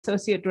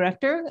Associate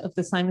Director of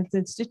the Simons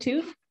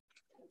Institute.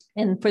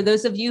 And for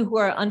those of you who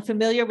are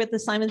unfamiliar with the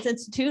Simons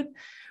Institute,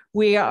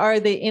 we are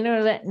the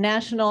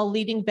international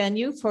leading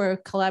venue for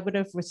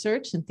collaborative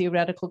research in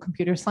theoretical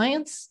computer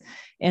science.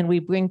 And we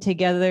bring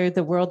together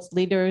the world's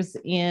leaders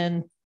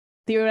in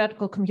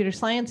theoretical computer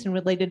science and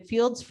related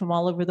fields from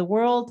all over the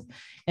world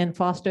and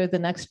foster the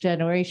next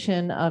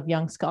generation of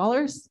young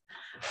scholars.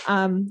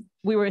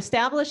 We were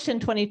established in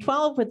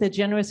 2012 with a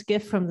generous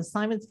gift from the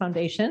Simons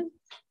Foundation.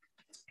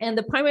 And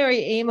the primary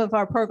aim of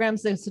our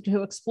programs is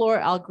to explore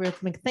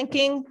algorithmic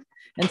thinking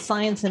and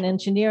science and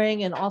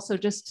engineering, and also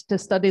just to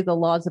study the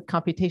laws of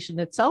computation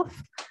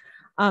itself.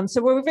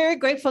 So we're very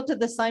grateful to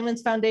the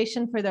Simons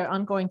Foundation for their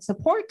ongoing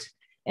support,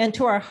 and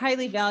to our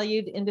highly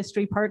valued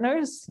industry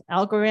partners,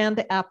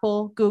 Algorand,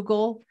 Apple,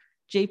 Google,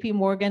 JP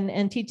Morgan,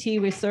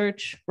 NTT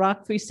Research,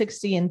 Rock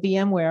 360, and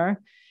VMware.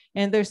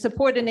 And their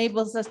support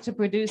enables us to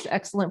produce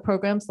excellent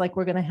programs like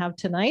we're going to have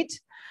tonight.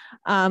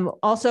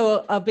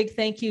 Also, a big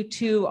thank you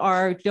to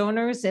our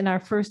donors in our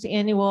first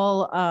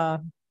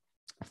annual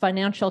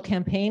financial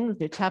campaign,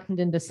 which happened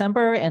in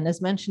December. And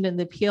as mentioned in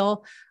the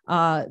appeal,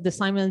 the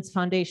Simons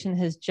Foundation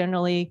has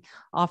generally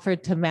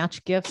offered to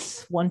match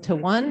gifts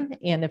one-to-one.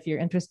 And if you're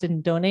interested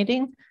in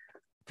donating,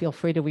 feel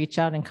free to reach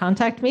out and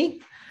contact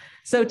me.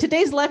 So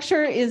today's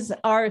lecture is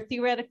our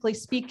Theoretically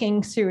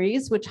Speaking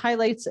series, which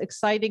highlights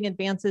exciting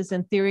advances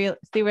in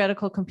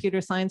theoretical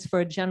computer science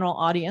for a general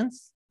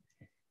audience.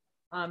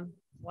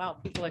 Wow,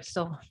 people are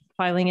still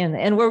filing in.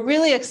 And we're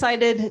really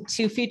excited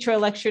to feature a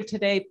lecture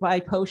today by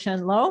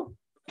Po-Shen.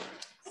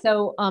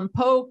 So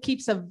Po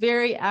keeps a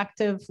very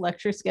active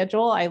lecture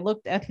schedule. I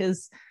looked at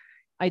his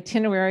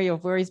itinerary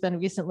of where he's been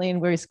recently and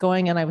where he's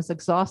going, and I was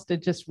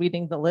exhausted just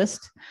reading the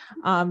list.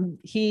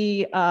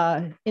 He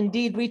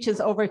indeed reaches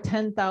over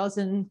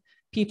 10,000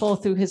 people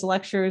through his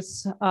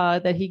lectures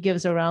that he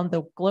gives around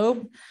the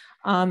globe.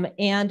 And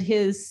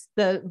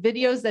the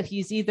videos that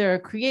he's either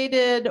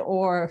created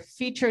or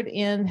featured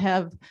in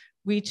have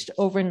reached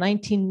over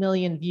 19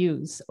 million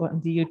views on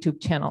the YouTube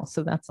channel.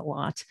 So that's a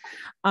lot.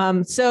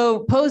 So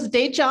Po's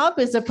day job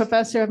is a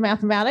professor of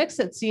mathematics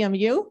at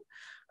CMU.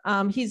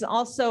 He's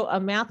also a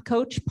math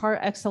coach par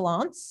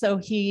excellence. So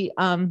he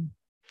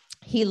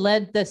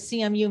led the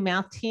CMU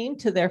math team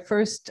to their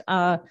first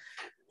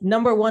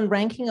 #1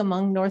 ranking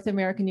among North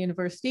American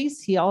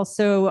universities. He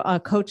also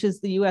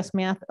coaches the US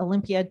Math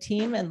Olympiad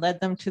team and led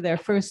them to their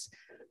first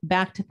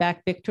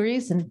back-to-back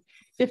victories in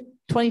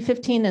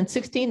 2015 and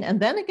 16, and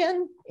then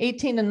again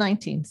 18 and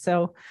 19.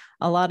 So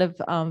a lot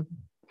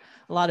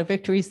of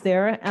victories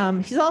there.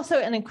 He's also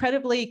an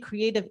incredibly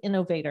creative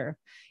innovator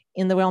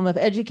in the realm of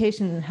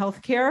education and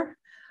healthcare.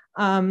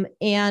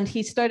 And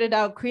he started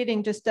out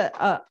creating just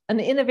an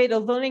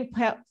innovative learning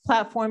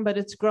platform, but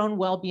it's grown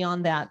well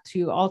beyond that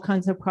to all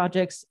kinds of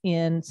projects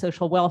in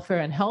social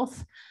welfare and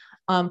health.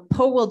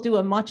 Po will do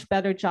a much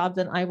better job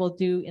than I will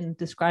do in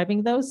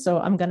describing those. So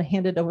I'm going to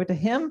hand it over to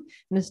him.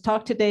 And his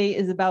talk today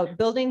is about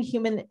building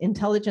human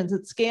intelligence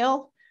at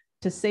scale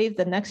to save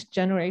the next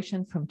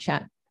generation from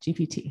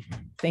ChatGPT.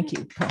 Thank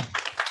you, Po.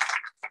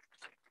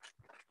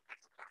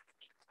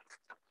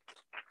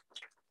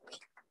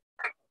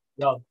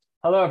 Well,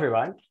 hello,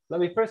 everyone.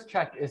 Let me first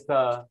check, is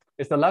the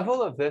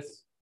level of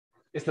this,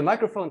 is the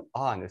microphone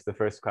on is the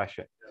first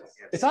question.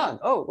 It's on.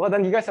 Oh, well,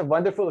 then you guys have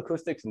wonderful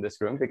acoustics in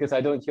this room because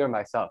I don't hear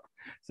myself.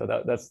 So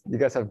that's you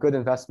guys have good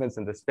investments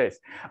in this space.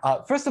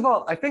 First of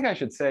all, I think I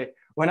should say,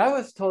 when I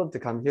was told to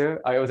come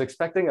here, I was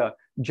expecting a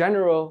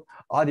general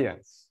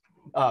audience.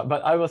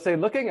 But I will say,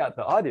 looking at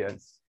the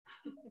audience,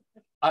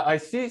 I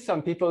see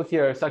some people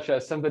here, such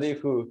as somebody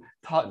who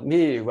taught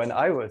me when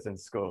I was in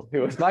school. He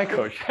was my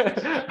coach.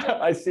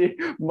 I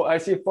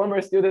see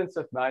former students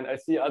of mine. I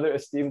see other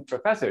esteemed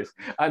professors.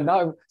 And now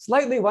I'm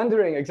slightly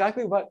wondering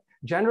exactly what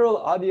general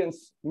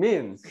audience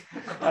means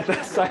at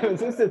the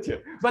Simons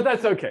Institute. But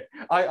that's okay.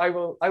 I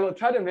will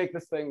try to make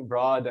this thing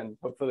broad and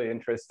hopefully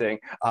interesting.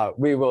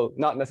 We will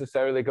not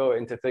necessarily go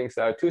into things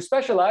that are too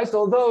specialized,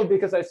 although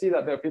because I see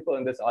that there are people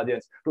in this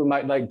audience who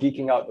might like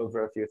geeking out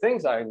over a few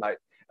things, I might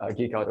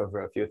geek out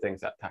over a few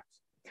things at times.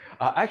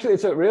 Actually,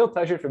 it's a real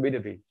pleasure for me to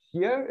be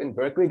here in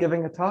Berkeley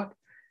giving a talk.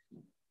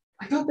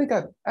 I don't think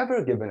I've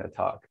ever given a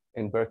talk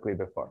in Berkeley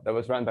before that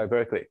was run by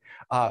Berkeley,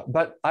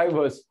 but I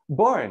was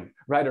born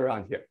right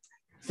around here.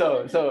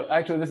 So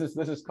actually, this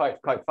is quite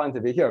fun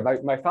to be here.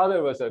 My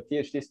father was a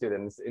PhD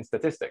student in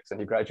statistics, and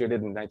he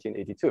graduated in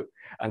 1982.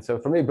 And so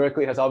for me,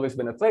 Berkeley has always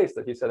been a place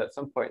that he said at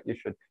some point you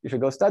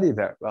should go study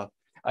there. Well,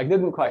 I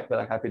didn't quite, but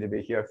I'm happy to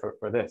be here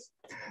for this.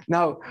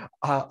 Now,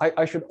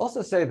 I should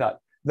also say that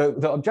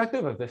the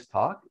objective of this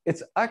talk,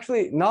 it's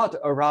actually not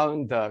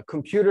around the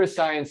computer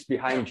science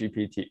behind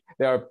GPT.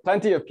 There are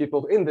plenty of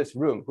people in this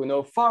room who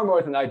know far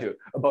more than I do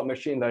about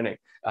machine learning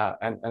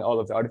and all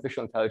of the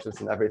artificial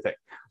intelligence and everything.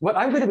 What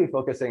I'm going to be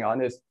focusing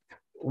on is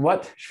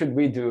what should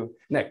we do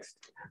next?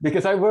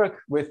 Because I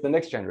work with the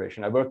next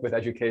generation, I work with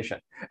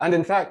education. And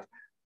in fact,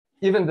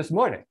 even this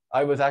morning,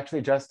 I was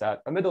actually just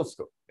at a middle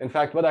school. In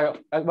fact, what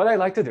I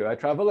like to do, I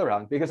travel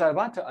around because I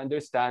want to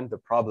understand the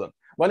problem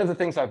One of the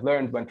things I've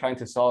learned when trying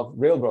to solve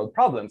real world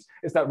problems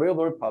is that real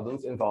world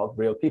problems involve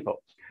real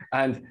people.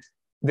 And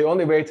the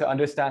only way to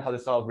understand how to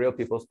solve real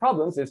people's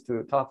problems is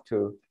to talk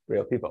to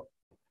real people.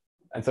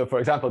 And so, for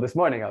example, this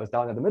morning I was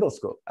down at the middle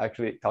school,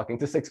 actually talking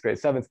to 6th grade,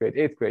 7th grade,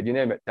 8th grade, you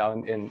name it,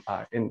 down in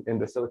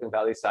the Silicon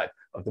Valley side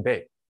of the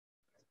Bay.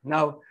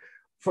 Now,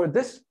 for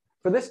this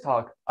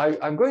talk,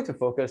 I'm going to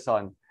focus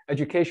on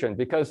education,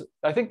 because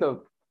I think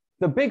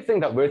the big thing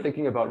that we're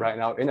thinking about right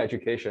now in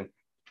education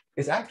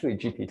is actually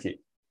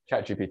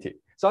ChatGPT.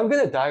 So I'm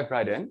going to dive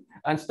right in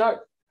and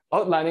start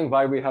outlining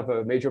why we have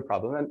a major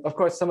problem. And of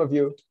course,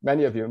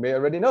 many of you may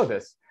already know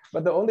this,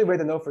 but the only way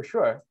to know for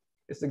sure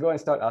is to go and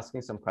start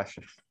asking some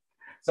questions.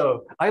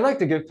 So I like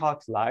to give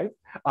talks live.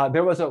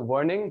 There was a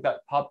warning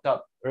that popped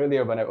up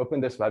earlier when I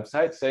opened this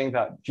website saying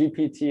that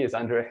GPT is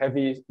under a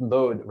heavy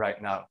load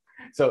right now.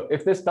 So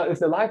if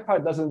the live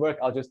part doesn't work,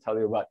 I'll just tell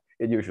you what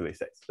it usually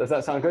says. Does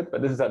that sound good?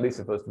 But this is at least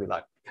supposed to be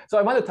live. So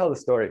I want to tell the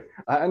story.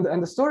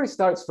 And the story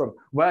starts from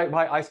why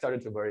I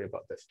started to worry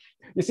about this.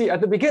 You see,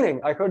 at the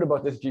beginning, I heard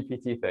about this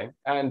GPT thing.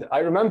 And I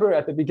remember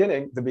at the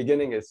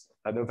beginning is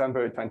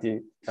November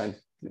 2020,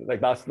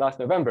 like last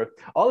November,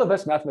 all of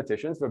us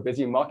mathematicians were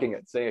busy mocking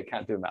it, saying it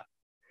can't do math.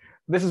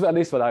 This is at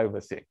least what I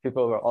was seeing.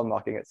 People were all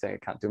mocking it, saying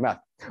it can't do math.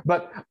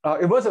 But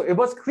it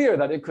was clear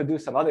that it could do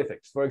some other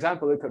things. For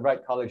example, it could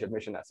write college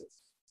admission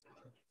essays.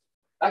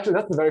 Actually,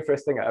 that's the very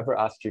first thing I ever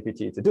asked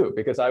GPT to do,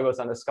 because I was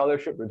on a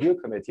scholarship review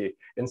committee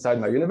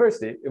inside my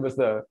university. It was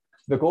the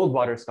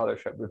Goldwater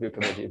Scholarship Review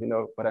Committee, if you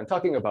know what I'm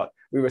talking about.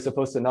 We were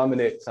supposed to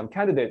nominate some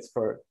candidates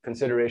for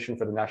consideration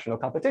for the national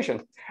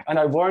competition. And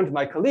I warned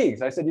my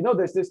colleagues. I said, you know,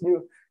 there's this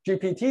new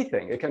GPT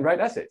thing. It can write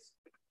essays.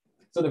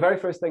 So the very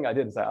first thing I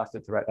did is I asked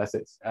it to write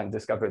essays and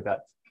discovered that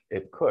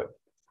it could.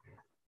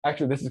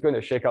 Actually, this is going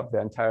to shake up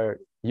the entire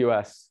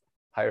US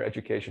higher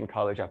education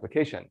college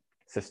application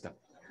system.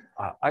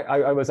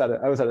 I was at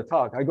a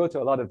talk. I go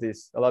to a lot of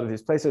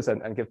these places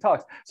and give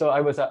talks. So I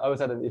was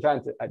at an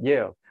event at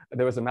Yale.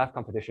 There was a math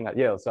competition at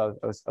Yale. So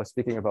I was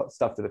speaking about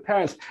stuff to the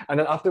parents. And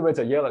then afterwards,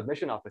 a Yale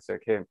admission officer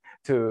came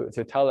to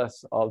tell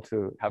us all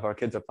to have our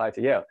kids apply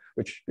to Yale,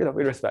 which, you know,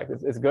 we respect.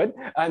 It's good.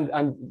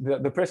 And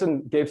the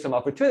person gave some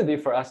opportunity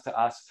for us to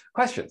ask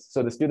questions.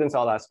 So the students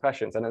all asked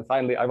questions. And then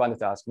finally, I wanted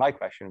to ask my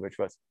question, which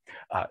was,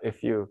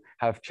 if you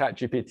have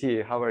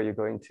ChatGPT, how are you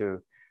going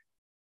to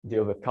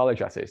deal with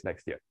college essays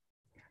next year?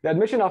 The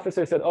admission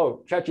officer said,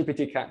 oh,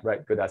 ChatGPT can't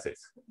write good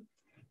essays.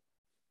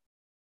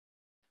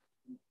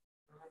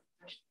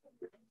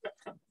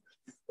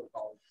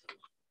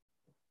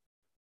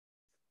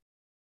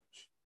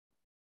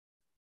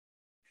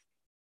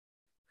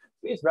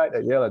 Please write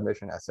a Yale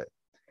admission essay.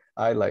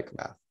 I like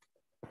math.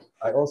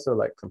 I also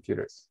like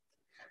computers.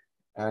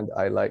 And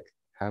I like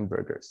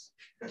hamburgers.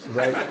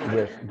 Write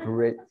with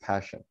great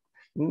passion.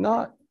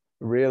 Not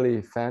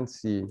really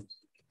fancy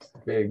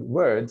big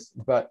words,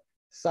 but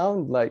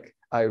sound like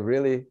I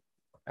really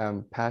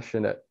am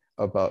passionate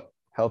about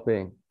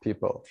helping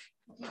people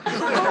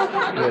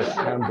with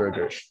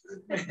hamburgers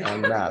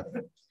and math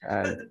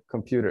and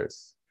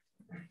computers.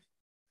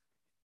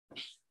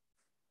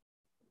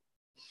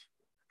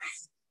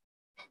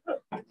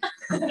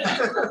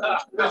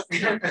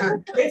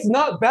 It's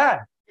not bad.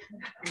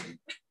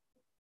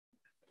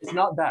 It's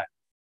not bad.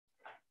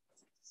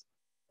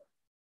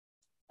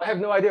 I have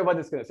no idea what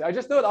it's going to say. I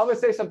just know it always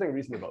say something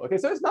reasonable. Okay,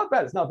 so it's not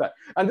bad. It's not bad.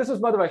 And this was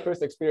one of my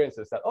first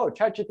experiences that, oh,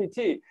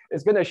 ChatGPT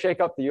is going to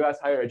shake up the US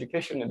higher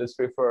education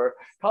industry for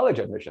college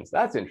admissions.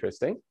 That's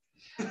interesting.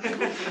 Actually,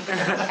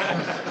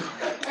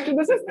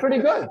 this is pretty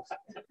good.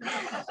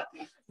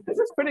 This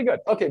is pretty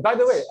good. Okay, by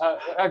the way,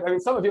 I mean,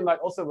 some of you might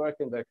also work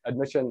in the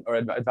admission or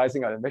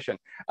advising on admission.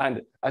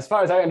 And as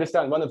far as I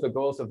understand, one of the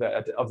goals of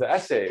the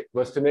essay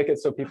was to make it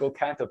so people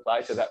can't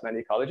apply to that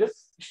many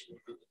colleges.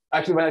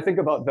 Actually, when I think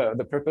about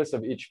the purpose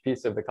of each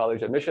piece of the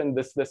college admission,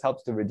 this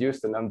helps to reduce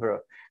the number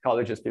of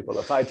colleges people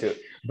apply to.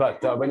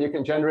 But when you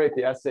can generate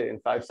the essay in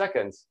 5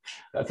 seconds,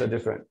 that's a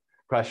different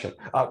question.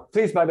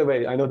 Please, by the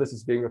way, I know this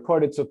is being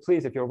recorded, so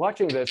please, if you're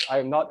watching this, I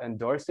am not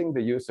endorsing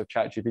the use of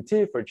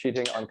ChatGPT for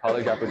cheating on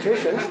college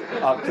applications.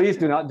 Please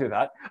do not do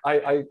that.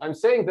 I'm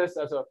saying this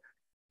as a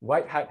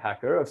white hat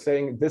hacker of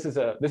saying this is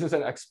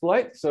an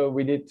exploit, so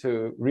we need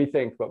to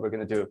rethink what we're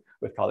going to do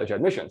with college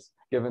admissions,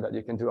 given that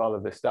you can do all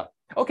of this stuff.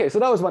 Okay, so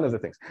that was one of the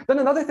things. Then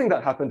another thing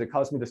that happened that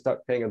caused me to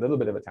start paying a little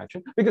bit of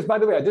attention, because by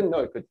the way, I didn't know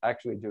it could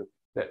actually do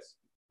this.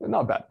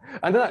 Not bad.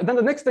 And then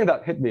the next thing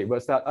that hit me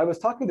was that I was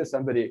talking to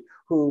somebody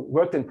who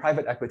worked in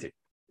private equity.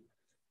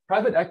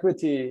 Private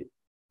equity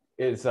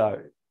is,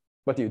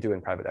 what do you do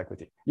in private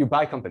equity? You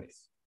buy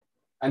companies,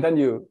 and then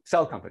you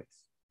sell companies.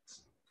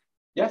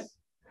 Yes?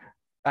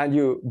 And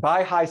you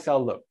buy high,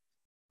 sell low.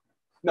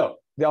 No,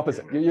 the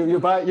opposite. You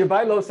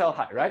buy low, sell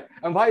high, right?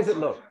 And why is it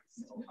low?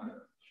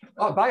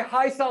 Oh, buy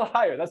high, sell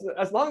higher. That's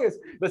as long as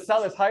the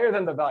sell is higher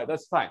than the buy,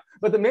 that's fine.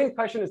 But the main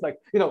question is like,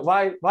 you know,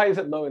 why is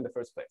it low in the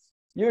first place?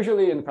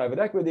 Usually in private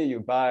equity,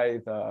 you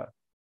buy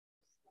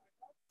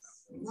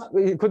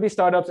it could be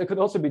startups. It could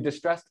also be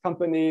distressed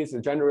companies,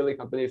 generally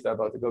companies that are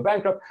about to go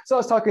bankrupt. So I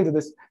was talking to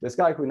this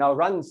guy who now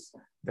runs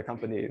the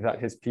company that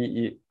his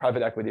PE,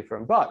 private equity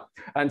firm, bought.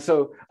 And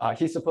so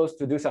he's supposed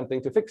to do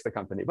something to fix the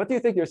company. What do you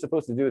think you're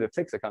supposed to do to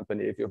fix a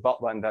company if you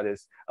bought one that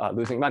is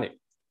losing money?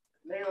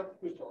 Lay off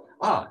people.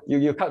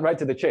 You cut right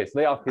to the chase,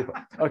 lay off people.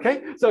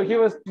 Okay, so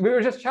we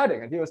were just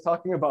chatting, and he was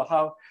talking about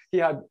how he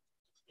had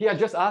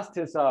just asked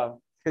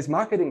his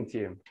marketing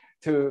team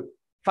to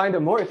find a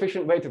more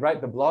efficient way to write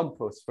the blog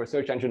posts for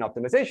search engine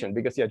optimization,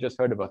 because he had just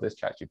heard about this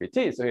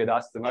ChatGPT. So he had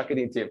asked the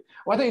marketing team,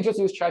 why don't you just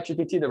use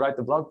ChatGPT to write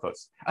the blog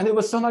posts? And it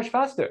was so much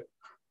faster.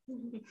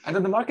 And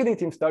then the marketing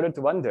team started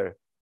to wonder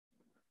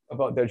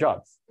about their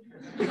jobs.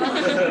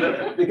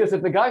 Because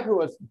if the guy who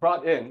was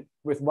brought in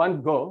with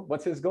one goal,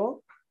 what's his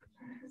goal?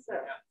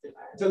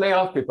 To lay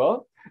off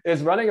people,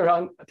 is running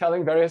around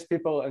telling various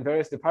people in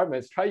various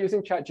departments, try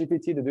using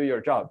ChatGPT to do your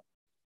job.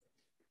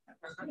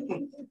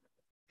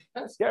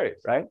 That's scary,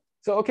 right?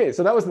 So, okay,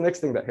 so that was the next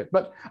thing that hit.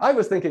 But I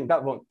was thinking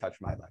that won't touch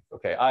my life.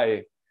 Okay,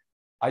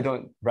 I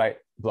don't write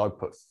blog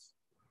posts.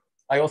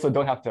 I also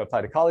don't have to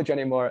apply to college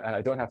anymore, and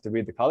I don't have to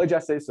read the college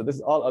essays. So this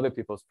is all other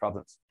people's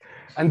problems.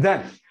 And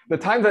then the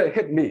time that it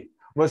hit me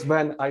was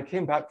when I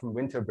came back from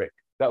winter break.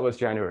 That was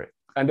January.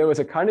 And there was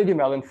a Carnegie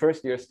Mellon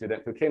first-year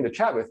student who came to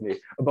chat with me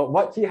about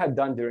what he had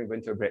done during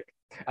winter break.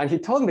 And he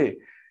told me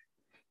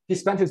he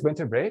spent his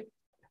winter break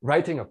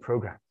writing a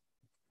program.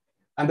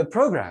 And the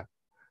program,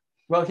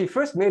 well, he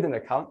first made an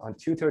account on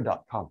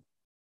tutor.com.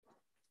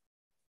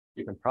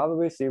 You can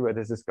probably see where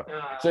this is going.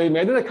 So he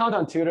made an account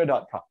on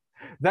tutor.com.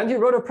 Then he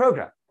wrote a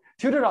program.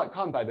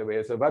 Tutor.com, by the way,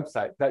 is a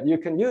website that you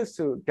can use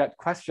to get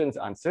questions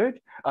answered.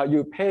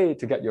 You pay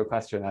to get your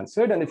question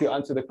answered. And if you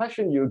answer the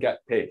question, you get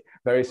paid.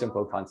 Very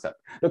simple concept.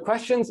 The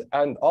questions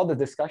and all the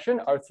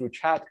discussion are through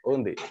chat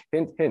only.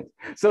 Hint, hint.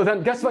 So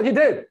then guess what he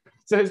did?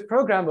 So his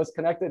program was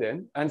connected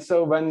in. And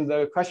so when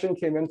the question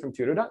came in from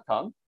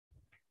tutor.com,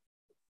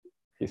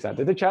 he sent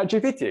it to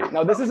ChatGPT.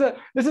 Now, this is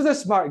a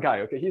smart guy.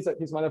 Okay,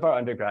 he's one of our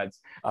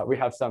undergrads. We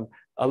have some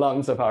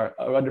alums of our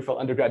wonderful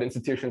undergrad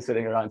institution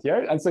sitting around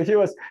here, and so he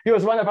was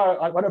one of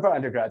our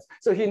undergrads.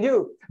 So he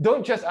knew,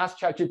 don't just ask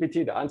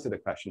ChatGPT to answer the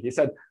question. He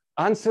said,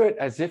 answer it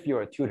as if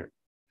you're a tutor.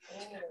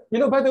 You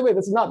know, by the way,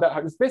 this is not that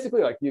hard. It's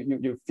basically like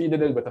you feed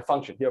it in with a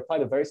function. He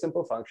applied a very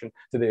simple function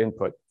to the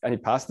input, and he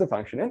passed the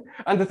function in,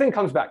 and the thing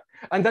comes back.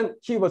 And then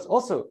he was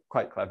also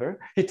quite clever.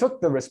 He took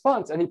the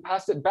response and he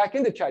passed it back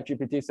into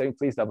ChatGPT saying,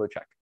 please double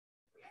check.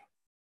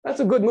 That's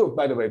a good move,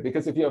 by the way,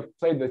 because if you have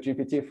played with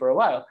GPT for a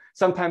while,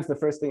 sometimes the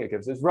first thing it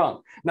gives is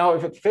wrong. Now,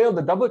 if it failed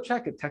the double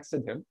check, it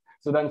texted him.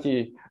 So then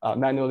he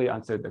manually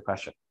answered the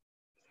question.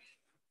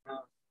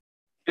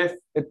 If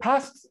it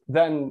passed,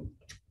 then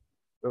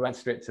we went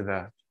straight to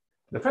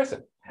the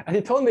person. And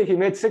he told me he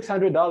made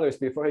 $600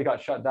 before he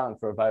got shut down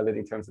for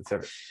violating terms of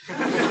service.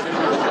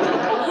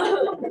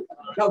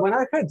 Now, when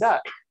I heard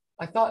that,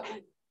 I thought,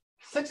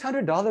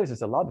 $600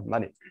 is a lot of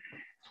money.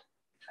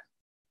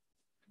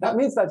 That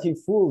means that he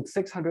fooled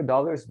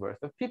 $600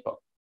 worth of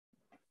people.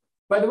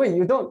 By the way,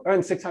 you don't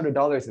earn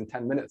 $600 in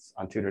 10 minutes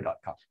on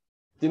tutor.com.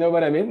 Do you know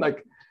what I mean?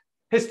 Like,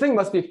 his thing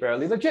must be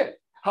fairly legit.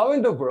 How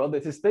in the world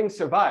did his thing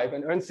survive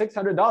and earn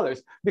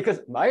 $600? Because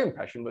my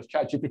impression was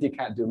ChatGPT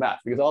can't do math,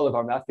 because all of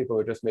our math people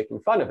were just making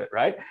fun of it,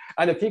 right?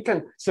 And if he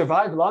can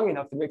survive long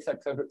enough to make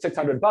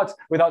 $600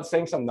 without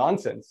saying some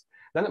nonsense,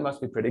 then it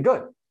must be pretty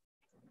good.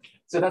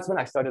 So that's when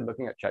I started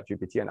looking at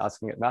ChatGPT and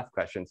asking it math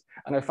questions.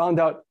 And I found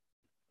out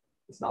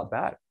it's not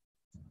bad.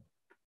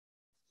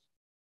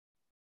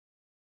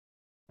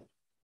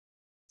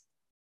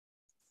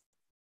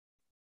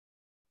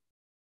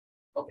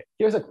 Okay,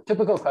 here's a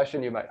typical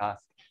question you might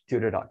ask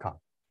tutor.com.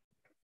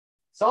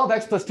 Solve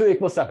x plus 2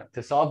 equals 7.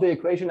 To solve the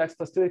equation x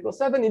plus 2 equals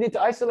 7, you need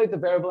to isolate the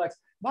variable x.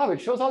 Wow, it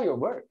shows all your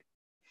work.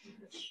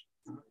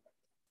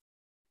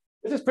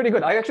 This is pretty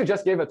good. I actually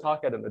just gave a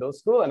talk at a middle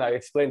school and I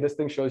explained this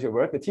thing shows your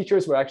work. The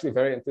teachers were actually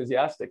very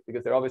enthusiastic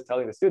because they're always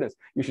telling the students,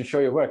 you should show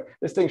your work.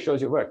 This thing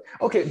shows your work.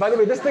 Okay, by the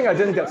way, this thing I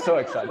didn't get so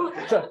excited.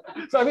 So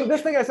I mean,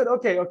 this thing I said,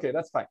 okay,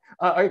 that's fine.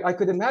 I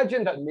could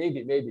imagine that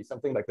maybe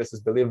something like this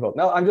is believable.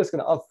 Now I'm just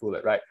I'll fool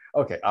it, right?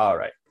 Okay, all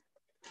right.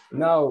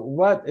 Now,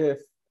 what if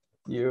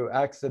you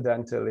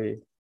accidentally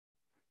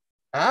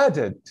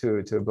added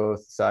 2 to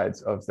both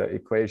sides of the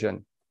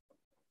equation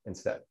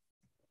instead?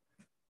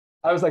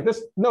 I was like,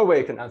 there's no way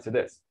it can answer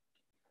this.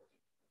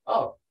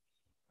 Oh,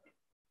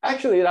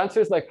 actually, it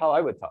answers like how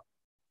I would talk.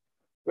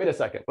 Wait a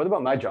second, what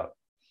about my job?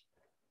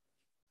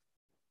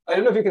 I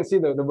don't know if you can see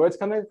the words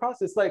coming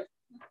across. It's like,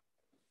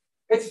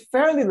 it's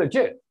fairly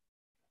legit.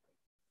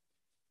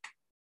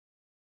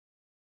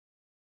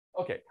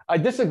 Okay, I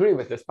disagree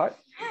with this part.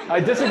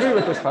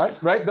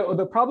 Right?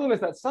 The problem is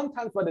that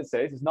sometimes what it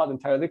says is not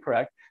entirely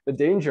correct. The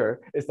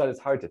danger is that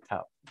it's hard to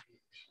tell.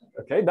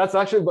 Okay, that's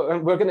actually,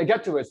 we're going to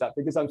get towards that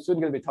because I'm soon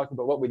going to be talking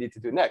about what we need to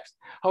do next.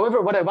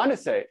 However, what I want to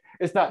say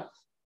is that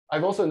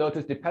I've also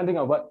noticed, depending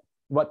on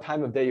what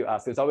time of day you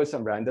ask, there's always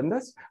some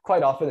randomness.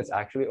 Quite often it's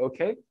actually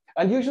okay.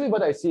 And usually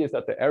what I see is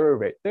that the error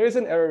rate, there is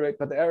an error rate,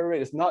 but the error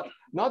rate is not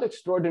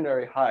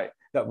extraordinarily high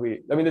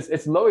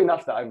it's low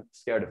enough that I'm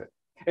scared of it.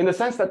 in the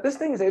sense that this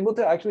thing is able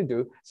to actually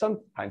do some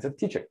kinds of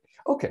teaching.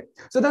 Okay,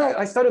 so then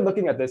I started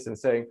looking at this and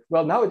saying,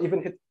 well, now it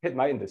even hit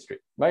my industry.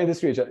 My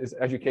industry is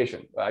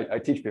education. I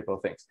teach people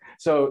things.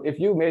 So if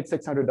you made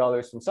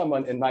 $600 from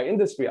someone in my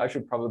industry, I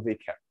should probably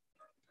care.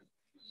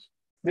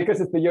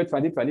 Because it's the year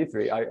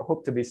 2023, I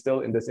hope to be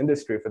still in this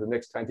industry for the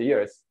next 20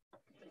 years.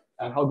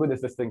 And how good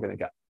is this thing going to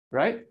get,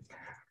 right?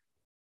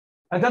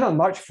 And then on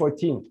March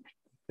 14th,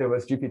 there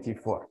was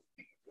GPT-4.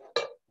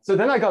 So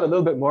then I got a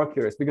little bit more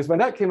curious, because when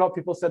that came out,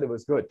 people said it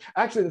was good.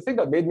 Actually, the thing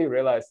that made me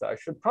realize that I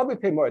should probably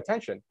pay more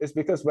attention is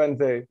because when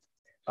the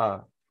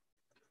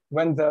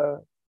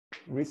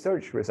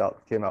research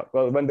result came out,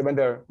 well,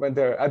 when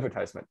their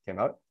advertisement came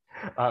out,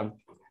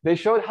 they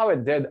showed how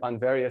it did on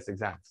various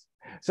exams.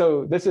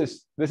 So this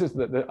is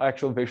the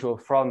actual visual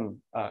from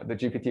the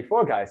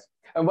GPT-4 guys.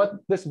 And what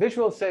this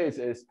visual says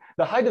is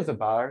the height of the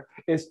bar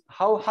is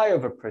how high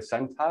of a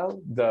percentile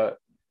the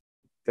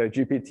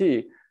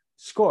GPT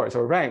scores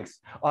or ranks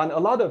on a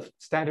lot of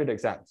standard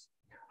exams.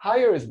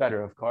 Higher is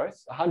better, of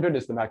course. 100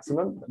 is the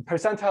maximum.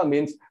 Percentile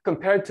means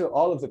compared to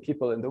all of the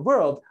people in the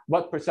world,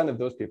 what percent of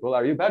those people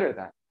are you better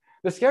than?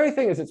 The scary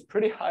thing is it's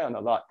pretty high on a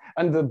lot.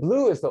 And the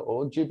blue is the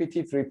old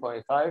GPT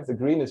 3.5, the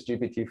green is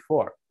GPT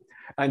 4.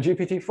 And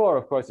GPT-4,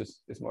 of course,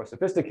 is more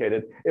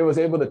sophisticated. It was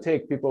able to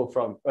take people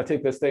from,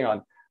 take this thing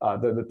on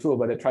the tool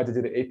when it tried to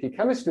do the AP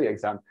chemistry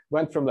exam,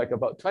 went from like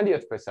about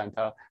 20th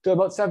percentile to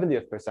about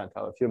 70th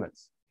percentile of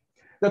humans.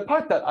 The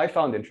part that I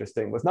found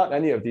interesting was not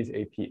any of these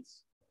APs.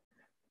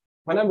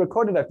 When I'm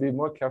recorded, I have to be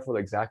more careful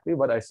exactly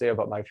what I say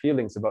about my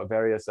feelings about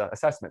various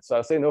assessments. So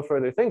I'll say no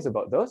further things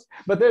about those.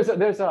 But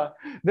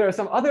there are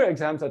some other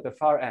exams at the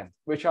far end,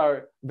 which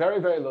are very,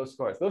 very low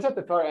scores. Those at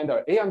the far end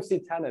are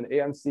AMC 10 and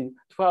AMC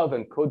 12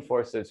 and Code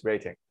Forces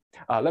rating.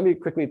 Let me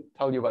quickly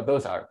tell you what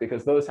those are,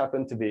 because those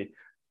happen to be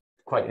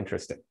quite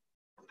interesting.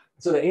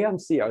 So the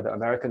AMC are the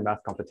American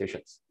math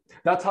competitions.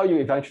 That's how you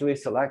eventually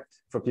select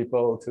for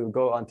people to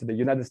go onto the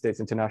United States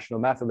International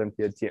Math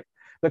Olympiad team.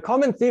 The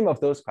common theme of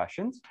those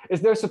questions is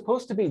they're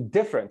supposed to be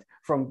different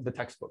from the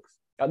textbooks.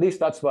 At least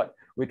that's what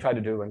we try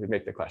to do when we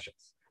make the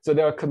questions. So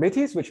there are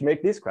committees which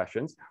make these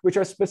questions, which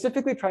are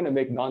specifically trying to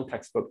make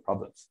non-textbook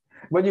problems.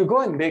 When you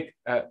go and make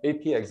an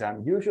AP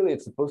exam, usually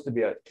it's supposed to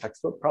be a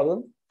textbook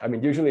problem. I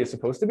mean, usually it's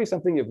supposed to be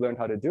something you've learned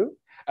how to do.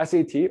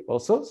 SAT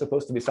also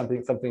supposed to be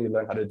something you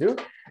learn how to do.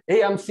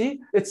 AMC,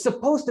 it's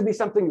supposed to be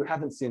something you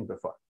haven't seen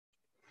before.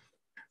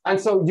 And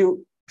so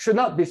you should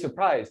not be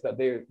surprised that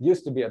they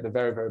used to be at the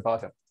very, very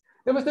bottom.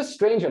 There was this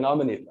strange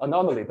anomaly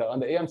that on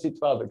the AMC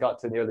 12, it got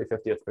to nearly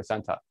 50th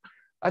percentile.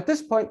 At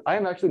this point, I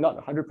am actually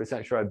not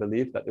 100% sure I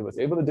believe that it was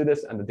able to do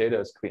this and the data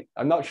is clean.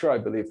 I'm not sure I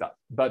believe that.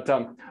 But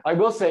I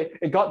will say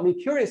it got me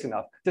curious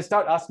enough to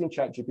start asking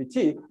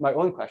ChatGPT my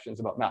own questions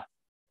about math,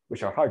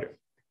 which are harder.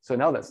 So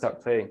now let's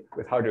start playing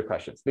with harder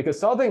questions, because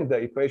solving the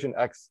equation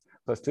x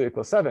plus 2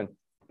 equals 7,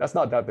 that's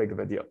not that big of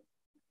a deal.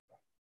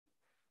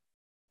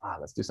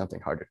 Let's do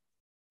something harder.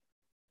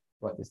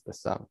 What is the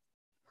sum?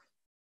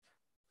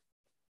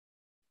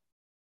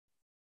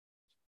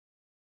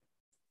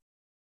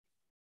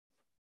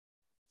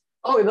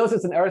 Oh, it knows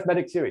it's an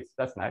arithmetic series.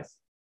 That's nice.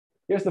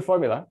 Here's the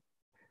formula.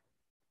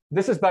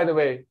 This is, by the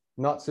way,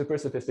 not super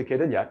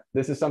sophisticated yet.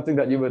 This is something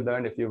that you would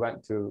learn if you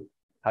went to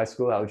high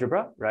school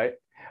algebra, right?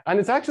 And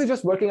it's actually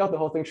just working out the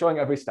whole thing, showing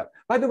every step.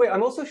 By the way,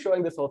 I'm also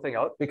showing this whole thing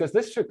out because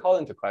this should call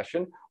into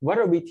question, what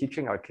are we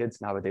teaching our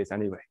kids nowadays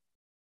anyway?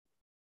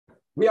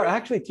 We are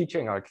actually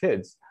teaching our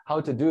kids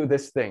how to do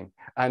this thing,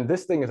 and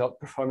this thing is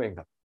outperforming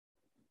them.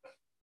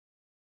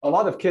 A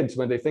lot of kids,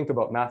 when they think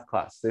about math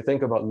class, they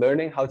think about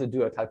learning how to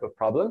do a type of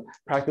problem,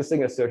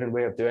 practicing a certain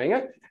way of doing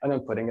it, and then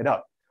putting it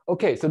out.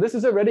 Okay, so this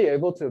is already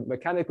able to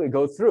mechanically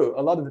go through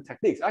a lot of the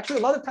techniques. Actually,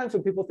 a lot of times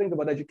when people think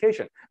about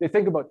education, they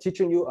think about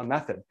teaching you a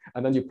method,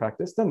 and then you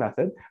practice the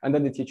method, and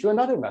then they teach you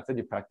another method,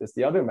 you practice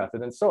the other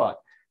method, and so on.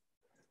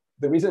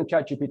 The reason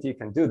ChatGPT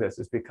can do this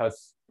is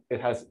because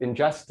it has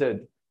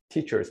ingested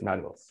teachers'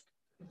 manuals.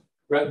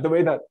 Right? The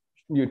way that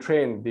you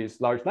train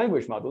these large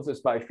language models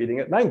is by feeding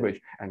it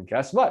language. And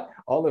guess what?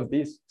 All of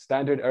these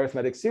standard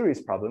arithmetic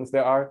series problems,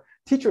 there are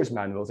teachers'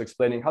 manuals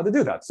explaining how to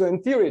do that. So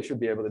in theory, it should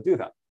be able to do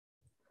that.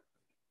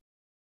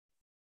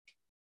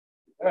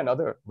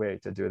 Another way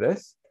to do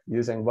this,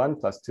 using 1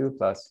 plus 2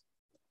 plus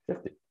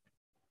 50.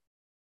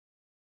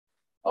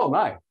 Oh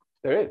my,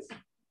 there is.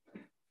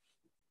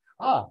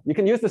 You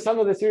can use the sum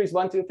of the series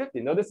 1 to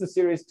 50. Notice the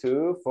series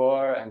 2,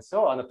 4, and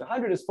so on up to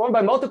 100 is formed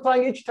by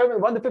multiplying each term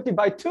in 1 to 50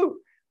 by 2.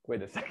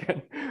 Wait a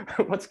second,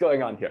 what's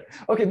going on here?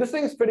 Okay, this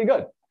thing is pretty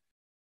good.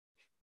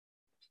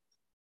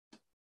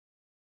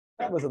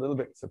 That was a little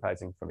bit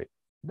surprising for me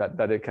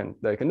that it can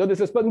notice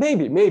this, but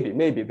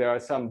maybe there are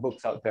some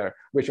books out there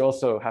which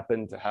also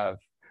happen to have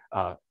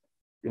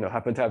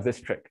this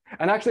trick.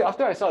 And actually,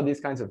 after I saw these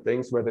kinds of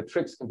things where the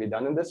tricks can be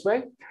done in this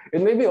way,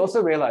 it made me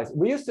also realize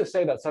we used to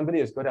say that somebody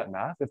is good at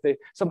math if they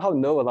somehow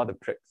know a lot of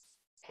tricks.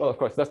 Well, of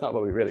course, that's not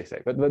what we really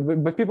say, but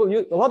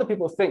a lot of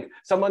people think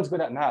someone's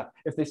good at math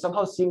if they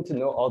somehow seem to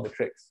know all the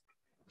tricks.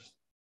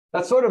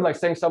 That's sort of like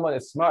saying someone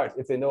is smart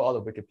if they know all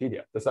of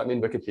Wikipedia. Does that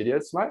mean Wikipedia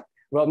is smart?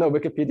 Well, no,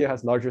 Wikipedia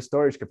has larger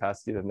storage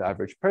capacity than the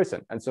average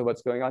person. And so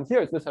what's going on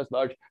here is this has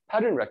large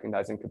pattern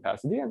recognizing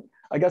capacity. And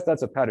I guess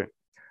that's a pattern.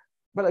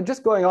 But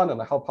just going on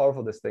how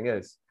powerful this thing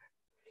is,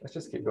 let's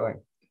just keep going.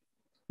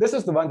 This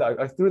is the one that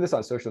I threw this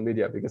on social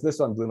media because this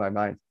one blew my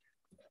mind.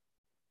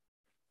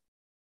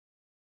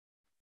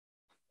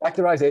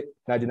 Factorize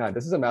 899.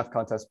 This is a math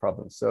contest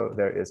problem, so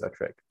there is a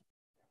trick.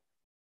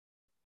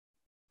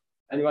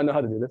 Anyone know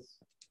how to do this?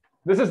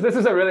 This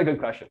is a really good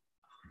question.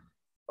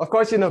 Of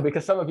course, you know,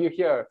 because some of you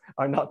here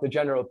are not the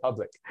general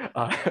public.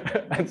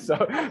 And so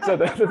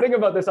the thing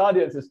about this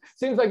audience is,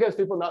 seems like there's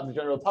people not the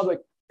general public,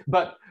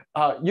 but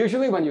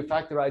usually when you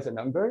factorize a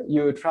number,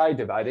 you try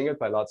dividing it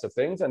by lots of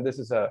things. And this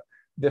is a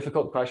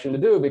difficult question to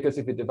do because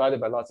if you divide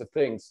it by lots of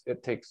things,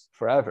 it takes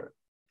forever.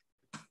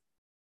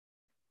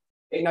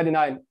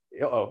 899,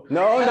 uh-oh.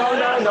 No.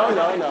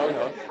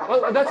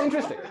 Well, that's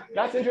interesting.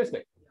 That's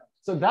interesting.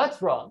 So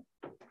that's wrong.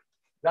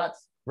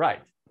 That's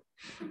right.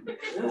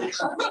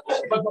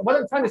 But what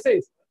I'm trying to say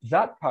is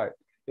that part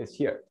is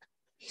here.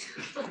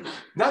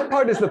 That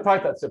part is the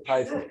part that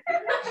surprised me.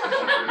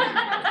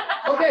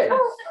 Okay.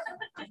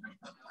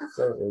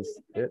 So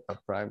is it a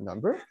prime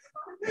number?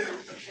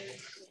 It's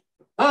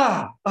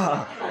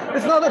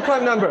not a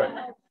prime number.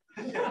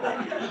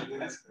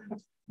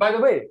 By the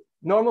way,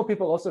 normal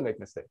people also make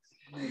mistakes.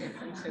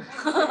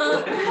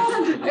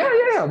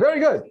 Yeah, very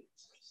good.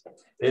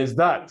 Is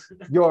that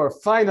your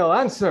final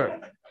answer?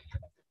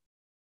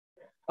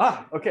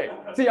 Okay.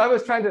 See, I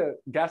was trying to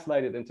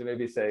gaslight it into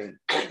maybe saying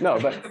no,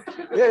 but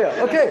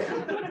yeah, okay.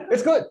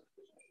 It's good.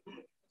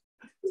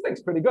 This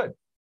thing's pretty good.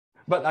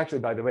 But actually,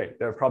 by the way,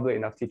 there are probably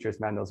enough teachers'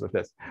 manuals with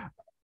this.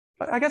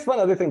 But I guess one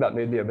other thing that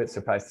made me a bit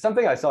surprised,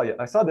 something I saw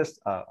this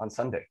on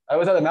Sunday. I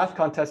was at a math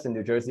contest in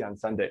New Jersey on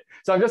Sunday.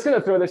 So I'm just going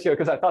to throw this here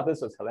because I thought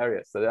this was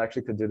hilarious. So they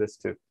actually could do this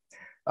too.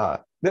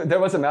 There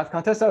was a math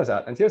contest I was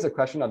at, and here's a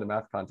question on the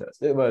math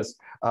contest. It was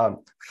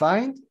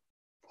find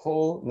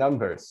whole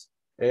numbers,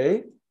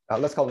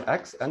 let's call them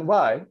x and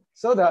y,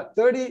 so that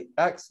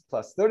 30x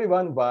plus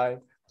 31y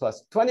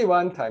plus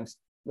 28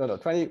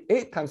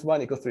 times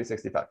 1 equals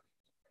 365.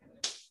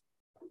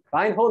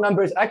 Find whole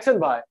numbers x and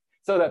y,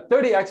 so that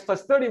 30x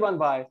plus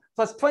 31y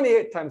plus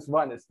 28 times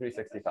 1 is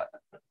 365.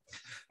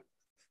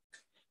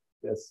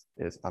 This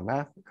is a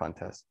math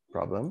contest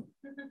problem.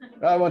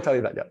 I won't tell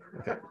you that yet.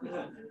 Okay.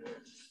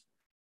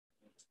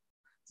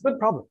 It's a good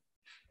problem.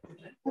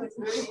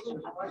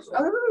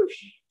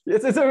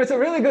 It's a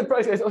really good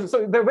price.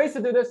 So there are ways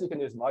to do this. You can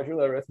use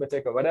modular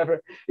arithmetic or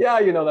whatever. Yeah,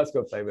 let's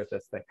go play with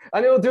this thing.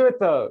 And it'll do it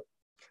the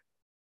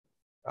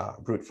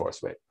brute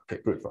force way.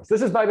 Okay, brute force.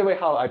 This is, by the way,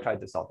 how I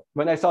tried to solve it.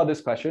 When I saw this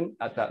question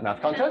at that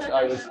math contest,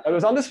 I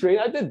was on the screen.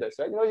 I did this,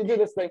 right? You do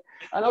this thing,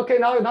 and okay,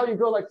 now you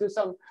go like do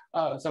some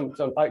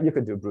you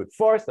could do brute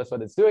force. That's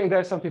what it's doing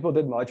there. Some people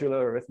did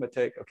modular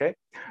arithmetic. Okay,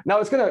 now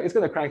it's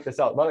gonna crank this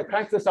out. While it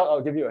cranks this out,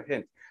 I'll give you a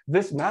hint.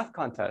 This math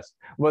contest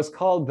was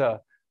called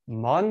the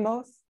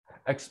Monmouth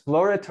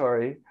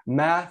Exploratory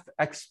Math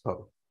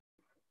Expo.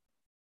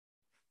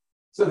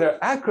 So their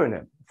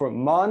acronym for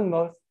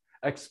Monmouth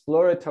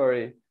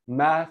Exploratory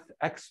Math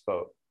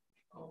Expo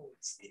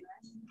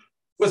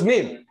was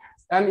MEME,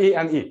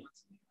 M-E-M-E.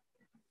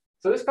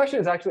 So this question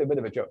is actually a bit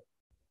of a joke.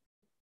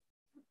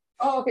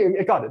 Oh, okay,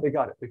 it got it.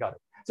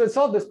 So it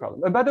solved this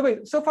problem. And by the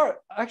way, so far,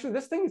 actually,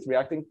 this thing is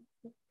reacting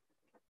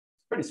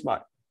pretty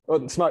smart.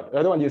 Oh, smart,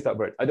 I don't want to use that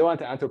word. I don't want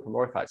to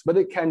anthropomorphize, but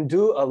it can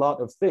do a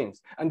lot of things.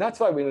 And that's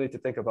why we need to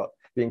think about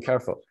being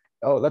careful.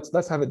 Oh,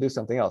 let's have it do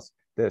something else.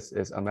 This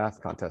is a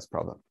math contest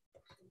problem.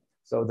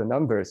 So the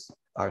numbers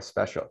are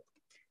special.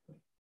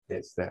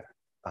 Is there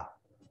a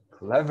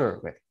clever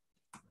way?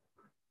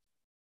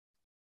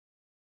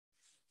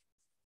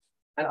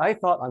 And I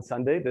thought on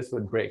Sunday this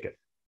would break it,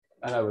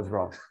 and I was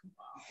wrong.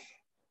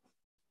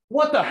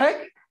 What the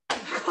heck?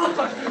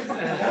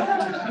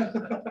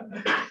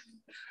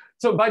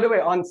 So by the way,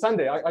 on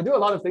Sunday, I do a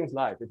lot of things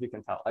live, if you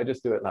can tell. I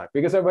just do it live.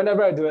 Because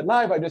whenever I do it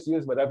live, I just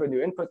use whatever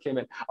new input came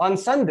in. On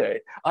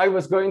Sunday, I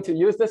was going to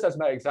use this as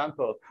my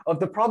example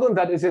of the problem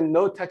that is in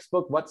no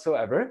textbook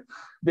whatsoever,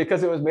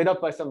 because it was made up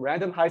by some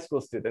random high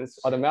school students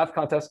on a math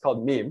contest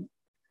called MEME.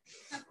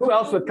 Who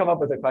else would come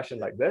up with a question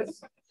like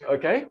this?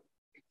 Okay.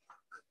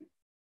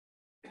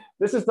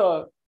 This is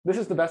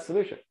the best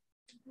solution.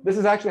 This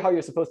is actually how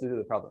you're supposed to do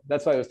the problem.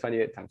 That's why it was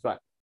 28 times 1.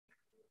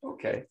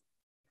 Okay.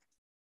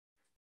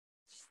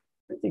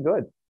 Pretty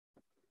good.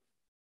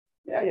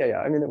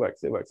 Yeah. I mean, it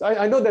works.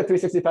 I know there are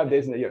 365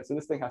 days in a year, so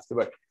this thing has to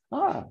work.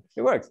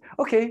 It works.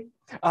 Okay.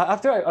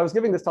 After I was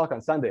giving this talk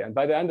on Sunday, and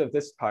by the end of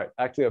this part,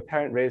 actually a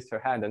parent raised her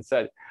hand and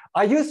said,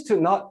 I used to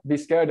not be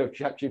scared of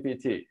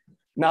ChatGPT.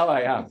 Now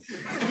I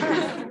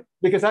am.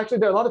 Because actually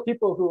there are a lot of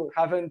people who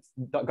haven't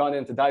gone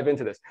in to dive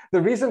into this.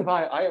 The reason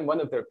why I am one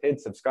of their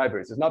paid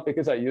subscribers is not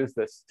because I use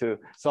this to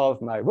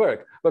solve my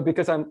work, but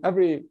because I'm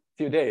every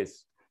few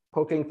days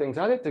poking things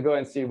at it to go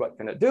and see what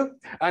can it do.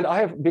 And I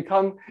have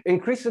become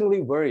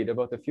increasingly worried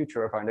about the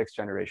future of our next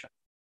generation.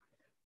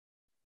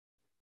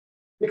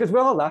 Because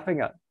we're all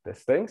laughing at this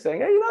thing, saying,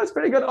 hey, it's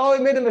pretty good. Oh,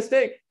 it made a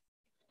mistake.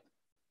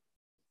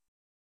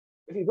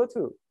 If you go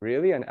to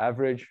really an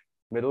average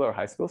middle or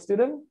high school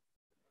student,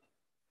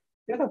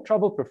 you have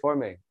trouble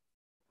performing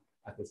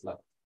at this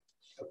level.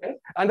 Okay.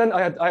 And then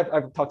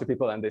I've talked to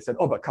people and they said,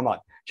 oh, but come on,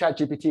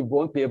 ChatGPT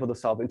won't be able to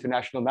solve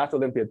International Math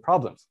Olympiad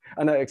problems.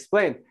 And I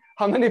explained,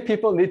 how many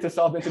people need to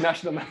solve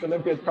International Math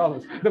Olympiad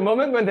problems? The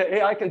moment when the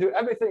AI can do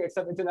everything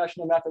except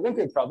International Math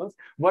Olympiad problems,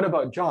 what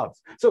about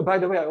jobs? So by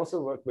the way, I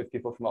also work with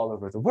people from all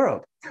over the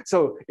world.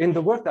 So in the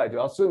work that I do,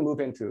 I'll soon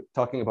move into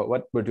talking about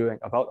what we're doing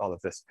about all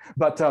of this.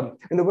 But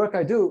in the work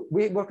I do,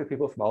 we work with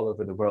people from all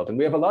over the world. And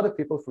we have a lot of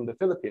people from the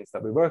Philippines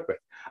that we work with.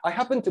 I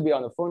happened to be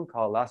on a phone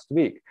call last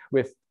week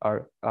with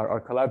our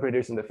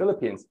collaborators in the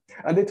Philippines.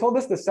 And they told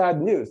us the sad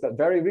news that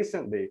very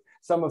recently,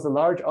 some of the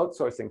large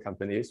outsourcing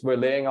companies were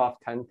laying off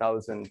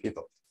 10,000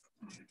 people.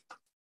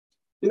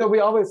 You know,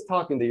 we always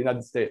talk in the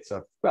United States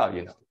of, well,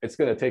 you know, it's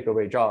going to take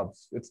away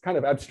jobs. It's kind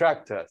of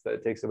abstract to us that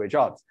it takes away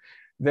jobs.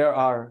 There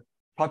are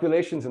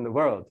populations in the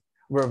world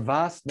where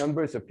vast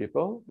numbers of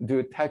people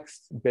do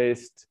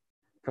text-based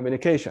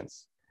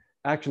communications,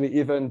 actually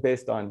even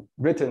based on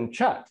written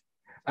chat.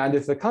 And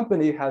if the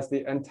company has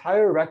the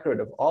entire record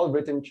of all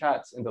written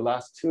chats in the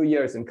last 2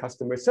 years in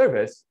customer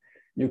service,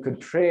 you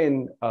could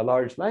train a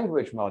large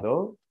language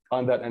model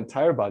on that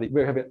entire body.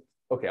 We're having,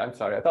 okay, I'm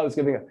sorry. I thought I was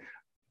giving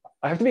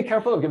I have to be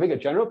careful of giving a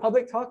general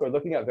public talk or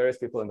looking at various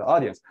people in the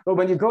audience. But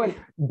when you go and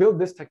build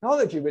this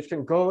technology, which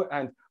can go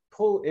and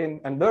pull in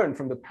and learn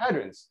from the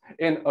patterns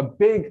in a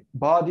big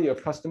body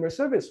of customer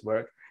service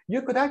work,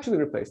 you could actually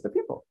replace the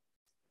people.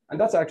 And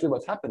that's actually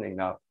what's happening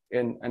now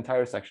in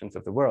entire sections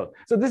of the world.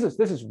 So this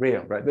is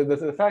real, right?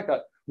 The fact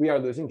that we are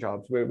losing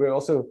jobs, we're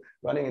also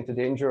running into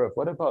danger of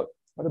what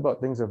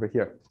about things over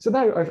here? So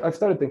now I've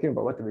started thinking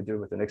about what do we do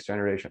with the next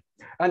generation.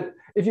 And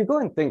if you go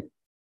and think,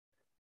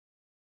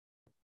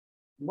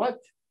 what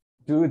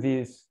do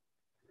these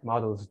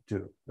models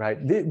do, right?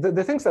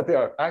 The things that they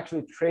are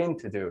actually trained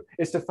to do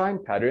is to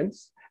find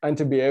patterns and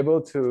to be able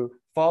to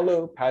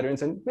follow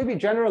patterns and maybe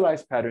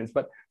generalize patterns,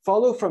 but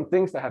follow from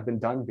things that have been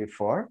done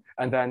before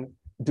and then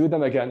do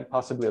them again,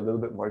 possibly a little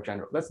bit more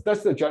general.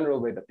 That's the general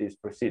way that these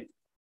proceed.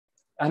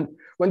 And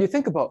when you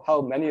think about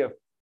how many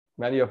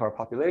of our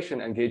population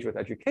engage with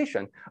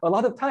education, a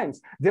lot of times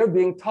they're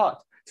being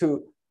taught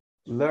to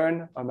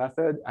learn a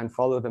method and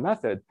follow the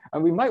method.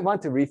 And we might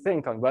want to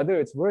rethink on whether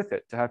it's worth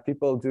it to have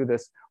people do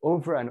this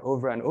over and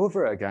over and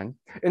over again,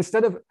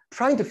 instead of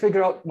trying to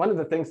figure out one of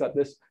the things that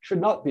this should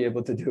not be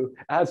able to do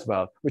as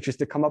well, which is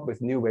to come up with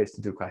new ways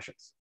to do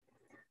questions.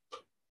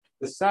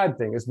 The sad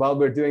thing is, while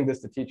we're doing this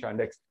to teach our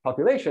next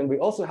population, we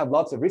also have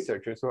lots of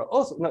researchers who are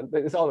also, no,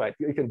 it's all right,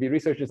 you can be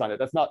researchers on it.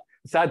 That's not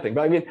a sad thing,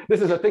 but I mean,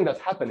 this is a thing that's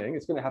happening.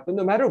 It's going to happen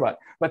no matter what.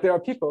 But there are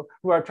people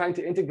who are trying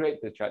to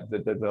integrate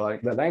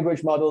the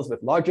language models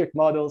with logic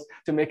models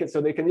to make it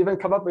so they can even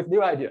come up with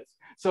new ideas.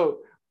 So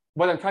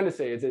what I'm trying to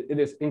say is it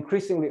is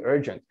increasingly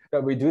urgent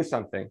that we do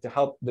something to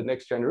help the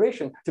next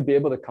generation to be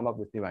able to come up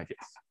with new ideas.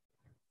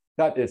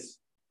 That is,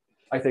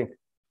 I think,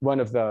 one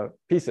of the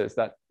pieces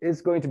that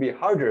is going to be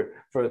harder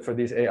for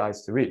these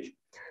AIs to reach.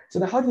 So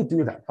then how do you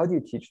do that? How do you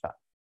teach that?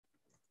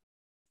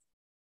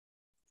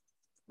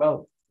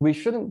 Well, we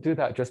shouldn't do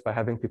that just by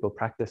having people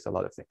practice a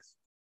lot of things.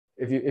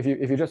 If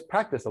you just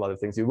practice a lot of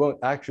things, you won't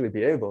actually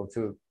be able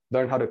to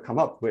learn how to come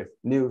up with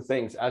new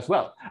things as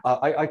well.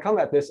 I come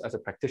at this as a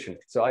practitioner.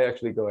 So I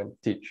actually go and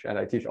teach, and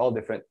I teach all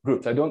different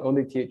groups. I don't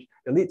only teach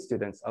elite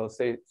students. I will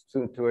say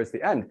soon towards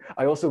the end,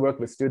 I also work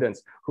with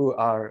students who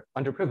are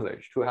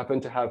underprivileged, who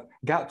happen to have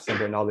gaps in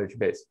their knowledge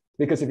base.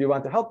 Because if you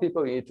want to help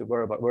people, you need to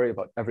worry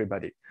about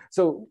everybody.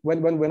 So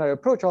when I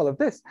approach all of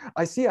this,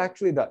 I see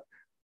actually that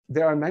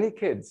there are many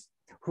kids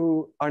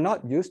who are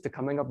not used to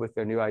coming up with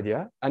their new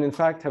idea, and in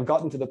fact have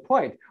gotten to the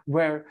point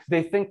where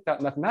they think that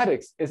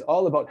mathematics is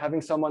all about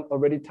having someone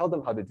already tell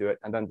them how to do it,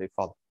 and then they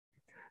follow.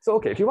 So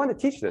okay, if you want to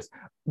teach this,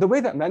 the way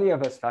that many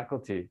of us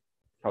faculty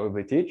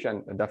probably teach,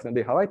 and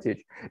definitely how I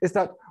teach, is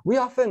that we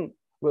often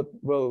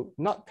will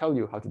not tell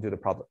you how to do the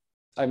problem.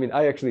 I mean,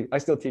 I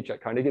still teach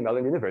at Carnegie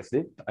Mellon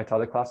University. I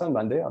taught a class on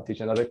Monday. I'll teach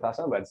another class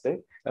on Wednesday.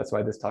 That's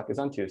why this talk is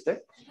on Tuesday.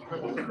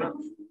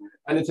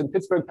 And it's in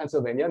Pittsburgh,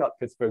 Pennsylvania, not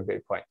Pittsburgh Bay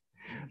Point.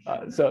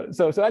 So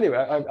anyway,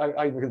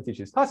 I'm going to teach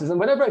these classes. And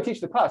whenever I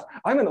teach the class,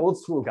 I'm an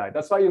old school guy.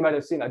 That's why you might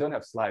have seen I don't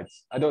have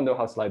slides. I don't know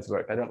how slides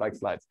work. I don't like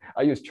slides.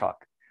 I use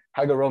chalk.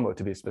 Hagoromo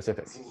to be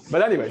specific.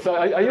 But anyway, so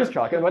I use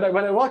chalk. And when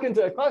I walk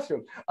into a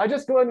classroom, I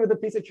just go in with a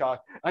piece of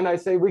chalk and I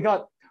say, we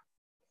got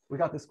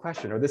this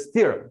question or this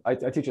theorem. I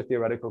teach a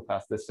theoretical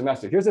class this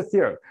semester. Here's a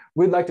theorem.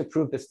 We'd like to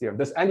prove this theorem.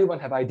 Does anyone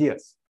have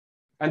ideas?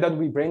 And then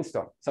we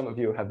brainstorm. Some of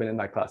you have been in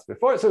my class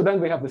before. So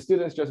then we have the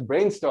students just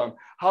brainstorm.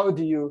 How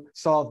do you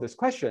solve this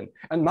question?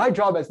 And my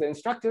job as the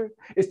instructor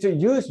is to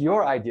use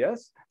your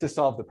ideas to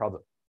solve the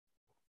problem.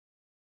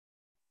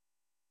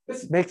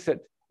 This makes it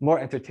more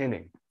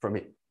entertaining for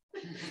me.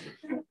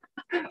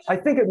 I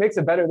think it makes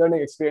a better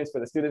learning experience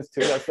for the students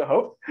too. That's the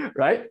hope,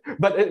 right?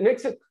 But it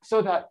makes it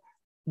so that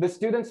the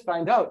students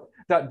find out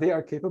that they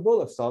are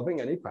capable of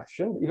solving any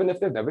question, even if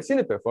they've never seen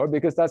it before,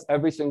 because that's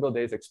every single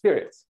day's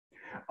experience.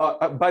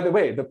 By the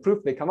way, the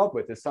proof they come up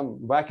with is some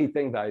wacky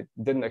thing that I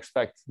didn't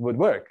expect would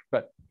work,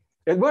 but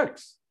it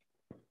works.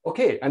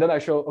 Okay, and then I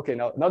show, okay,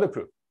 now another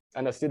proof.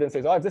 And the student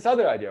says, oh, I have this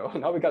other idea. Oh,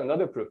 now we got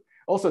another proof.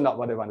 Also not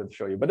what I wanted to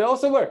show you, but it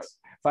also works.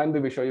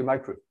 Finally, we show you my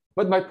proof.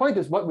 But my point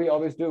is what we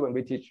always do when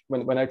we teach,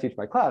 when I teach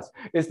my class,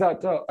 is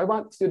that I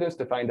want students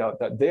to find out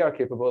that they are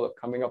capable of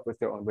coming up with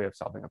their own way of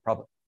solving a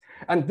problem.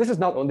 And this is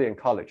not only in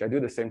college. I do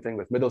the same thing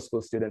with middle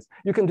school students.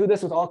 You can do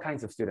this with all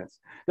kinds of students.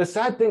 The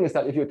sad thing is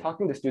that if you're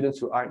talking to students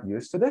who aren't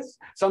used to this,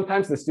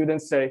 sometimes the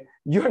students say,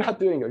 you're not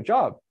doing your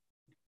job.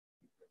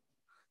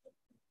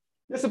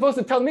 You're supposed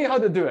to tell me how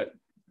to do it.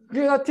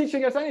 You're not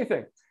teaching us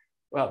anything.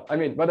 Well, I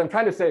mean, what I'm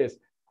trying to say is,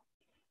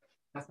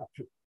 that's not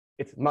true.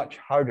 It's much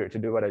harder to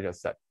do what I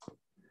just said,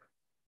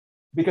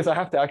 because I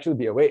have to actually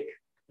be awake.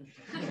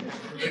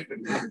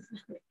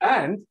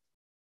 And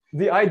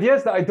the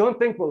ideas that I don't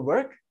think will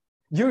work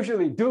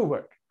usually do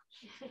work.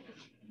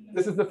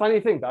 This is the funny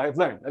thing that I've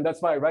learned, and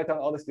that's why I write down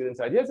all the students'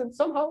 ideas, and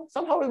somehow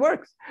it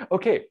works.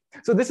 Okay,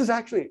 so this is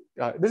actually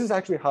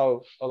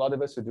how a lot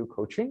of us who do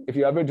coaching, if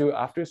you ever do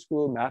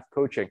after-school math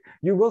coaching,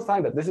 you will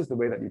find that this is the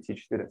way that you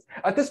teach students.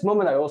 At this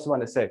moment, I also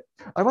want to say,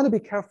 I want to be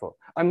careful.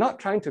 I'm not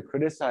trying to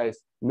criticize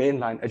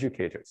mainline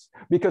educators,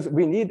 because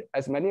we need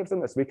as many of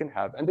them as we can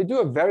have, and they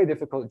do a very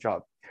difficult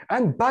job.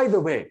 And by the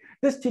way,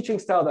 this teaching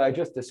style that I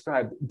just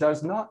described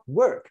does not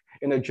work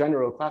in a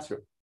general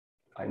classroom.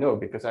 I know,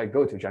 because I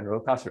go to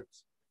general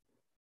classrooms.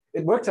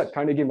 It works at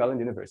Carnegie Mellon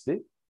University.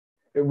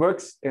 It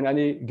works in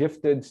any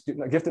gifted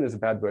student. Gifted is a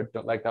bad word,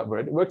 don't like that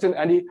word. It works in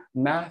any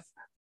math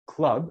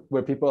club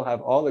where people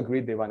have all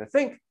agreed they want to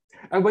think.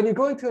 And when you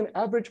go into an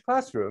average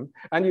classroom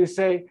and you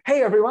say,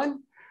 hey, everyone,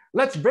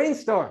 let's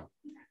brainstorm.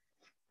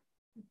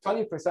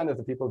 20% of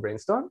the people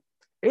brainstorm.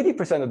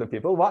 80% of the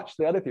people watch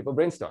the other people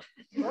brainstorm.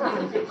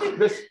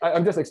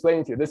 I'm just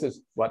explaining to you, this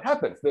is what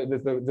happens.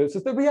 This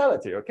is the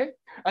reality, okay?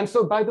 And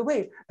so, by the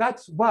way,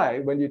 that's why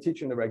when you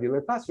teach in a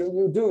regular classroom,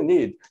 you do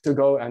need to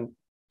go and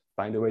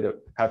find a way to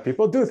have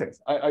people do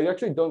things. I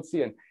actually don't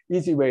see an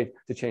easy way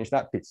to change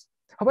that piece.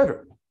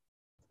 However,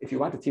 if you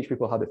want to teach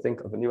people how to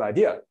think of a new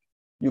idea,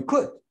 you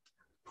could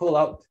pull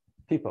out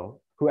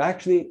people who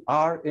actually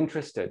are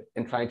interested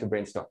in trying to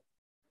brainstorm,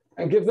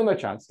 and give them a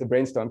chance to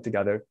brainstorm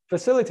together,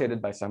 facilitated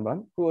by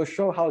someone who will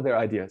show how their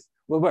ideas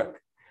will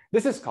work.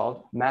 This is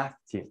called math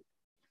team.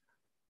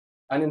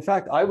 And in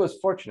fact, I was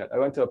fortunate. I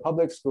went to a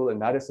public school in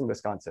Madison,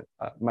 Wisconsin.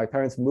 My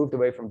parents moved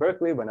away from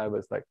Berkeley when I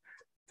was like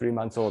 3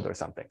 months old or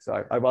something.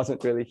 So I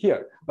wasn't really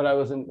here, but I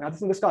was in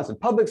Madison, Wisconsin,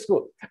 public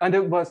school. And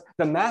it was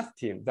the math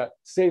team that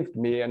saved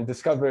me and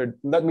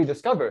let me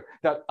discover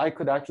that I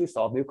could actually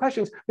solve new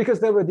questions,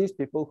 because there were these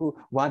people who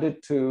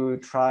wanted to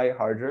try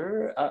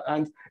harder,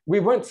 and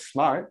we weren't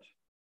smart.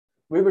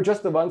 We were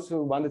just the ones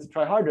who wanted to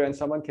try harder, and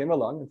someone came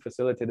along and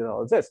facilitated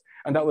all of this.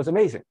 And that was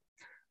amazing.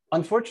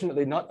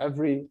 Unfortunately, not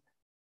every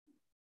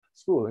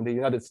school in the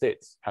United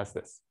States has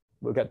this.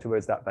 We'll get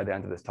towards that by the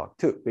end of this talk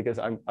too, because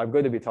I'm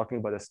going to be talking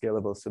about a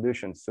scalable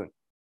solution soon.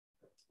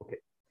 Okay.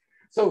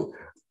 So,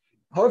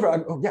 however,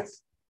 oh,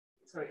 yes.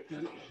 Sorry.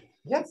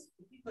 Yes.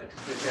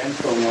 Pretend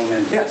for a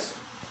moment. Yes.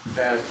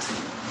 That,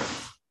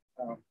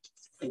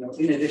 in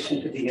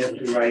addition to being able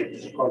to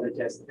write college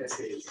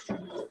essays,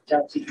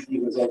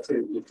 ChatGPT was also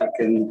able to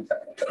taken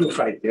proof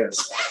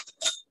ideas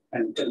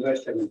and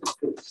convert them into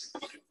proofs.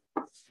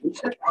 Which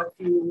how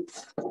do you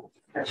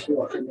actually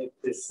automate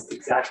this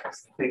exact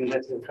thing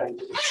that you're trying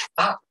to do?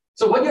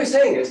 So what you're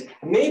saying is,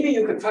 maybe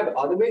you could try to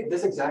automate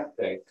this exact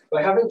thing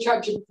by having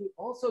ChatGPT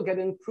also get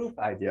in proof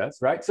ideas,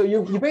 right? So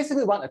you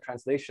basically want a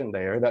translation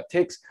layer that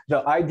takes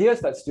the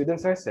ideas that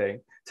students are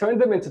saying, turn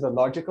them into the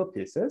logical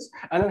pieces,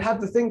 and then have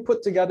the thing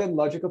put together in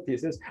logical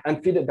pieces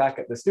and feed it back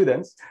at the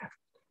students.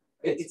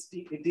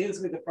 It deals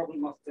with the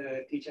problem of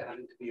the teacher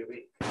having to be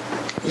awake.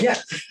 Yeah.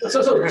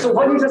 So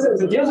what he says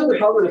is it deals with the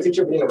problem of the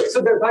teacher being awake.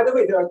 So by the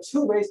way, there are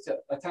two ways to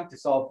attempt to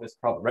solve this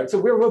problem, right? So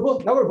we're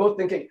both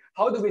thinking,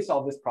 how do we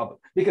solve this problem?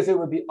 Because it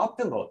would be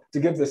optimal to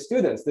give the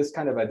students this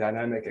kind of a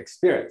dynamic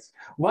experience.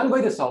 One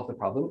way to solve the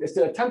problem is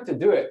to attempt to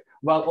do it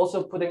while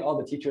also putting all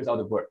the teachers out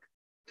of work.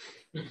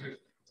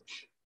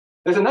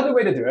 There's another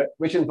way to do it,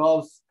 which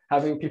involves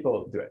having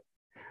people do it.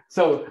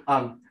 So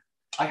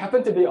I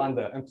happen to be on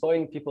the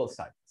employing people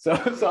side. So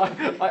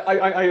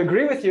I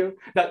agree with you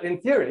that in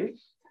theory,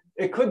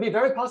 it could be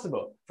very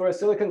possible for a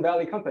Silicon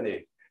Valley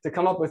company to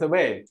come up with a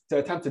way to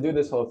attempt to do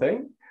this whole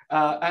thing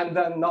and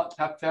then not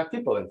have to have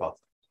people involved.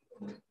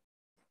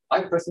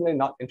 I'm personally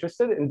not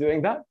interested in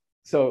doing that.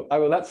 So I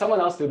will let someone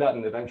else do that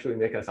and eventually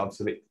make us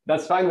obsolete.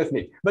 That's fine with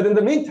me. But in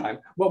the meantime,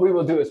 what we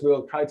will do is we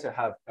will try to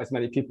have as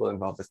many people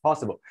involved as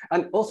possible.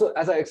 And also,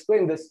 as I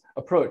explain this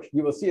approach,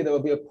 you will see there will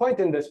be a point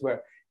in this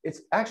where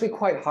it's actually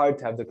quite hard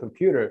to have the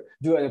computer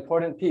do an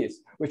important piece,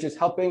 which is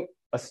helping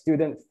a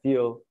student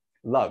feel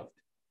loved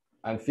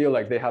and feel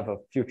like they have a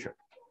future.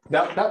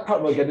 That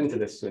part we'll get into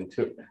this soon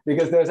too,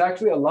 because there's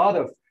actually a lot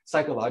of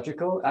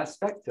psychological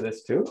aspect to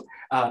this too.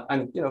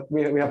 And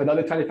we have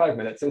another 25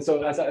 minutes. And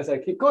so as I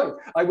keep going,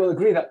 I will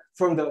agree that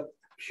from the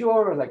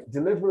pure like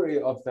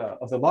delivery of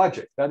the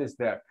logic that is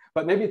there.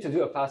 But maybe to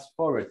do a fast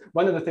forward,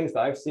 one of the things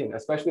that I've seen,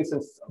 especially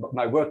since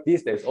my work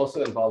these days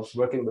also involves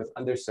working with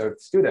underserved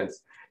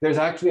students, there's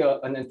actually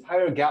an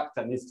entire gap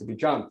that needs to be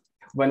jumped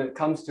when it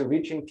comes to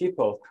reaching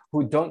people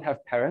who don't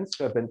have parents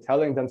who have been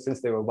telling them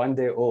since they were 1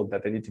 day old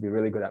that they need to be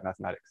really good at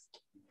mathematics.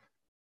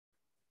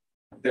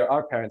 There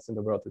are parents in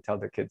the world who tell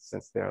their kids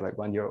since they're like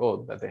 1 year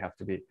old that they have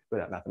to be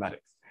good at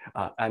mathematics.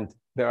 And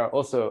there are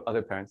also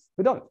other parents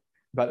who don't.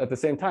 But at the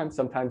same time,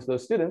 sometimes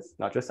those students,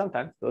 not just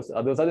sometimes, those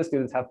other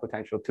students have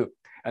potential too.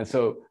 And so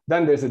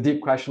then there's a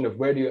deep question of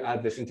where do you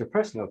add this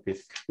interpersonal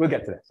piece? We'll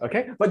get to that,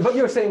 okay? But what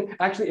you're saying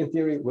actually in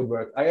theory would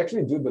work. I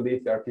actually do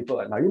believe there are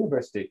people at my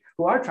university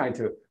who are trying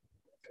to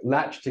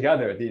latch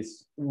together these.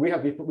 We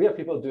have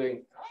people doing,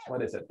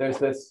 what is it? There's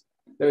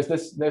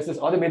this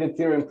automated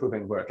theorem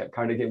proving work at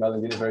Carnegie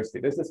Mellon University.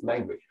 There's this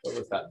language. What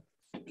was that?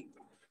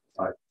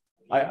 Sorry.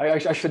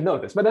 I should know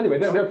this. But anyway,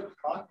 they're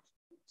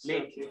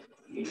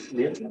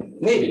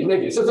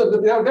Maybe. So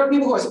there are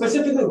people who are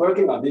specifically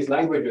working on these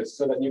languages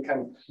so that you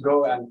can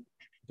go and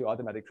do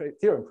automatic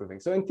theorem proving.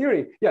 So in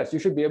theory, yes, you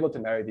should be able to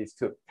marry these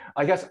two.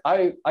 I guess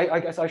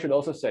I should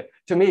also say,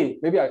 to me,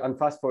 maybe I'm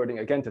fast forwarding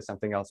again to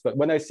something else, but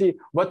when I see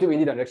what do we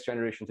need our next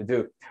generation to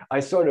do, I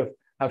sort of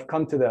I've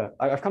come to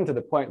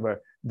the point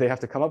where they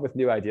have to come up with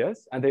new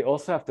ideas and they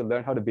also have to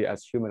learn how to be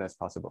as human as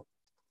possible.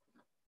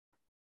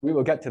 We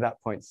will get to that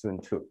point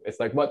soon too. It's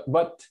like,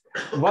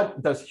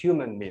 what does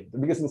human mean?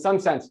 Because in some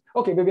sense,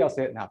 okay, maybe I'll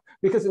say it now.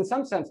 Because in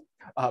some sense,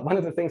 one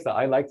of the things that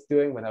I liked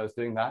doing when I was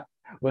doing math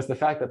was the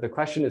fact that the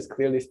question is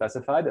clearly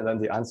specified and then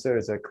the answer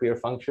is a clear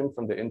function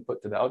from the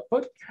input to the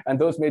output. And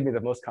those made me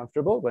the most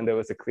comfortable when there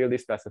was a clearly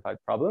specified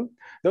problem.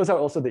 Those are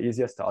also the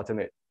easiest to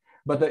automate.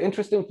 But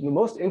the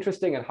most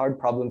interesting and hard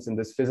problems in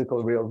this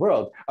physical real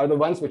world are the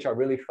ones which are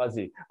really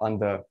fuzzy on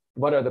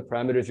what are the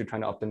parameters you're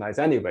trying to optimize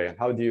anyway? And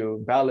how do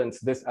you balance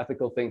this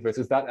ethical thing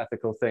versus that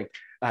ethical thing?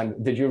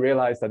 And did you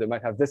realize that it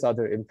might have this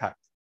other impact?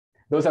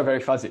 Those are very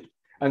fuzzy.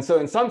 And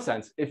so in some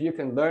sense, if you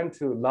can learn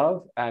to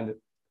love and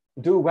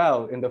do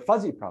well in the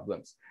fuzzy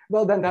problems,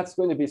 well, then that's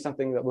going to be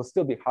something that will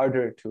still be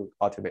harder to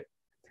automate.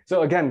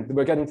 So again,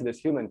 we're getting to this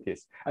human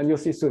piece. And you'll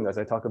see soon as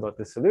I talk about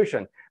the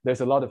solution, there's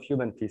a lot of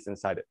human piece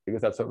inside it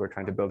because that's what we're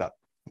trying to build up.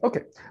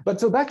 Okay, but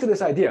so back to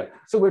this idea.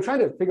 So we're trying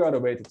to figure out a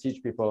way to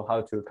teach people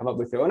how to come up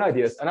with their own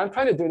ideas. And I'm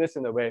trying to do this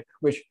in a way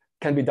which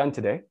can be done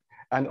today.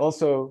 And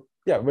also,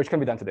 yeah, which can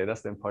be done today.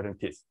 That's the important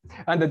piece.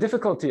 And the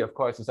difficulty, of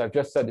course, as I've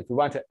just said, if we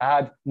want to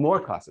add more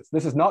classes,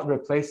 this is not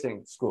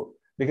replacing school.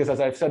 Because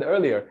as I've said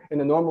earlier, in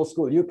a normal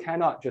school, you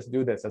cannot just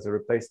do this as a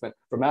replacement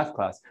for math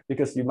class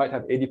because you might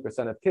have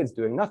 80% of kids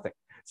doing nothing.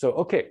 So,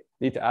 okay,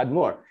 need to add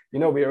more. You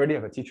know, we already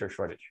have a teacher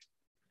shortage.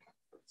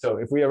 So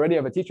if we already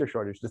have a teacher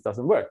shortage, this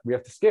doesn't work. We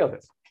have to scale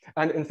this.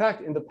 And in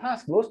fact, in the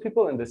past, most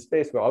people in this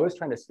space were always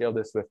trying to scale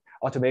this with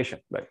automation,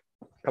 like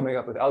coming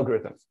up with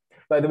algorithms.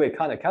 By the way,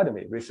 Khan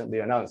Academy recently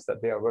announced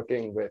that they are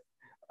working with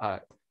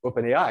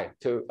OpenAI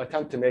to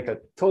attempt to make a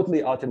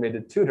totally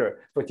automated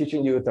tutor for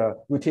teaching you the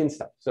routine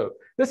stuff. So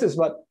this is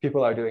what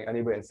people are doing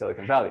anyway in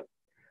Silicon Valley.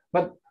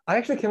 But I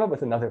actually came up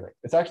with another way.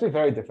 It's actually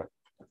very different.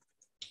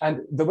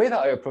 And the way that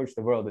I approach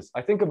the world is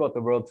I think about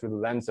the world through the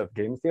lens of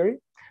game theory.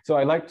 So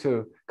I like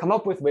to come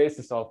up with ways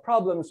to solve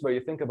problems where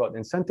you think about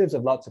incentives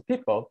of lots of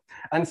people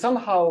and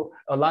somehow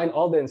align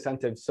all the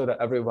incentives so that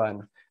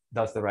everyone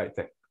does the right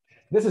thing.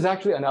 This is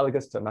actually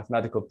analogous to a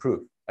mathematical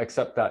proof,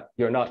 except that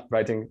you're not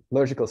writing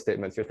logical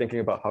statements. You're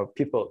thinking about how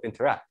people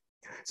interact.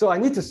 So I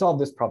need to solve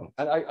this problem.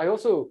 And I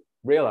also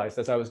realized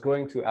as I was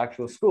going to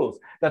actual schools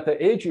that the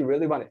age you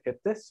really want to hit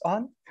this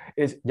on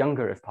is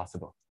younger if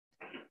possible.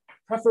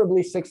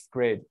 Preferably 6th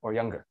grade or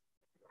younger.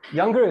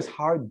 Younger is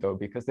hard though,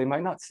 because they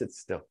might not sit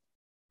still.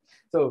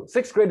 So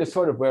 6th grade is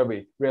sort of where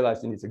we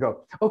realized you need to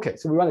go. Okay,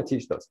 so we want to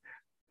teach those.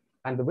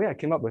 And the way I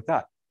came up with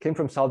that came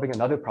from solving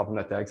another problem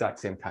at the exact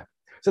same time.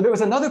 So there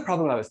was another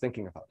problem I was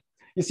thinking about.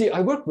 You see,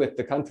 I work with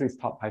the country's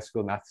top high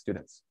school math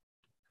students.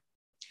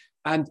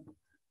 And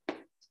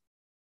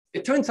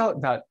it turns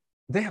out that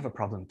they have a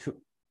problem too.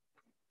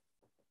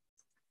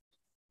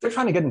 They're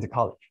trying to get into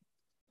college.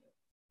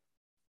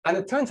 And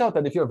it turns out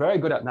that if you're very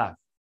good at math,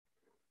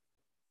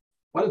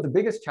 one of the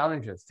biggest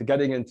challenges to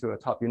getting into a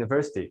top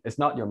university is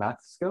not your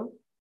math skill,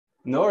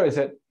 nor is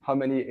it how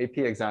many AP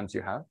exams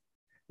you have,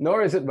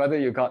 nor is it whether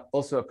you got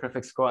also a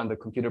perfect score on the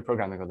computer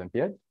programming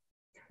Olympiad,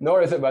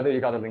 nor is it whether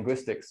you got a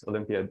linguistics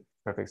Olympiad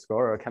perfect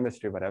score or a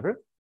chemistry,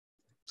 whatever.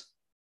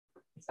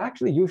 It's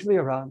actually usually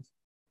around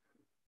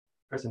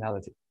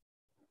personality.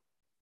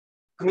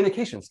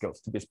 Communication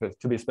skills,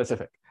 to be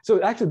specific. So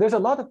actually, there's a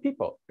lot of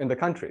people in the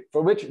country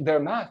for which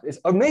their math is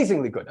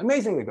amazingly good,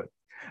 amazingly good.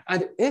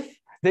 And if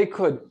they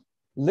could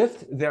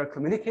lift their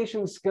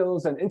communication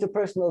skills and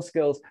interpersonal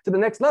skills to the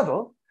next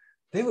level,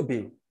 they would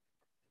be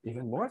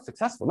even more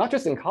successful, not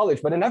just in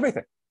college, but in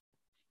everything.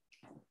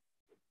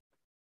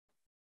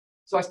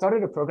 So I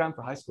started a program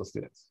for high school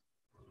students.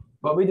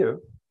 What we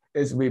do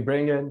is we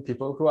bring in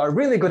people who are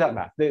really good at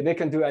math. They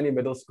can do any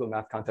middle school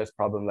math contest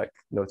problem like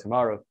no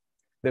tomorrow.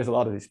 There's a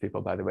lot of these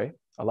people, by the way.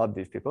 A lot of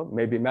these people,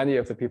 maybe many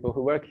of the people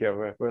who work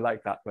here were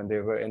like that when they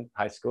were in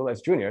high school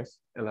as juniors,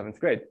 11th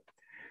grade.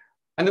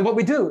 And then what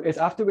we do is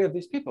after we have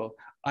these people,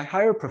 I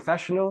hire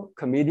professional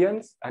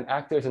comedians and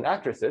actors and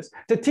actresses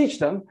to teach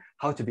them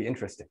how to be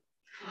interesting.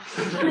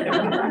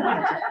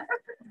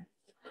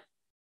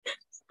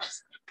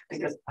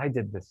 Because I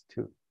did this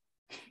too.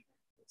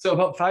 So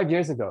about 5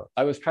 years ago,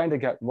 I was trying to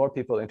get more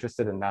people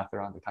interested in math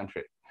around the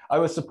country. I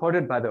was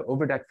supported by the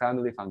Overdeck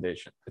Family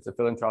Foundation. It's a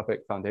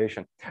philanthropic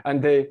foundation.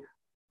 And they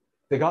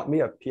got me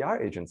a PR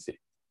agency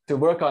to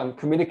work on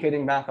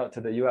communicating math out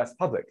to the US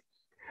public.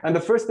 And the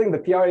first thing the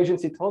PR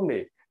agency told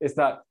me is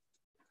that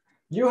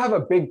you have a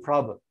big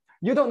problem.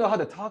 You don't know how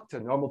to talk to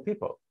normal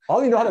people.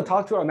 All you know how to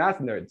talk to are math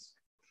nerds.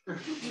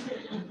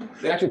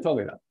 They actually told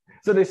me that.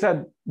 So they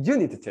said, you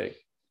need to take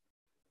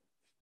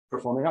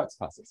performing arts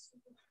classes.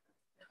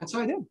 And so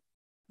I did.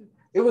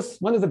 It was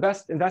one of the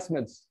best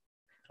investments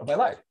of my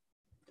life.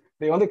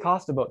 They only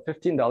cost about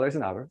 $15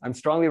 an hour. I'm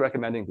strongly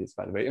recommending these,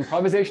 by the way.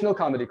 Improvisational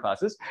comedy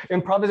classes,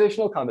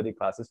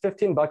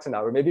 15 bucks an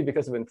hour, maybe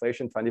because of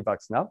inflation, 20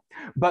 bucks now.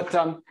 But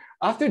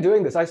after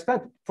doing this, I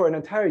spent for an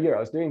entire year, I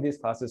was doing these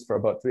classes for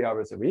about 3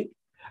 hours a week.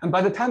 And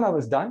by the time I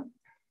was done,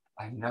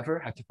 I never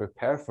had to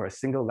prepare for a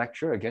single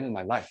lecture again in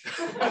my life.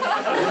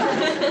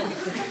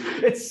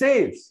 It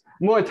saves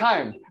more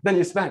time than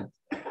you spend.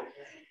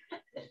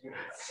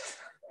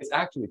 It's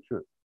actually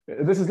true.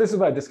 This is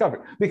what I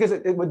discovered, because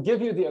it would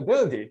give you the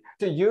ability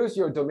to use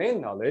your domain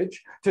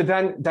knowledge to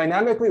then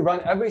dynamically run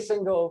every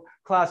single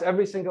class,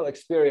 every single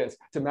experience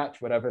to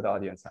match whatever the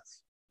audience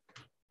has.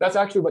 That's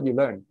actually what you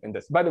learn in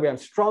this. By the way, I'm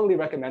strongly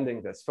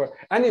recommending this for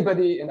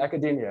anybody in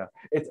academia.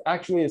 It's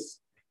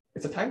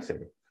a time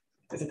saver.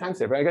 It's a time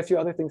saver. I guess you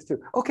other things too.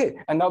 Okay,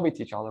 and now we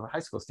teach all of our high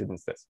school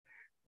students this.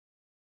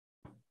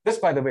 This,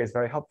 by the way, is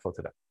very helpful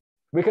to them.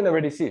 We can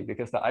already see,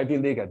 because the Ivy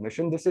League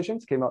admission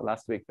decisions came out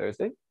last week,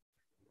 Thursday.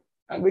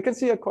 And we can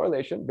see a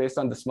correlation based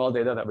on the small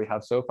data that we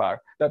have so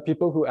far, that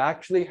people who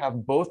actually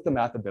have both the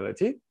math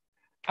ability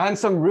and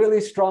some really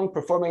strong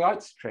performing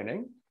arts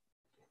training,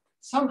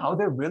 somehow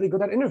they're really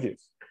good at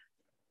interviews.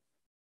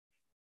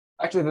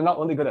 Actually, they're not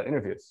only good at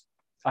interviews.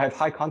 I have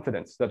high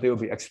confidence that they will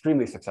be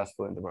extremely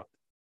successful in the world.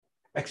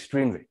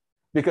 Extremely.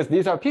 Because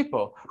these are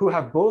people who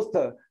have both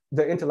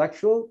the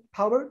intellectual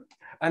power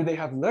and they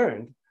have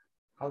learned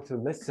how to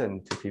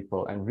listen to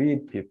people and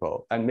read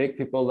people and make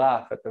people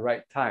laugh at the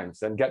right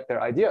times and get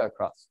their idea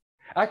across.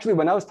 Actually,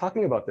 when I was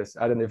talking about this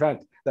at an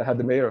event that had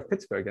the mayor of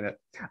Pittsburgh in it,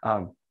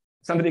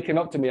 somebody came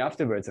up to me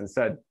afterwards and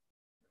said,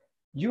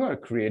 you are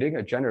creating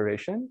a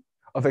generation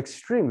of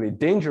extremely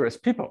dangerous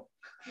people.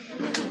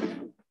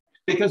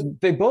 Because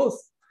they both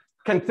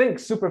can think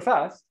super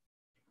fast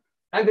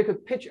and they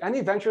could pitch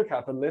any venture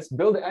capitalist,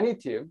 build any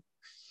team,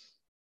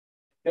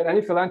 get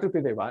any philanthropy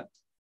they want,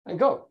 and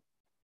go.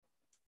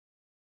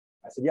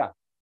 I said, yeah,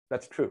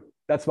 that's true.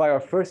 That's why our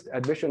first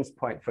admissions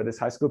point for this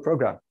high school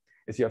program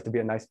is you have to be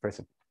a nice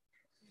person.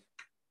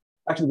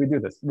 Actually, we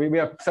do this. We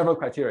have several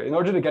criteria. In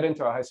order to get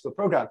into our high school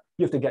program,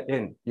 you have to get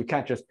in. You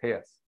can't just pay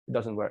us. It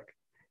doesn't work.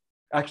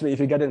 Actually, if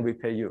you get in, we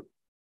pay you.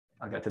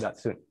 I'll get to that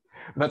soon.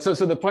 But so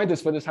the point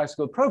is, for this high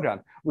school program,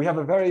 we have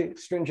a very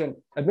stringent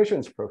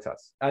admissions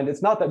process. And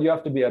it's not that you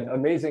have to be an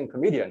amazing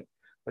comedian,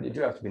 but you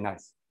do have to be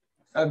nice.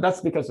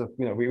 That's because of,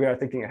 we are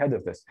thinking ahead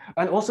of this.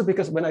 And also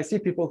because when I see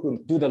people who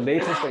do the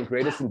latest and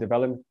greatest in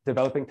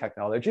developing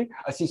technology,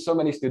 I see so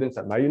many students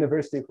at my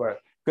university who are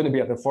going to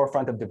be at the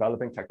forefront of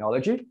developing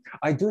technology.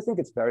 I do think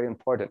it's very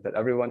important that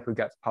everyone who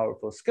gets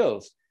powerful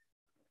skills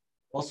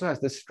also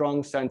has this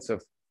strong sense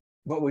of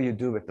what will you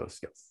do with those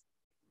skills?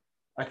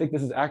 I think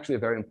this is actually a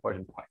very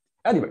important point.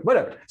 Anyway,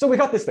 whatever. So we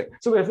got this thing.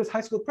 So we have this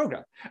high school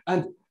program.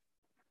 And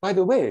by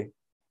the way,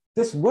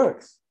 this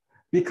works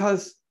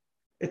because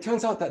it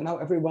turns out that now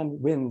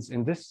everyone wins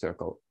in this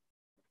circle,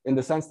 in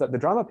the sense that the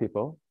drama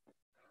people,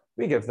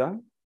 we give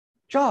them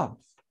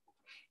jobs.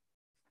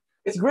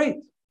 It's great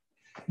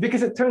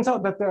because it turns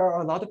out that there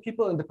are a lot of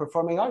people in the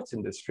performing arts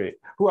industry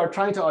who are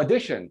trying to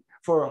audition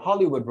for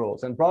Hollywood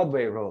roles and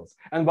Broadway roles.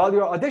 And while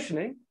you're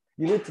auditioning,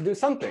 you need to do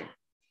something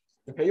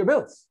to pay your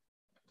bills.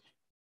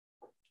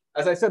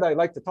 As I said, I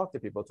like to talk to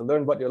people to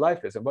learn what your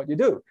life is and what you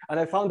do. And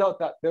I found out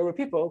that there were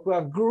people who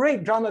have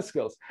great drama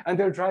skills and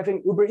they're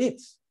driving Uber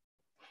Eats.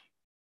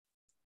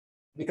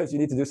 Because you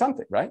need to do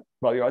something, right?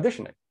 While you're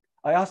auditioning.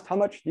 I asked, how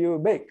much do you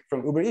make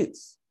from Uber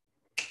Eats?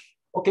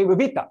 Okay, we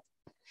beat that.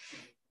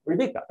 We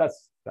beat that.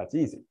 That's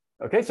easy.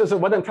 Okay, so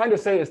what I'm trying to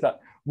say is that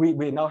we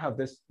now have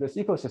this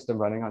ecosystem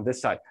running on this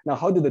side. Now,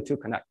 how do the two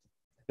connect?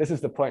 This is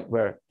the point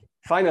where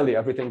finally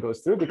everything goes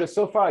through, because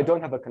so far I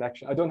don't have a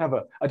connection. I don't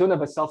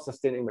have a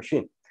self-sustaining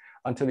machine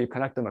until you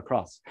connect them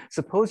across.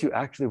 Suppose you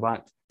actually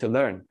want to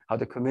learn how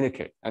to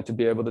communicate and to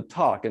be able to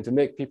talk and to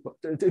make people,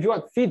 if you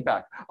want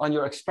feedback on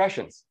your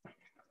expressions,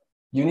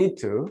 you need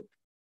to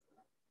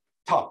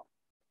talk.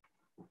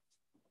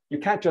 You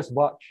can't just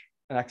watch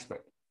an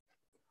expert.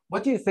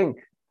 What do you think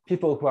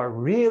people who are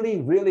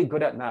really, really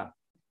good at math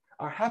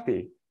are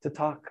happy to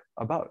talk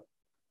about?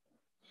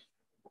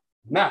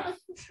 Math.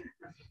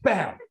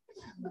 Bam.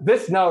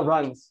 This now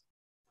runs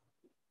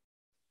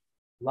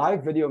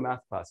live video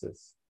math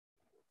classes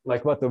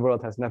like what the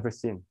world has never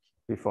seen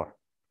before.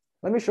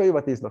 Let me show you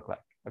what these look like.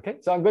 Okay,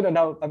 so I'm going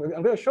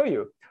to show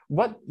you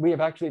what we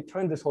have actually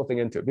turned this whole thing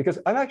into, because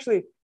I'm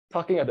actually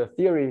talking at a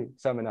theory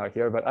seminar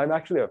here, but I'm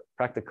actually a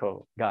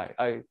practical guy.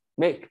 I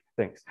make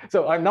things.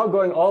 So I'm now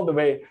going all the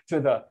way to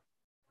the,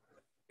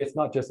 it's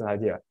not just an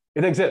idea,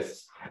 it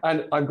exists.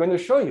 And I'm going to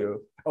show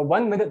you a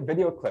 1-minute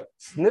video clip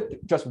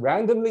snipped just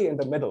randomly in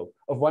the middle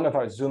of one of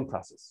our Zoom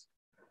classes.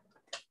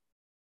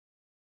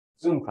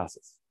 Zoom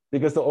classes.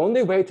 Because the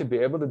only way to be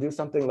able to do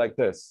something like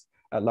this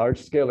at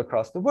large scale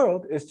across the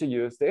world is to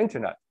use the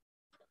internet.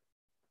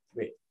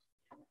 Wait,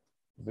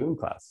 Zoom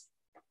class.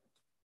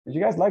 Did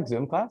you guys like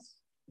Zoom class?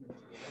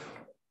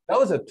 That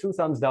was a 2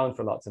 thumbs down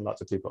for lots and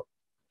lots of people.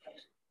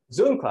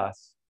 Zoom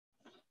class,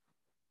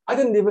 I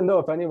didn't even know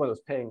if anyone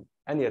was paying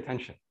any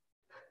attention.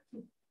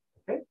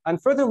 Okay?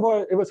 And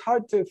furthermore, it was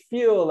hard to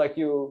feel like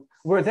you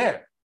were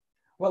there.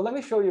 Well, let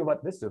me show you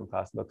what this Zoom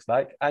class looks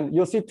like. And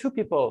you'll see 2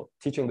 people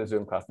teaching the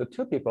Zoom class. The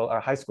 2 people are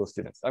high school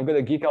students. I'm going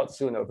to geek out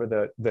soon over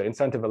the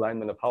incentive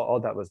alignment of how all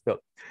that was built.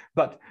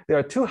 But there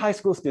are 2 high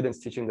school students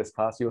teaching this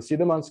class. You'll see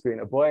them on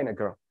screen, a boy and a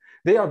girl.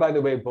 They are, by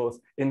the way, both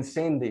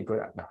insanely good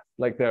at math.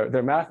 Like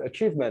their math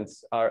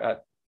achievements are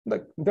at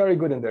like very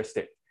good in their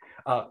state.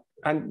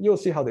 And you'll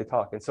see how they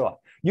talk and so on.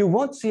 You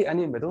won't see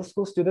any middle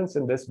school students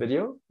in this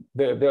video.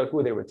 They're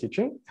who they were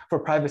teaching for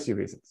privacy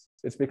reasons.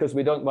 It's because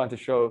we don't want to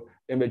show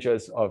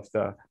images of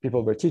the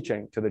people we're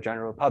teaching to the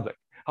general public.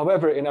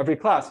 However, in every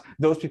class,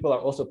 those people are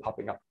also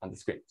popping up on the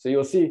screen. So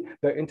you'll see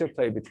the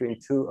interplay between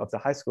 2 of the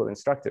high school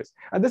instructors.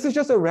 And this is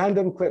just a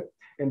random clip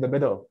in the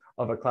middle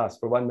of a class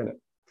for 1 minute.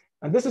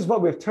 And this is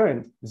what we've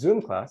turned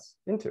Zoom class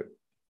into.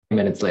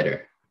 Minutes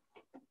later.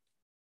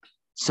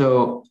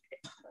 So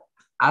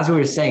as we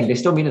were saying, they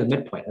still meet at the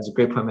midpoint. That's a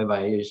great point made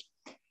by Ayush.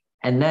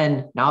 And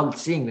then now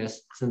seeing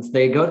this, since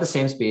they go at the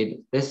same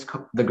speed,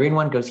 the green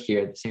one goes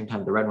here at the same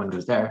time the red one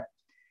goes there.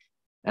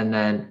 And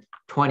then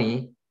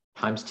 20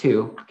 times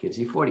 2 gives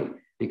you 40.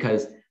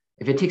 Because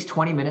if it takes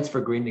 20 minutes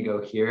for green to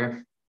go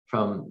here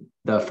from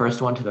the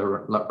first one to the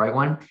right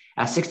one,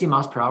 at 60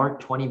 miles per hour,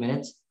 20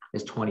 minutes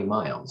is 20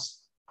 miles.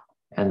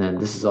 And then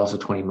this is also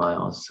 20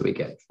 miles, so we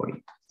get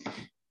 40.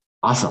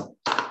 Awesome.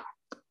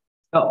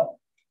 Oh,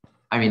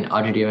 I mean,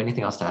 Audrey, do you have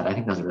anything else to add? I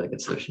think that was a really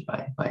good solution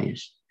by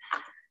Ayush.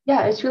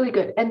 Yeah, it's really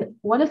good. And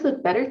one of the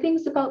better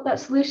things about that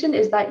solution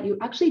is that you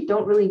actually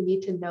don't really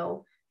need to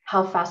know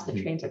how fast the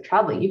trains are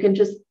traveling. You can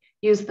just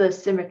use the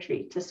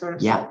symmetry to sort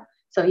of solve.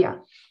 So yeah.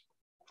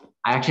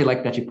 I actually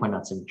like that you point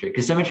out symmetry,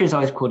 because symmetry is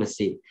always cool to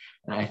see.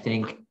 And I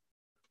think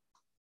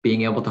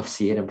being able to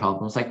see it in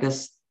problems like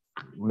this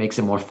makes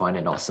it more fun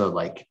and also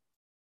like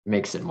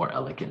makes it more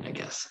elegant, I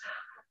guess.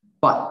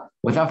 But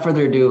without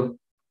further ado,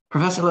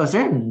 Professor Lowe, is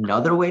there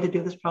another way to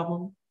do this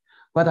problem?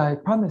 But I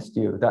promised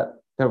you that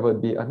there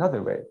would be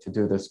another way to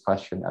do this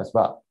question as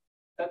well.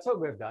 That's what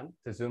we've done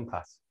to Zoom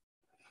class.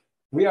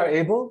 We are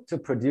able to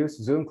produce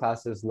Zoom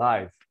classes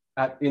live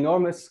at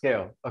enormous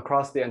scale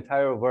across the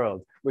entire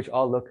world, which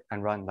all look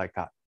and run like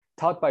that,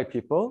 taught by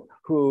people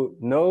who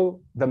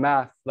know the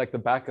math like the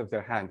back of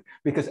their hand.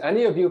 Because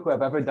any of you who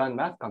have ever done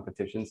math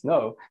competitions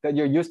know that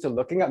you're used to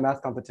looking at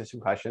math competition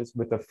questions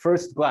with the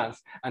first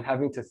glance and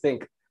having to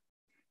think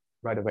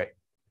right away.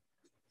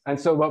 And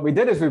so what we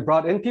did is we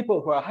brought in people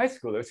who are high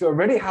schoolers who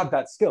already have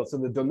that skill. So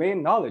the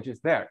domain knowledge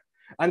is there.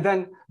 And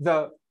then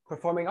the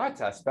performing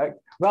arts aspect,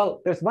 well,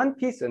 there's one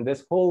piece in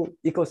this whole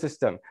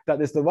ecosystem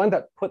that is the one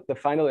that put the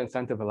final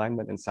incentive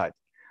alignment inside.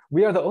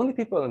 We are the only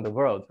people in the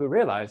world who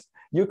realized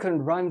you can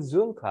run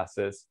Zoom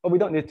classes. Oh, we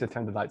don't need to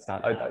turn the lights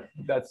down.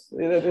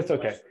 It's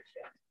okay.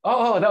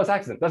 Oh, that was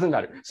accident. Doesn't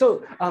matter.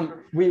 So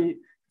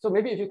so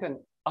maybe if you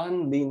can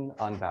unlean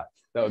on that.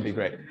 That would be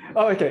great.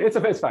 Oh, okay,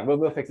 it's fine.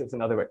 We'll fix it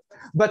another way.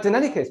 But in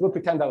any case, we'll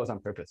pretend that was on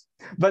purpose.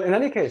 But in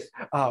any case,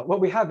 what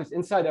we have is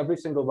inside every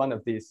single one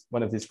of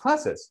these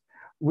classes,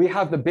 we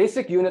have the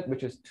basic unit,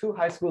 which is 2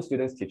 high school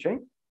students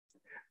teaching,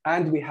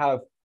 and we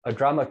have a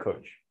drama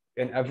coach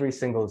in every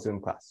single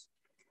Zoom class,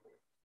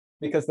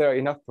 because there are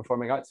enough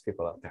performing arts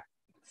people out there.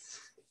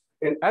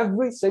 In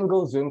every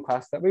single Zoom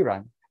class that we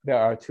run, there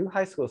are 2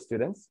 high school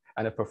students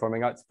and a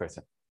performing arts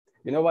person.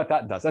 You know what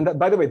that does? And that,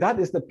 by the way, that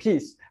is the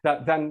piece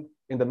that then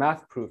in the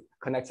math proof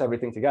connects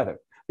everything together.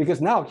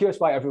 Because now here's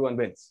why everyone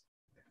wins.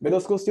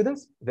 Middle school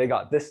students, they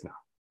got this now.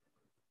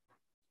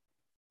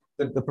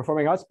 The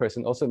performing arts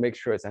person also makes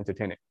sure it's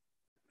entertaining.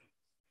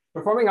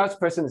 Performing arts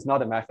person is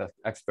not a math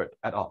expert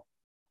at all.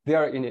 They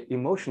are an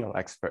emotional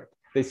expert.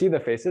 They see the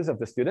faces of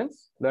the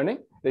students learning,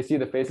 they see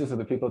the faces of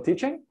the people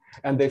teaching,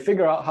 and they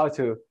figure out how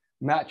to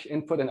match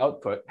input and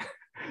output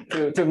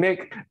to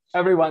make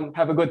everyone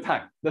have a good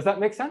time. Does that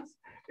make sense?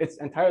 It's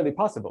entirely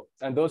possible.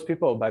 And those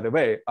people, by the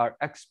way, are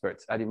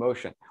experts at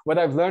emotion. What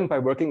I've learned by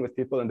working with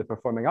people in the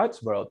performing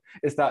arts world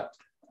is that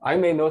I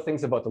may know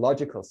things about the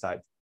logical side,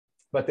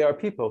 but there are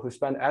people who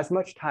spend as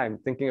much time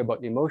thinking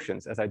about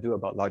emotions as I do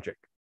about logic.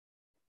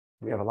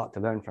 We have a lot to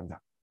learn from them.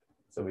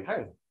 So we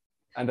hire them.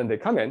 And then they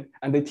come in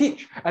and they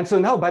teach. And so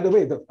now, by the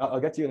way, I'll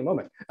get to you in a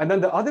moment. And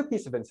then the other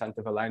piece of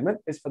incentive alignment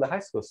is for the high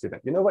school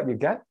student. You know what you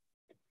get?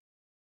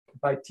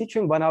 by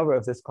teaching 1 hour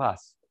of this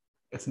class,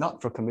 it's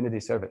not for community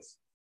service.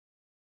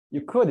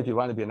 You could, if you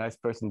want to be a nice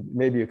person,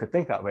 maybe you could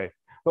think that way.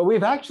 But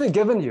we've actually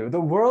given you the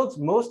world's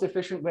most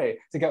efficient way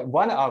to get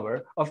 1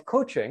 hour of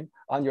coaching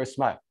on your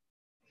smile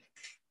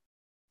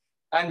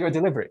and your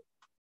delivery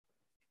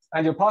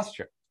and your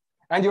posture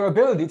and your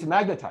ability to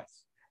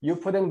magnetize. You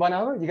put in 1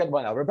 hour, you get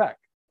 1 hour back.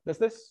 Does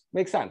this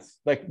make sense?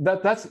 Like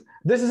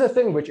this is a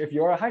thing which, if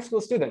you're a high school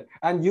student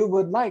and you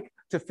would like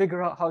to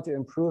figure out how to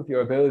improve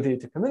your ability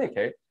to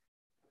communicate,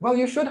 well,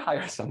 you should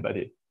hire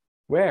somebody.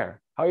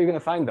 Where? How are you going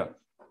to find them?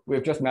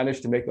 We've just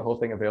managed to make the whole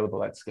thing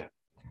available at scale.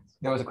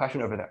 There was a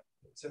question over there.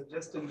 So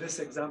just in this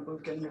example,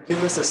 can you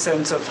give us a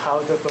sense of how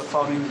the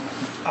performing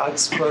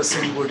arts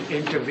person would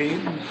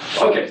intervene?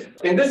 Okay,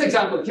 in this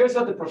example, here's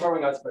what the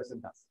performing arts person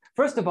does.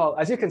 First of all,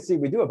 as you can see,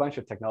 we do a bunch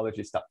of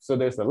technology stuff. So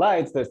there's the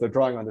lights, there's the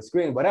drawing on the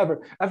screen,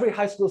 whatever. Every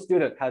high school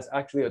student has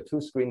actually a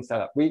 2-screen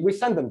setup. We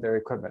send them their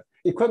equipment.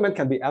 Equipment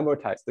can be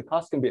amortized. The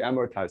cost can be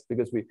amortized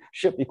because we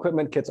ship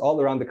equipment kits all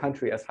around the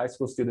country as high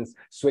school students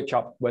switch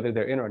up whether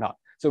they're in or not.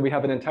 So we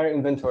have an entire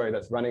inventory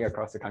that's running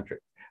across the country.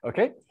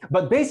 Okay,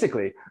 but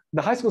basically,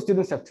 the high school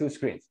students have 2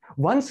 screens.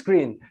 One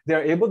screen,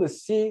 they're able to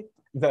see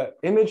the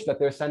image that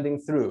they're sending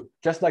through,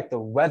 just like the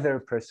weather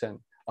person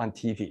on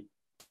TV.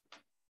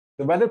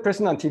 The weather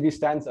person on TV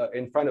stands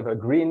in front of a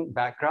green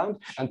background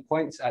and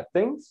points at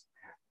things.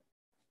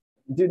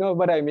 Do you know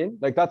what I mean?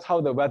 Like that's how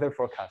the weather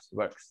forecast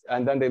works.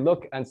 And then they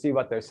look and see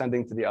what they're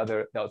sending to the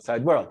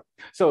outside world.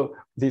 So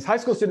these high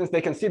school students, they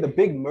can see the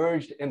big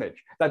merged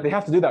image. That they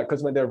have to do that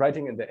because when they're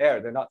writing in the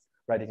air, they're not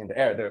writing in the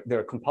air,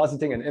 they're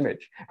compositing an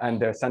image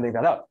and they're sending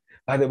that out.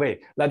 By the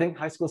way, letting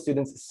high school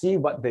students see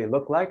what they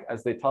look like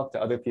as they talk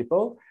to other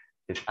people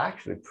is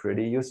actually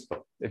pretty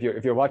useful if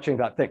you're watching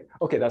that thing.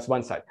 Okay, that's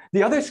one side.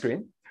 The other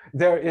screen,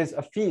 there is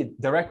a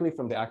feed directly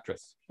from the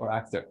actress or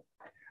actor.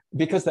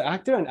 Because the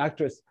actor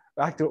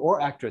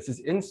or actress is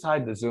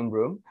inside the Zoom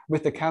room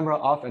with the camera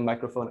off and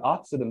microphone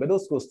off, so the middle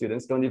school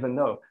students don't even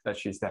know that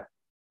she's there.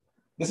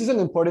 This is an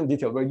important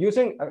detail. We're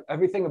using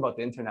everything about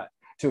the internet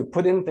to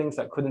put in things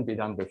that couldn't be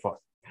done before.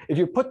 If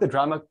you put the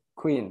drama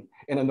queen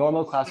in a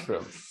normal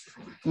classroom,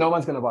 no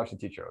one's going to watch the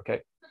teacher,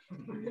 okay?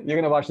 You're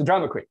going to watch the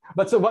drama queen.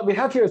 But so what we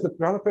have here is the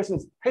drama person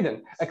is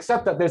hidden,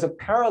 except that there's a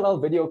parallel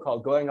video call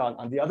going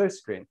on the other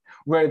screen,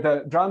 where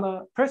the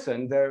drama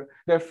person,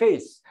 their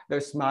face, their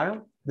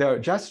smile, their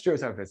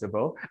gestures are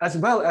visible, as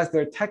well as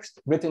their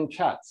text-written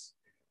chats.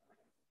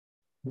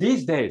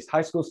 These days,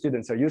 high school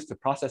students are used to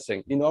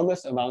processing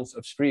enormous amounts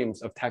of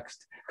streams of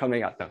text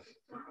coming at them.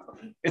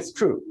 It's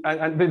true,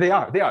 and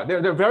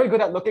they're very good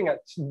at looking at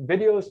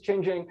videos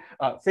changing,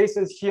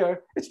 faces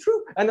here. It's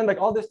true, and then like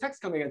all this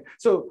text coming in.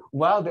 So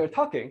while they're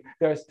talking,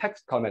 there's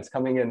text comments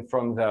coming in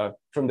from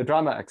the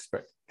drama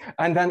expert.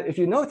 And then if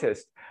you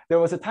noticed, there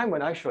was a time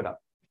when I showed up.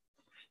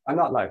 I'm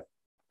not live.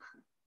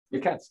 You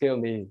can't scale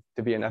me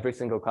to be in every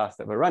single class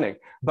that we're running,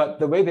 but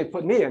the way they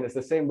put me in is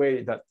the same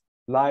way that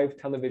live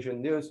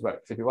television news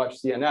works. If you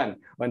watch CNN,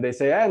 when they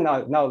say, hey,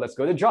 now let's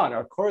go to John,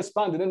 our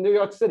correspondent in New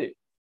York City.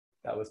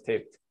 That was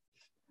taped.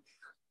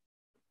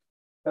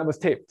 That was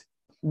taped.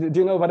 Do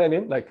you know what I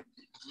mean? Like,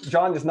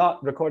 John is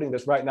not recording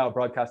this right now,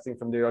 broadcasting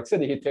from New York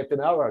City. He taped it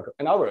an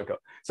hour ago.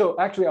 So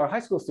actually, our high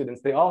school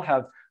students, they all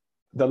have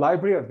the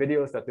library of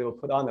videos that they will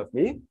put on of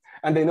me,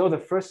 and they know the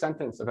first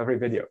sentence of every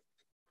video.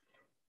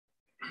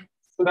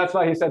 So that's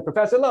why he said,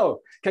 Professor Lowe,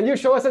 can you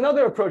show us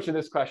another approach to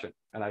this question?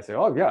 And I say,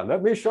 oh yeah,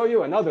 let me show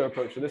you another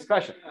approach to this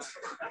question.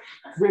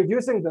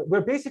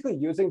 We're basically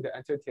using the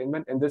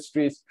entertainment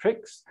industry's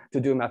tricks to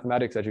do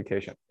mathematics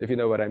education, if you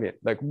know what I mean.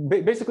 Like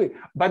basically,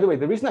 by the way,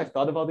 the reason I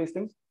thought of all these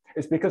things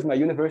is because my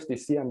university,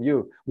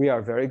 CMU, we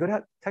are very good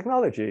at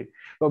technology,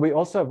 but we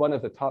also have one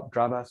of the top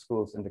drama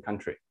schools in the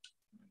country.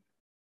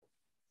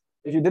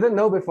 If you didn't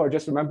know before,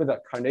 just remember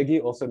that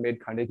Carnegie also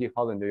made Carnegie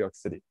Hall in New York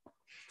City.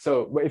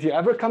 So if you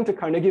ever come to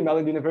Carnegie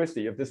Mellon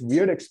University, you have this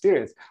weird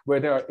experience where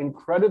there are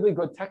incredibly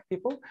good tech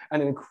people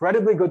and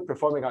incredibly good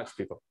performing arts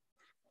people,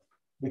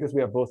 because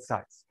we have both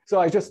sides. So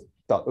I just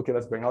thought, okay,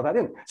 let's bring all that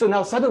in. So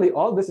now suddenly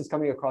all this is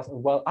coming across,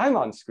 and while I'm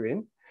on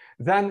screen,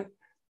 then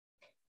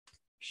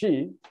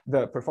she,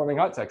 the performing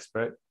arts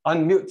expert,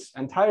 unmutes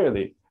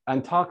entirely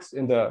and talks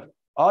in the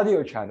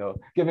audio channel,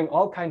 giving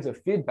all kinds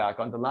of feedback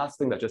on the last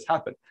thing that just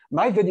happened.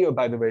 My video,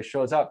 by the way,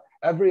 shows up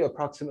every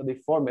approximately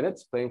 4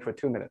 minutes, playing for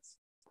 2 minutes.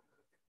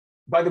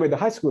 By the way, the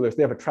high schoolers,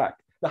 they have a track.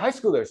 The high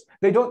schoolers,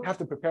 they don't have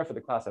to prepare for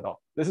the class at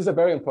all. This is a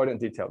very important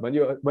detail. When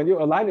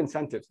you align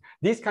incentives,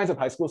 these kinds of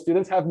high school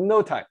students have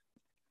no time.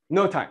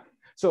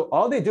 So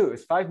all they do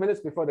is 5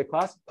 minutes before the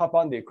class, pop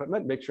on the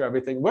equipment, make sure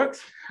everything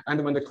works. And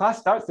then when the class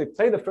starts, they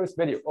play the first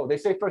video. Oh, they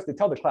say first, they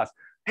tell the class,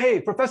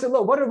 hey, Professor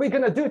Lowe, what are we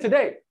gonna do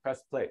today?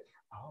 Press play.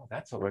 Oh,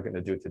 that's what we're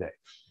gonna do today.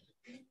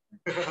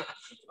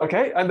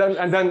 Okay, and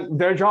then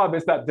their job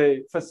is that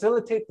they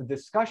facilitate the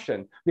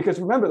discussion, because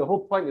remember, the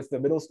whole point is the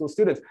middle school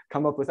students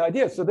come up with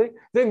ideas. So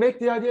they make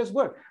the ideas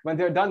work. When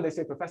they're done, they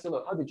say, Professor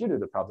Lowe, how did you do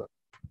the problem?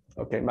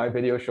 Okay, my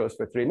video shows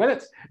for 3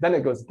 minutes. Then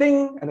it goes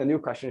ding, and a new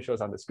question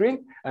shows on the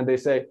screen. And they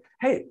say,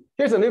 hey,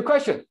 here's a new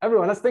question.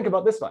 Everyone, let's think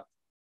about this one.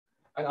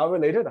 An hour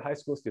later, the high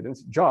school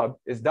student's job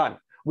is done.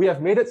 We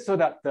have made it so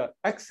that the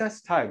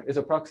excess time is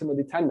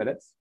approximately 10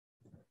 minutes.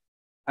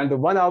 And the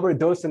 1 hour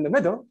dose in the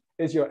middle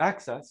is your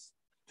access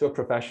to a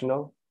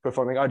professional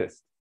performing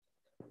artist.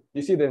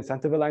 You see the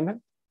incentive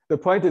alignment? The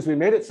point is we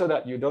made it so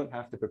that you don't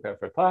have to prepare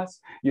for class.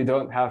 You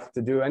don't have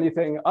to do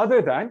anything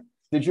other than,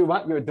 did you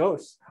want your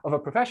dose of a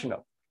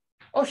professional?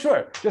 Oh,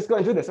 sure, just go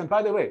and do this. And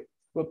by the way,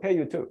 we'll pay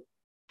you too.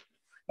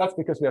 That's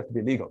because we have to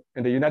be legal.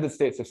 In the United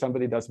States, if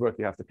somebody does work,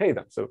 you have to pay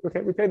them. So,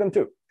 okay, we pay them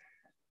too.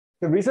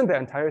 The reason the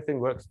entire thing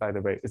works, by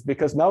the way, is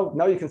because now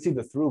you can see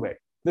the throughway.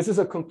 This is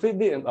a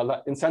completely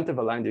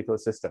incentive-aligned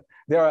ecosystem.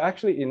 There are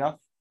actually enough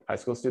high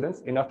school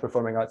students, enough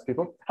performing arts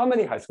people. How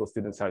many high school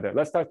students are there?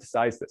 Let's start to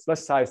size this.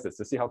 Let's size this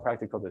to see how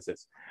practical this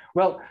is.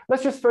 Well,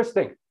 let's just first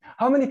think,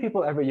 how many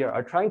people every year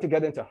are trying to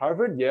get into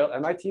Harvard, Yale,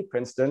 MIT,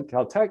 Princeton,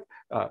 Caltech,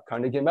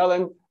 Carnegie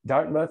Mellon,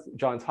 Dartmouth,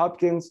 Johns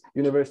Hopkins,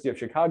 University of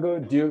Chicago,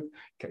 Duke,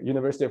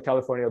 University of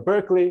California,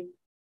 Berkeley?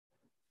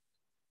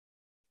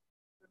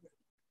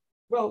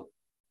 Well,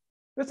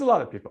 there's a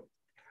lot of people.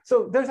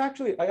 So there's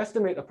actually, I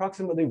estimate,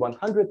 approximately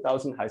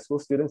 100,000 high school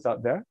students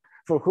out there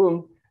for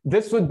whom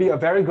this would be a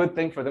very good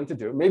thing for them to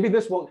do. Maybe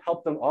this won't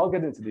help them all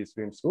get into these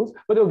dream schools,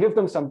 but it'll give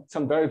them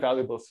some very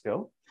valuable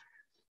skill.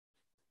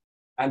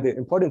 And the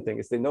important thing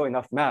is they know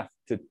enough math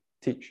to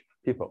teach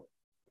people.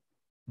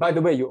 By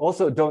the way, you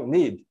also don't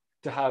need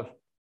to have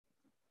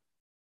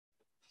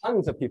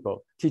tons of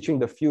people teaching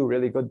the few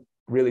really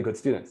good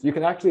students. You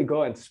can actually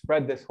go and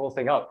spread this whole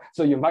thing out.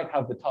 So you might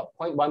have the top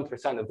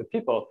 0.1% of the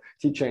people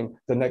teaching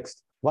the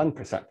next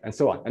 1% and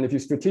so on. And if you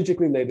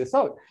strategically lay this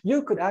out,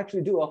 you could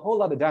actually do a whole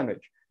lot of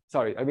damage.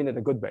 Sorry, I mean in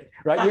a good way,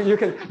 right?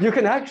 You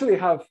can actually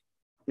have,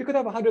 you could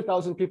have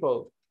 100,000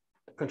 people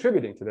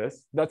contributing to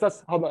this.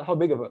 That's how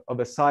big of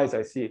a size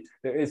I see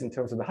there is in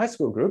terms of the high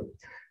school group.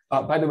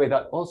 By the way,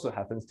 that also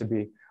happens to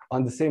be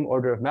on the same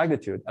order of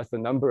magnitude as the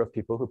number of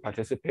people who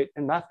participate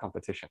in math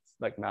competitions,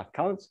 like Math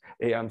Counts,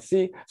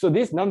 AMC. So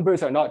these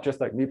numbers are not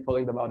just like me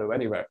pulling them out of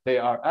anywhere. They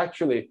are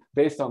actually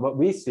based on what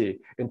we see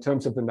in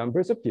terms of the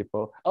numbers of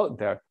people out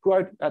there who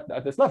are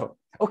at this level.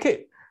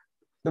 Okay,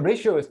 the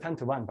ratio is 10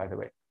 to 1, by the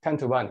way, 10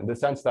 to 1 in the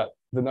sense that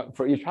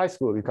for each high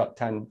school, we've got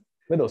 10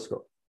 middle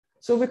school.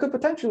 So we could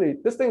potentially,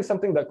 this thing is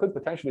something that could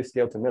potentially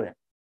scale to million.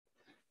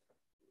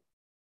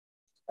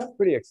 That's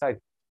pretty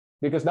exciting,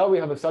 because now we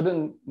have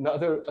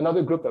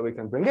another group that we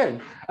can bring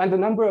in. And the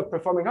number of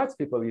performing arts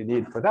people you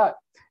need for that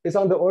is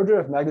on the order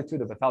of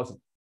magnitude of 1,000.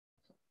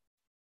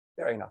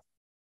 Fair enough.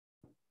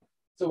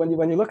 So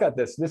when you look at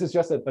this, this is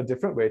just a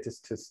different way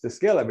to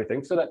scale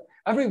everything so that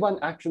everyone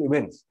actually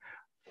wins.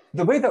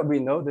 The way that we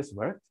know this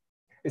worked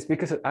is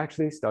because it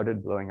actually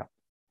started blowing up.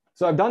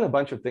 So I've done a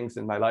bunch of things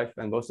in my life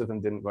and most of them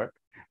didn't work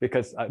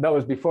because that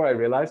was before I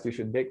realized you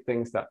should make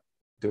things that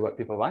do what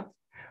people want.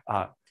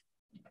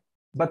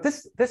 But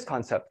this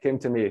concept came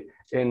to me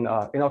in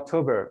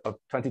October of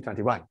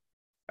 2021.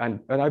 And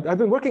I've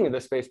been working in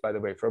this space, by the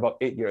way, for about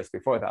 8 years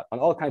before that on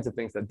all kinds of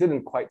things that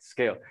didn't quite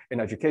scale in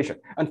education.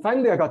 And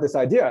finally, I got this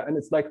idea. And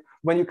it's like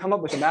when you come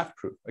up with a math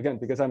proof, again,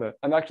 because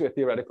I'm actually a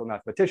theoretical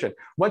mathematician.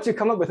 Once you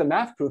come up with a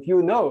math proof,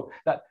 you know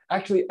that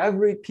actually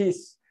every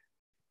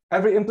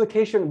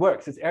implication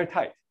works. It's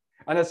airtight.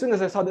 And as soon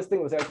as I saw this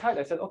thing was airtight,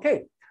 I said,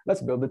 okay,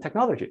 let's build the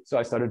technology. So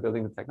I started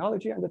building the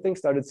technology and the thing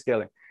started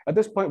scaling. At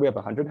this point, we have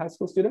 100 high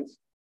school students.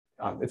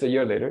 It's a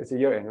year later, it's a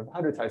year in,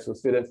 100 high school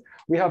students.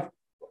 We have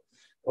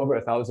over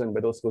 1,000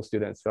 middle school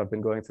students who have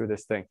been going through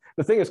this thing.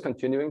 The thing is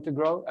continuing to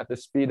grow at the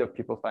speed of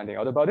people finding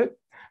out about it,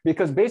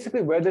 because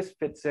basically where this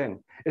fits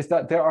in is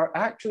that there are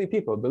actually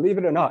people, believe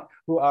it or not,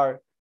 who are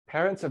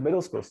parents of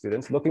middle school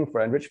students looking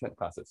for enrichment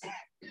classes.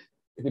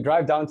 If you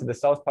drive down to the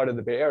south part of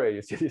the Bay Area,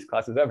 you see these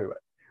classes everywhere,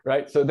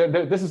 right? So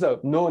this is a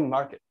known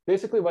market.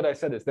 Basically what I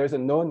said is there's a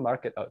known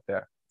market out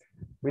there.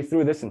 We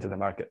threw this into the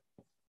market.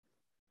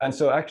 And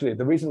so actually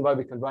the reason why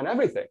we can run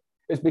everything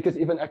is because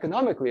even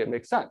economically it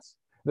makes sense.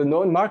 The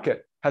known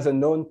market has a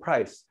known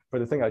price for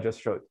the thing I just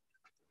showed.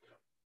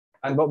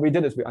 And what we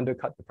did is we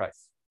undercut the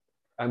price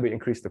and we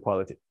increased the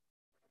quality.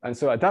 And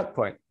so at that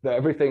point,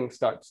 everything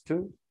starts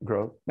to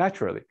grow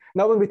naturally.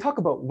 Now, when we talk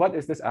about what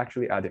is this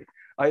actually adding,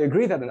 I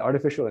agree that an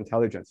artificial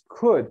intelligence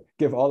could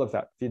give all of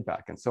that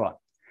feedback and so on.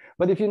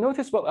 But if you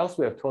notice what else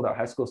we have told our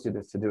high school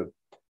students to do,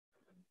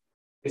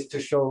 is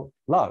to show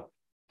love,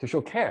 to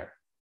show care,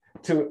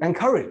 to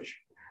encourage,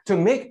 to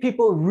make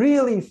people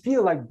really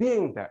feel like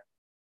being there.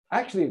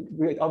 Actually,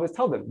 we always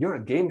tell them, you're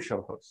a game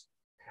show host.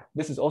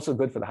 This is also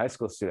good for the high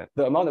school student.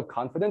 The amount of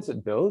confidence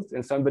it builds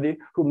in somebody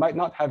who might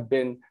not have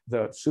been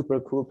the super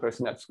cool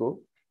person at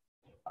school.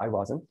 I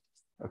wasn't,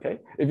 okay?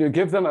 If you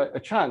give them a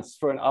chance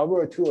for an hour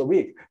or two a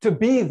week to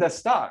be the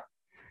star,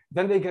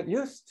 then they get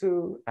used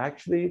to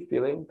actually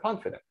feeling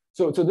confident.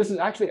 So this is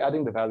actually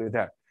adding the value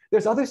there.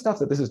 There's other stuff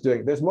that this is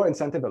doing. There's more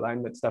incentive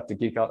alignment stuff to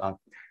geek out on.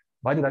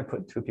 Why did I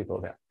put 2 people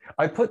there?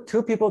 I put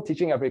 2 people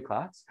teaching every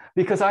class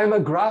because I'm a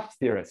graph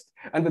theorist.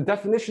 And the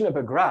definition of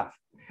a graph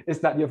is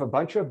that you have a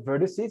bunch of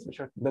vertices, which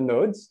are the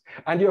nodes,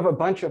 and you have a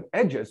bunch of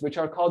edges, which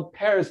are called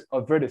pairs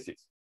of vertices.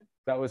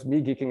 That was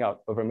me geeking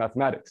out over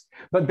mathematics.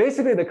 But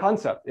basically the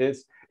concept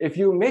is if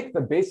you make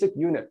the basic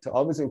unit to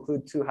always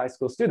include 2 high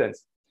school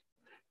students,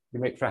 you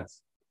make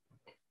friends.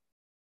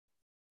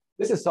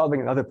 This is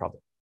solving another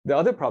problem. The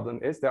other problem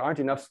is there aren't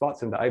enough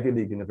spots in the Ivy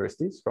League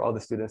universities for all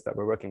the students that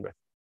we're working with.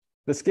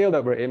 The scale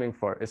that we're aiming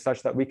for is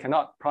such that we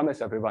cannot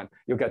promise everyone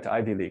you'll get to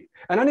Ivy League.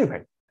 And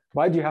anyway,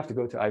 why do you have to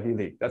go to Ivy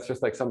League? That's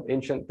just like some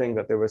ancient thing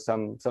that there were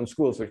some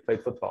schools which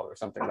played football or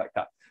something like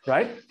that,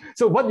 right?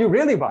 So what you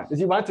really want is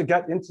you want to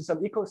get into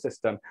some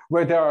ecosystem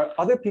where there are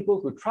other people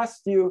who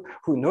trust you,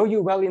 who know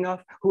you well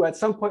enough, who at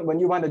some point when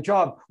you want a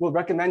job will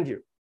recommend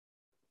you.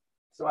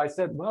 So I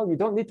said, well, you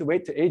don't need to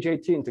wait to age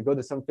 18 to go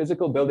to some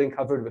physical building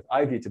covered with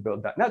ivy to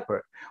build that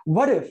network.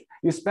 What if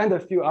you spend a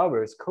few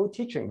hours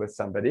co-teaching with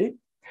somebody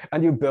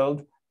and you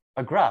build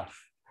a graph?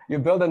 You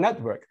build a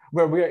network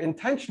where we are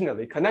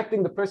intentionally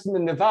connecting the person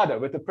in Nevada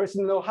with the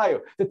person in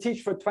Ohio to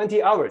teach for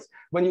 20 hours.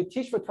 When you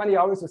teach for 20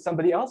 hours with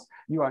somebody else,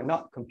 you are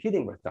not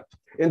competing with them.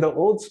 In the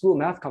old school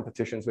math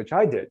competitions, which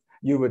I did,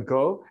 you would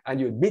go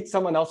and you'd meet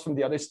someone else from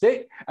the other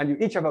state and you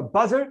each have a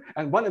buzzer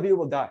and one of you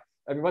will die.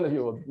 I mean, one of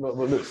you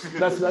will lose.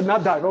 That's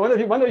not die, but one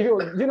of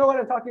you, you know what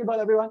I'm talking about,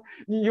 everyone?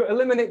 You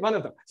eliminate one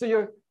of them. So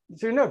you're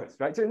nervous,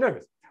 right? So you're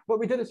nervous. What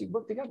we did is you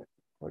work together.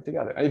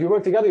 And if you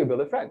work together, you build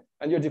a friend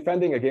and you're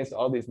defending against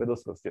all these middle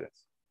school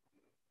students.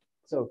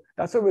 So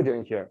that's what we're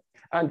doing here.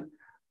 And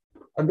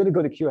I'm going to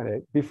go to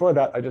Q&A. Before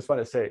that, I just want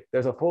to say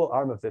there's a whole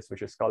arm of this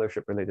which is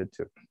scholarship related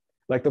too.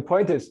 Like the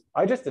point is,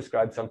 I just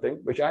described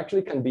something which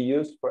actually can be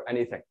used for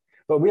anything,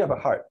 but we have a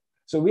heart.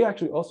 So we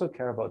actually also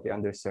care about the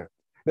underserved.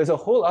 There's a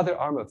whole other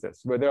arm of this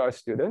where there are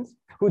students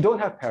who don't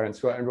have parents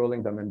who are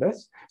enrolling them in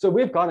this. So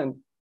we've gone and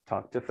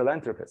talked to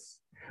philanthropists.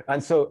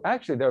 And so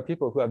actually there are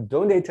people who have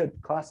donated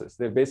classes.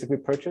 They've basically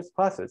purchased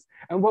classes.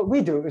 And what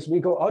we do is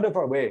we go out of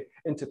our way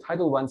into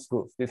Title I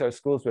schools. These are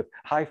schools with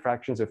high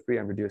fractions of free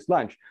and reduced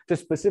lunch to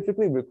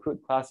specifically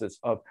recruit classes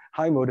of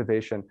high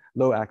motivation,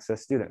 low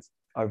access students.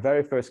 Our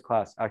very first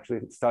class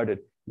actually started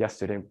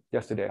yesterday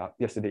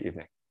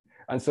evening.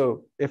 And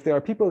so if there are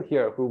people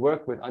here who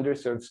work with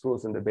underserved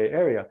schools in the Bay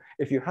Area,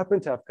 if you happen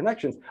to have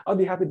connections, I'll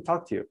be happy to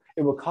talk to you.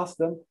 It will cost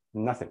them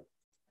nothing.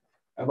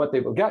 And what they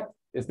will get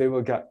is they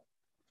will get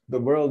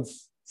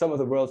some of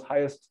the world's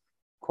highest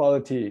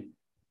quality,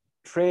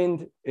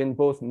 trained in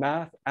both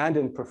math and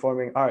in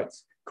performing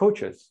arts,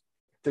 coaches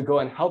to go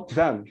and help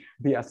them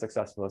be as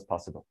successful as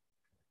possible.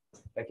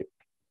 Thank you.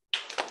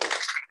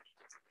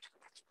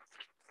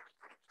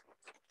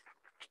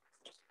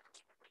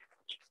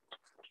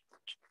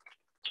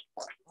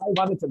 I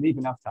wanted to leave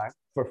enough time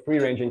for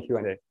free-ranging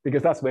Q&A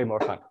because that's way more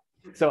fun.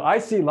 So I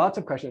see lots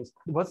of questions.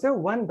 Was there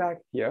one back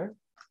here?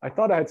 I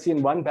thought I had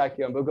seen one back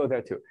here, and we'll go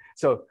there too.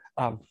 So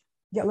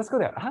yeah, let's go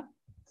there.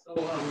 So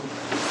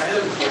I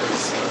have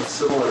a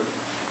similar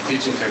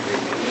teaching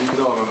technique. Even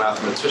though I'm a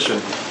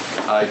mathematician,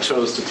 I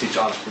chose to teach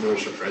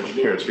entrepreneurship for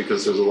engineers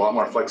because there's a lot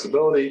more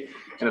flexibility.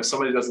 And if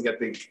somebody doesn't get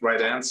the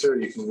right answer,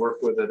 you can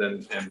work with it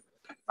and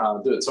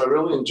do it. So I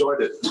really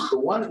enjoyed it. The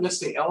one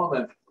missing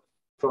element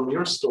from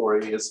your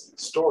story is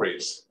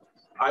stories.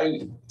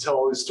 I tell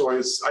all these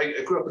stories.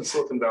 I grew up in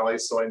Silicon Valley,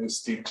 so I knew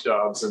Steve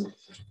Jobs, and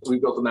we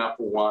built an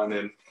Apple I,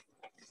 and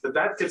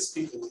that gets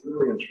people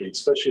really intrigued,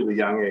 especially at a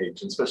young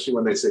age, and especially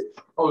when they say,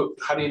 "Oh,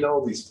 how do you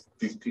know these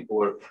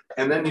people are?"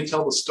 And then you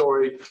tell the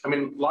story. I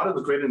mean, a lot of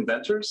the great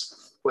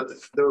inventors,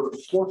 there are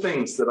 4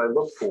 things that I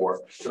look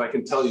for that I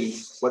can tell you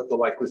what the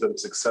likelihood of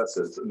success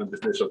is in the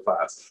initial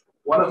class.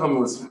 One of them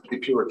was,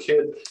 if you were a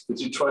kid, did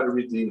you try to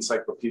read the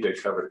encyclopedia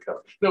cover to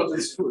cover? No,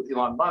 this is with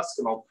Elon Musk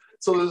and all.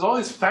 So there's all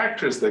these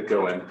factors that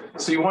go in.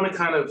 So you want to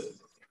kind of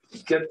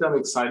get them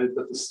excited,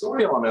 but the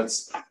story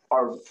elements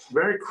are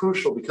very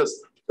crucial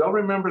because they'll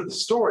remember the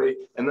story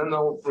and then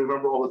they'll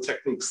remember all the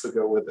techniques that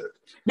go with it.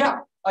 Yeah,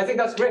 I think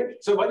that's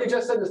great. So what you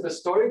just said is the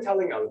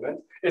storytelling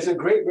element is a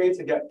great way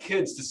to get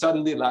kids to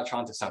suddenly latch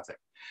onto something.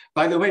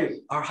 By the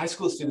way, our high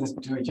school students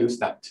do use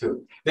that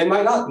too. They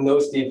might not know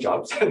Steve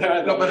Jobs.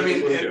 No, but I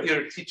mean,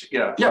 you're teaching,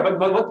 yeah. Yeah,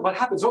 but what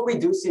happens, what we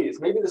do see is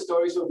maybe the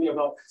stories will be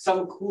about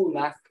some cool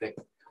math thing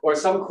or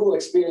some cool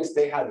experience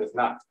they had with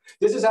math.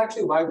 This is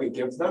actually why we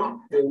give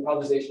them the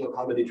improvisational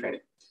comedy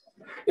training.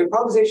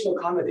 Improvisational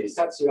comedy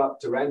sets you up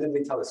to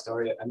randomly tell a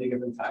story at any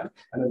given time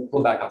and then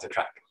pull back onto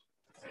track.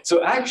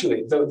 So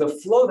actually, the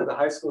flow that the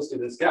high school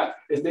students get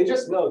is they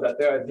just know that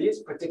there are these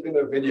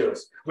particular videos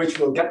which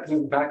will get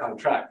you back on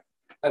track.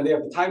 And they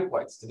have the time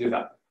points to do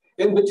that.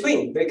 In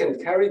between, they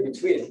can carry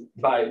between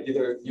by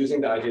either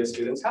using the ideas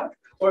students have,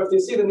 or if they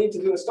see the need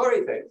to do a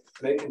story thing,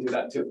 they can do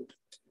that too.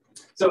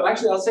 So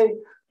actually, I'll say,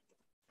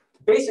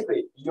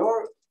 basically,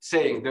 you're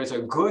saying there's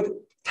a good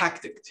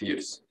tactic to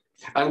use.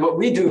 And what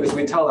we do is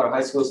we tell our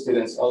high school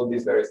students all of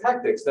these various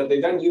tactics that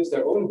they then use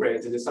their own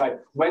brain to decide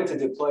when to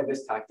deploy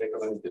this tactic or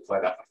when to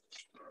deploy that one.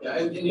 Yeah,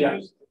 and you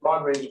use a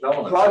broad range of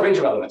elements. Broad range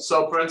of elements.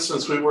 So for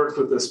instance, we worked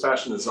with this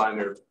fashion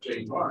designer,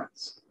 Jane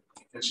Barnes,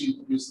 and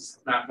she uses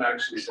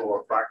mathematics, she uses all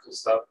our fractal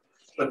stuff.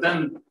 But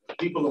then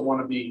people that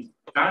want to be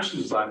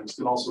fashion designers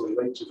can also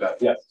relate to that.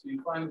 Yes. So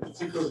you find a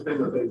particular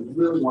thing that they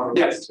really want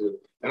to relate Yes. to.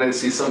 And they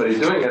see somebody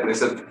doing it and they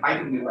said, I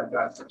can be like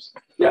that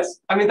person. Yes,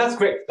 I mean, that's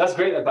great. That's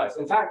great advice.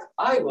 In fact,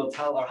 I will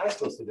tell our high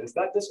school students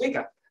that this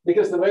weekend,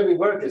 because the way we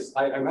work is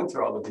I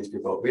mentor all of these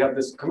people. We have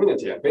this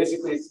community, and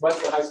basically, once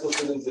the high school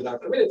students in our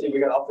community, we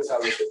get office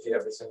hours with me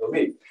every single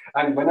week.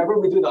 And whenever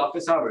we do the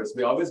office hours,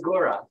 we always go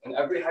around, and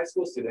every high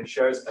school student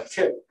shares a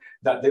tip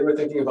that they were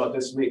thinking about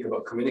this week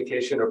about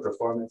communication or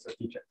performance or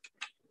teaching.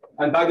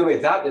 And by the way,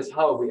 that is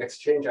how we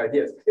exchange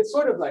ideas. It's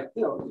sort of like,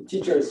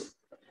 teachers,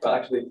 well,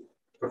 actually,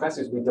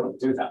 professors, we don't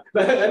do that.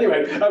 But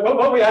anyway,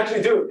 what we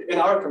actually do in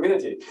our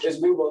community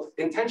is we will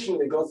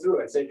intentionally go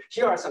through and say,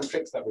 here are some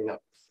tricks that we know.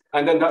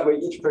 And then that way,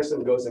 each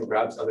person goes and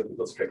grabs other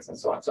people's tricks and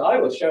so on. So I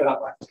will share that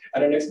one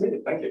at our next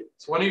meeting. Thank you.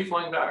 So when are you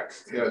flying back?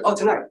 Yeah. Oh,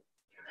 tonight.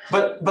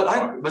 But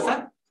what's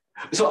that?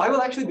 So I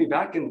will actually be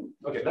back in,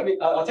 okay,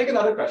 I'll take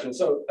another question.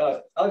 So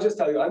I'll just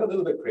tell you, I'm a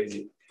little bit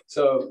crazy.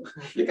 So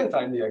you can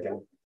find me again.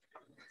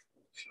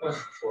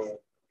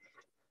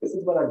 This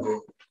is what I'm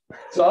doing.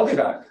 So I'll be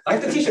back. I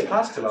have to teach a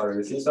class tomorrow,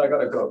 you see, so I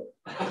gotta go.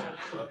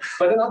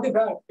 But then I'll be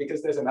back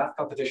because there's a math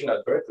competition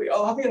at Berkeley.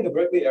 Oh, I'll be in the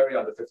Berkeley area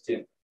on the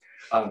 15th.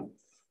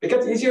 It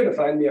gets easier to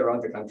find me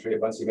around the country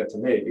once you get to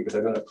May because I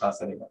don't have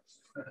class anymore.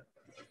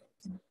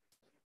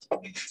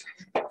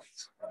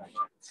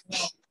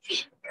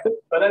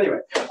 But anyway,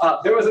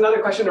 there was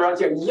another question around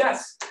here.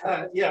 Yes.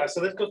 Yeah,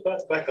 so let's go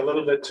back a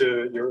little bit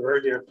to your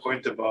earlier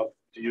point about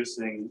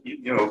using,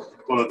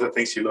 one of the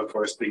things you look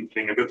for is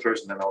being a good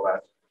person and all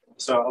that.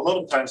 So a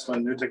lot of times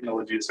when new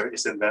technologies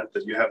is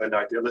invented, you have an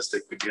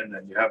idealistic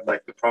beginning, you have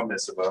like the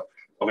promise of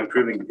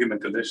improving the human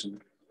condition.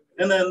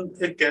 And then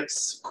it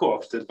gets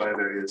co-opted by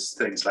various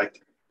things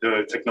like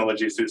the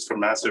technologies used for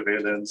mass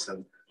surveillance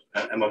and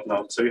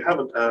whatnot. So you have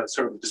a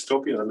sort of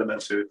dystopian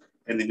element to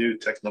any new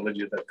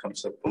technology that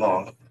comes up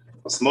along.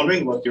 I was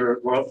wondering what your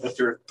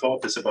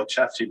thought is about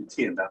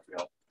ChatGPT in that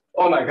realm.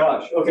 Oh my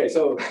gosh. Okay,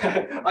 so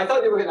I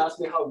thought you were going to ask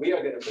me how we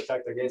are going to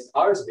protect against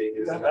ours being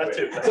used. That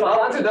too. So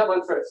I'll answer that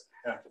one first.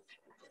 Yeah.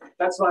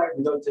 That's why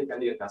we don't take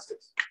any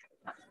investors.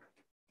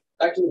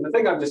 Actually, the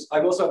thing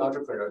I'm also an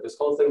entrepreneur. This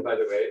whole thing, by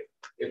the way,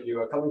 if you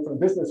are coming from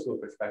business school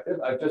perspective,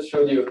 I've just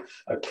showed you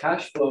a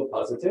cash flow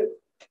positive,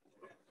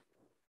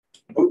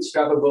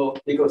 bootstrappable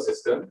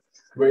ecosystem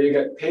where you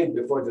get paid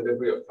before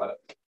delivery of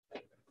product.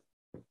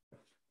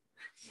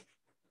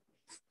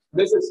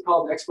 This is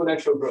called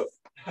exponential growth.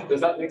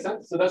 Does that make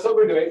sense? So that's what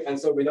we're doing. And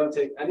so we don't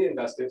take any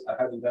investors. I've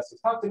had investors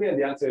talk to me and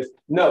the answer is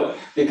no,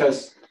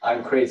 because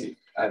I'm crazy.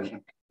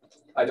 And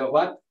I don't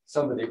want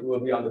somebody who will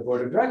be on the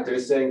board of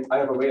directors saying, I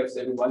have a way of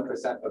saving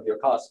 1% of your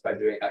costs by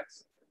doing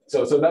X.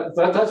 So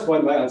that's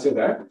my answer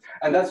there.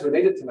 And that's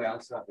related to my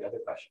answer on the other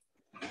question,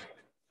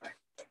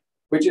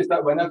 which is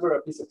that whenever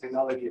a piece of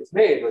technology is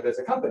made or there's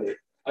a company,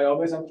 I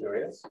always am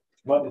curious,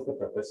 what is the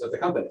purpose of the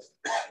company?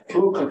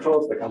 Who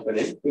controls the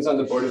company? Who's on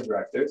the board of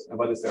directors? And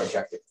what is their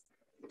objective?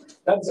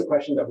 That's a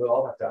question that we'll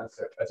all have to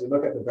answer. As you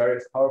look at the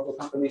various powerful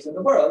companies in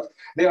the world,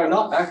 they are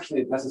not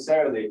actually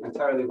necessarily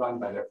entirely run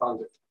by their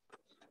founders.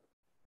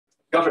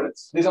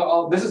 Governance.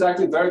 This is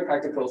actually very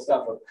practical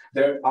stuff.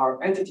 There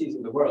are entities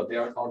in the world. They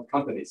are called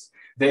companies.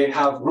 They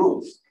have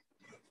rules.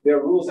 Their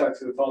rules are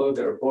to follow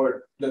their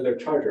board, their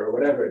charter, or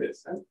whatever it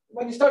is. And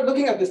when you start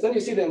looking at this, then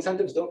you see the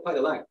incentives don't quite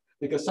align.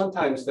 Because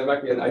sometimes there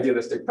might be an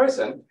idealistic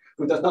person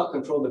who does not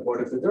control the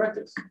board of the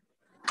directors.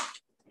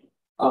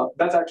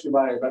 That's actually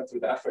why I went through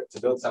the effort to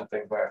build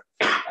something where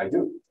I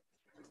do.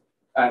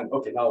 And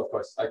okay, now of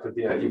course I could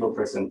be an evil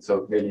person,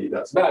 so maybe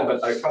that's bad,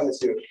 but I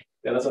promise you,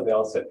 yeah, that's what they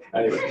all said.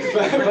 Anyway,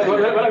 but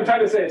what I'm trying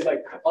to say is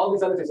like all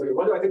these other things. Okay,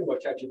 what do I think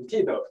about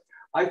ChatGPT though?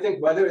 I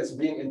think whether it's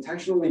being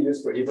intentionally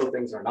used for evil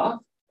things or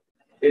not,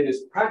 it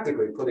is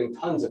practically putting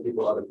tons of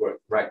people out of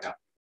work right now.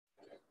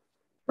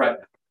 Right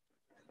now.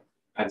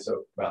 And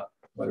so, well,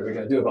 what are we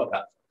going to do about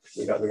that?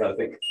 We got to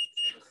think.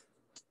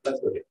 Let's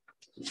go here.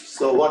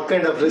 So what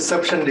kind of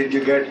reception did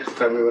you get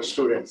from your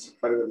students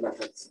for your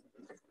methods?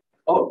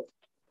 Oh,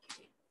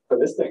 for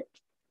this thing,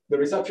 the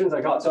receptions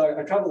I got. So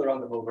I traveled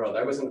around the whole world.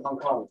 I was in Hong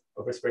Kong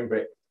over spring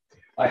break.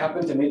 I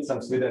happened to meet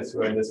some students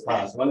who are in this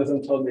class. One of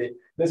them told me,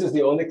 this is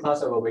the only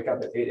class I will wake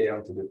up at 8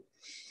 a.m. to do.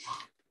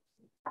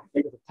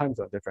 Because of time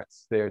zone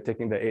difference. They're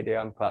taking the 8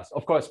 a.m. class.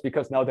 Of course,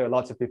 because now there are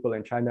lots of people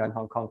in China and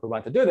Hong Kong who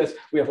want to do this,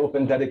 we have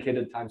opened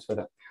dedicated times for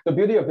them. The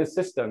beauty of this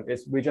system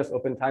is we just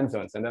open time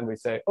zones and then we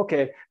say,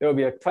 okay, there will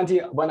be a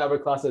 21-hour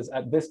classes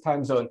at this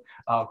time zone.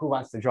 Who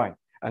wants to join?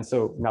 And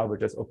so now we're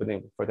just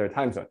opening for their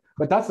time zone.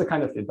 But that's the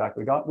kind of feedback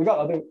we got. We got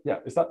other, yeah,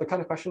 is that the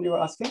kind of question you were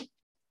asking?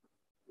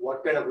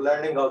 What kind of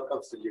learning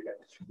outcomes did you get?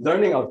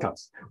 Learning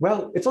outcomes.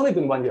 Well, it's only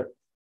been 1 year.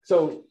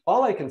 So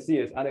all I can see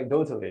is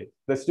anecdotally,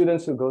 the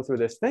students who go through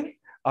this thing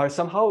are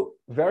somehow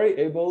very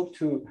able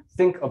to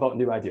think about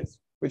new ideas,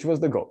 which was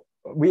the goal.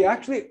 We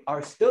actually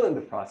are still in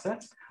the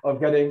process of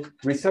getting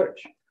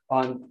research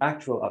on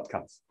actual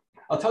outcomes.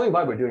 I'll tell you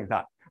why we're doing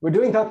that. We're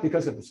doing that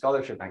because of the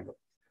scholarship angle.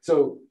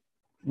 So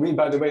we,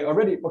 by the way,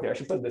 already, okay, I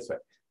should put it this way.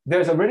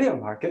 there's already a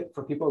market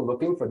for people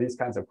looking for these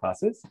kinds of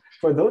classes.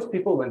 For those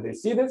people, when they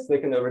see this, they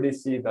can already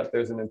see that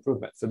there's an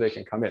improvement, so they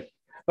can come in.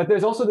 But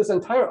there's also this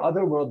entire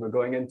other world we're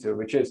going into,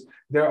 which is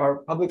there are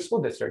public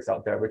school districts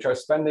out there which are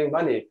spending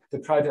money to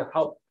try to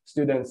help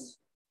students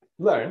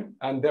learn.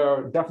 And there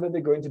are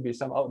definitely going to be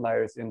some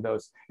outliers in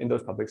those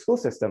public school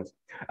systems.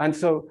 And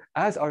so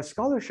as our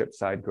scholarship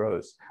side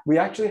grows, we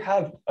actually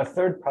have a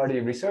third-party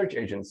research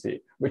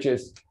agency, which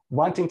is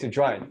wanting to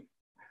join.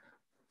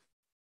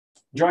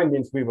 Join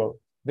means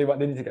they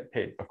need to get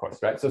paid, of course,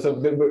 right? So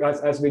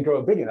as we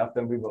grow big enough,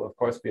 then we will, of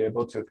course, be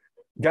able to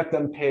get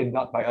them paid,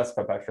 not by us,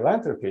 but by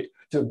philanthropy,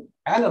 to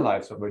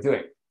analyze what we're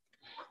doing.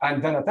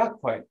 And then at that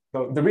point,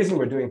 the reason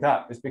we're doing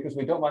that is because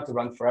we don't want to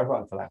run forever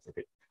on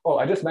philanthropy. Oh,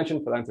 I just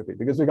mentioned philanthropy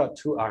because we got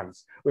two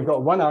arms. We've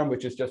got one arm,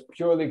 which is just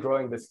purely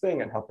growing this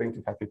thing and helping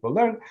to have people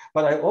learn.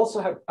 But I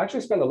also have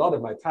actually spent a lot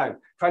of my time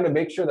trying to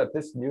make sure that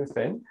this new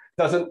thing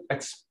doesn't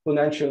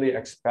exponentially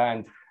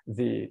expand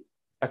the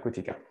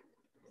equity gap.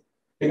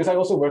 Because I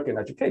also work in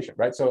education,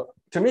 right? So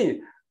to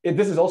me,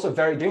 this is also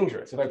very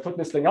dangerous. If I put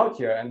this thing out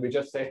here and we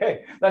just say,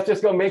 hey, let's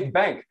just go make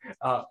bank,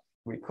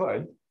 we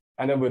could,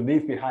 and then we'd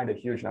leave behind a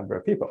huge number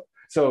of people.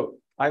 So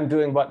I'm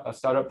doing what a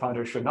startup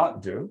founder should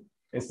not do.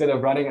 Instead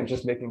of running and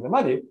just making the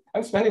money,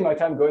 I'm spending my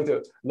time going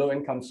to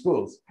low-income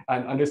schools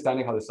and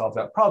understanding how to solve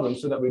that problem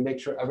so that we make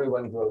sure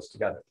everyone grows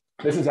together.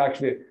 This is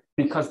actually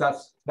because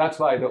that's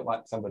why I don't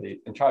want somebody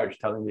in charge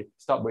telling me,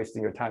 stop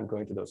wasting your time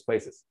going to those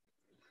places.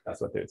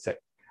 That's what they would say.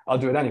 I'll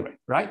do it anyway,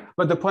 right?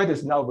 But the point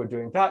is now we're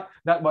doing that.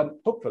 That one,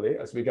 hopefully,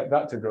 as we get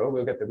that to grow,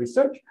 we'll get the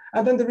research.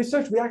 And then the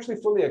research we actually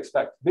fully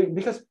expect.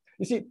 Because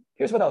you see,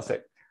 here's what I'll say.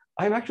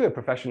 I'm actually a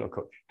professional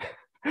coach.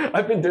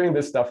 I've been doing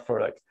this stuff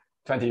for like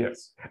 20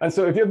 years. And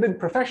so if you've been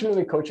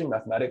professionally coaching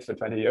mathematics for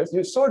 20 years,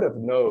 you sort of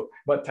know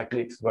what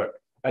techniques work.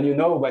 And you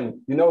know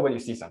when you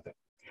see something.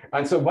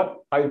 And so what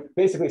I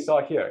basically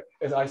saw here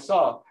is I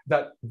saw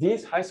that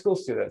these high school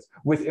students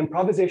with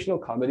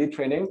improvisational comedy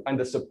training and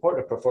the support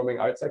of performing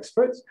arts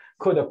experts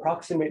could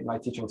approximate my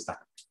teaching style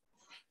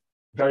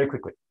very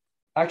quickly.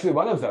 Actually,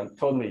 one of them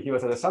told me he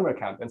was at a summer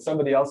camp and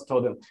somebody else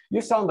told him, you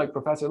sound like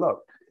Professor Lowe.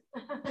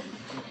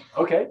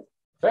 Okay,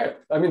 fair.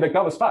 I mean, like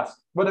that was fast.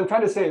 What I'm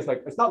trying to say is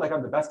like, it's not like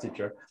I'm the best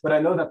teacher, but I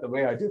know that the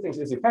way I do things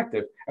is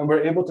effective. And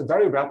we're able to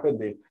very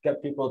rapidly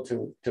get people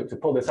to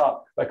pull this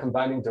off by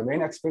combining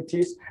domain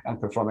expertise and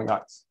performing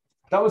arts.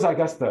 That was, I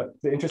guess, the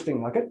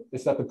interesting nugget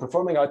is that the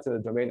performing arts and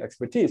the domain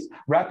expertise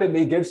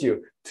rapidly gives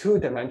you two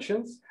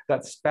dimensions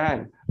that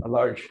span a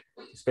large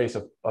space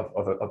of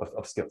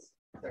skills.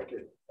 Thank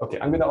you. Okay,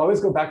 I'm gonna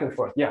always go back and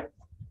forth. Yeah.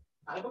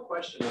 I have a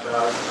question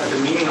about the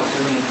meaning of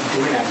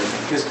doing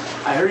everything, because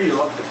I heard you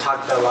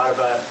talk a lot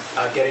about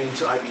getting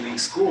into Ivy League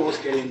schools,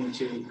 getting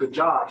into good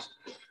jobs.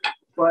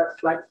 But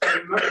like, I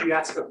remember you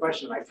asked a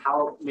question like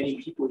how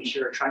many people each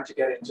year are trying to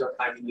get into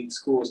Ivy League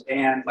schools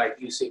and like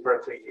UC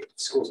Berkeley,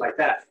 schools like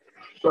that.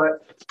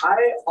 But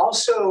I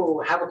also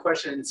have a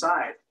question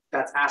inside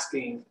that's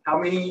asking how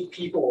many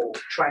people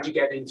trying to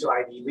get into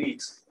Ivy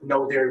Leagues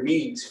know their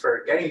means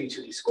for getting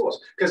into these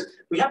schools? Because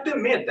we have to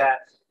admit that,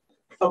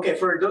 okay,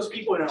 for those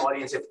people in the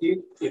audience, if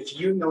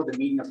you know the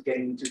meaning of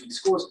getting into these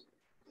schools,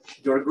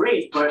 you're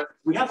great. But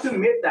we have to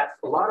admit that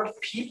a lot of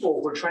people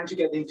who are trying to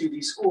get into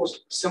these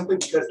schools simply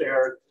because they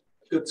are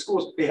good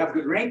schools, they have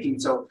good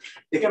rankings, so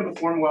they can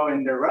perform well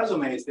in their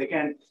resumes. They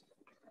can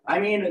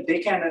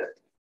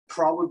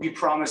probably be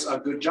promised a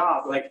good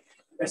job. Like,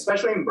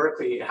 especially in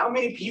Berkeley, how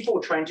many people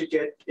trying to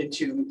get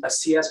into a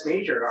CS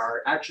major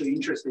are actually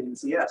interested in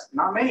CS?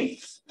 Not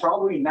many.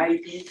 Probably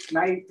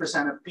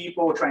 90% of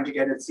people trying to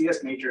get a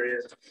CS major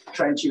is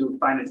trying to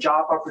find a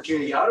job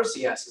opportunity out of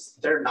CS.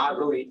 They're not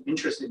really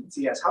interested in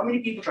CS. How many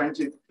people trying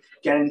to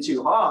get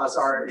into Haas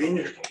are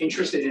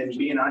interested in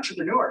being an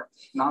entrepreneur?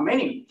 Not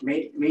many.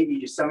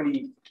 Maybe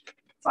 75%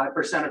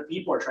 of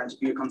people are trying to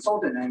be a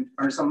consultant and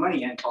earn some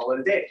money and call it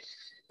a day.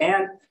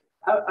 And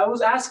I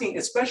was asking,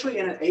 especially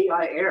in an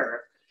AI era,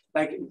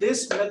 like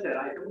this method,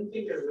 I don't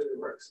think it really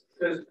works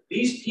because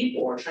these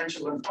people are trying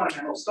to learn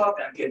fundamental stuff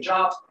and get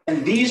jobs.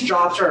 And these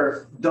jobs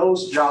are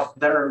those jobs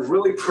that are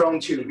really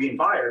prone to being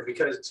fired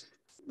because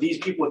these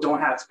people don't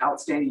have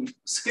outstanding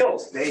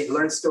skills. They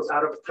learn skills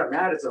out of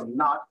pragmatism,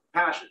 not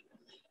passion.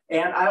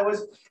 And I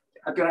was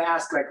going to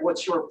ask, like,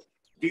 what's your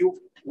view?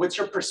 What's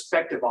your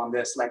perspective on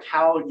this? Like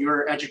how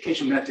your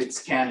education methods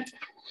can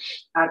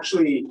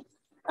actually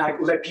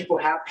let people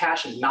have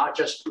passion, not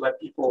just let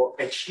people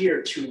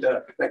adhere to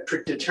the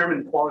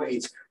predetermined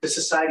qualities the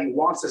society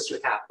wants us to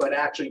have, but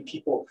actually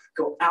people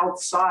go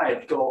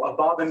outside, go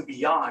above and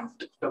beyond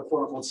the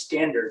quote unquote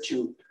standard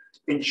to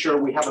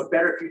ensure we have a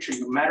better future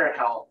no matter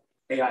how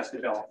AI is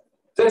developed.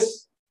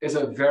 This is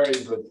a very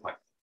good point.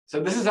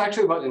 So this is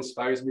actually what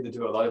inspires me to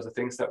do a lot of the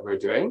things that we're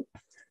doing.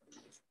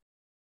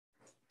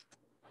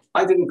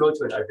 I didn't go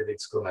to an Ivy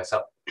League school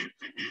myself.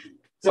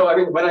 So I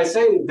mean, when I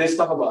say this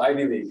stuff about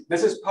Ivy League,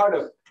 this is part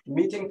of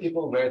meeting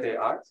people where they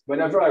are.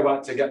 Whenever I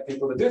want to get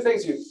people to do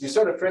things, you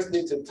sort of first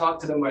need to talk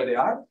to them where they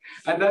are,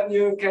 and then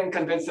you can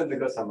convince them to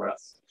go somewhere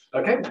else.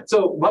 Okay,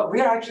 so what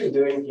we are actually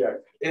doing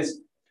here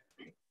is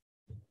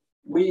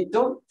we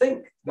don't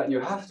think that you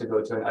have to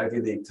go to an Ivy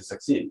League to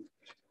succeed.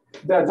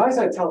 The advice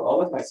I tell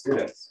all of my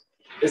students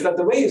is that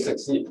the way you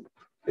succeed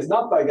is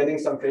not by getting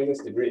some famous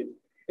degree.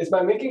 It's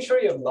by making sure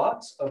you have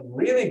lots of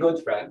really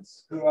good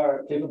friends who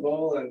are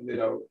capable and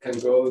can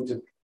go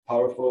to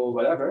powerful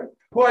whatever,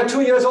 who are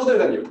 2 years older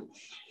than you.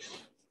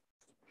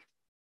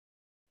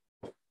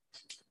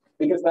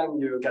 Because then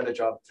you get a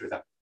job through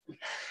them.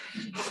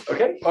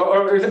 Okay?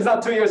 Or if it's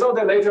not 2 years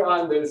older, later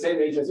on, they're the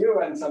same age as you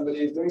and somebody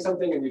is doing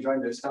something and you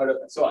join their startup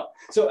and so on.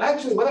 So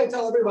actually, what I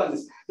tell everyone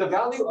is the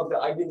value of the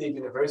Ivy League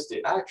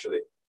university,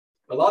 actually,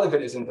 a lot of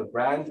it is in the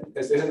brand,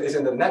 is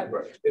in the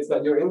network. It's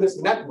that you're in this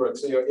network,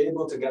 so you're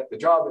able to get the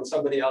job and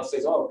somebody else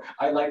says, oh,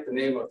 I like the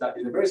name of that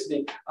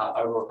university,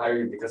 I will hire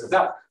you because of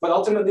that. But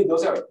ultimately,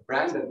 those are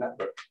brand and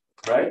network,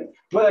 right?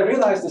 What I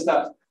realized is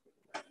that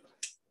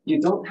you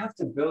don't have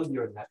to build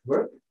your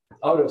network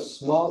out of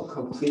small,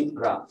 complete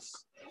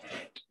graphs.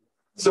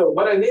 So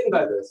what I mean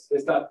by this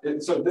is that,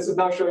 so this is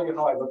now showing you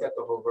how I look at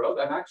the whole world.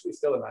 I'm actually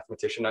still a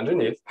mathematician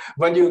underneath.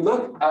 When you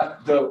look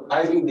at the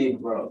Ivy League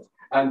world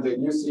and the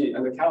UC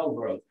and the Cal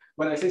world,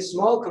 when I say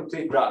small,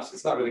 complete graphs,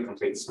 it's not really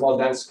complete, small,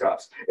 dense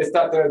graphs. It's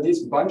that there are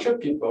these bunch of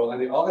people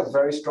and they all have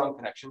very strong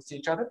connections to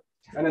each other.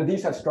 And then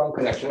these have strong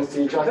connections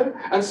to each other.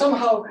 And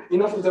somehow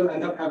enough of them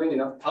end up having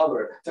enough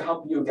power to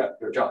help you get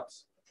your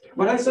jobs.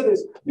 What I said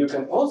is you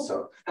can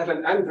also have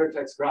an n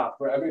vertex graph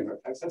where every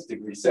vertex has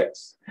degree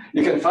 6.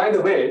 You can find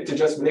a way to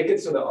just make it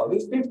so that all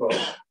these people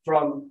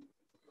from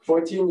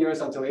 14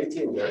 years until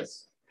 18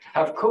 years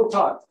have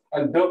co-taught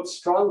and built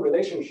strong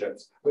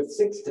relationships with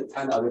 6 to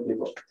 10 other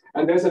people.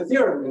 And there's a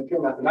theorem in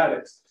pure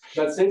mathematics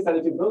that says that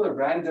if you build a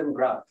random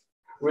graph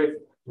with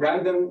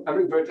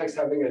every vertex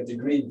having a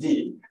degree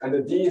d, and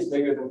the d is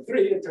bigger than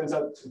 3, it turns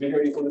out to be bigger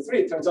or equal to 3,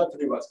 it turns out to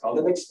be what's called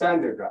an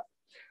expander graph.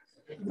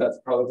 That's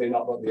probably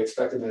not what we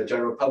expected in a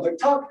general public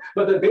talk,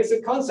 but the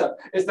basic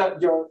concept is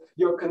that your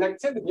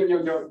connectivity,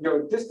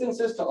 your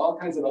distances to all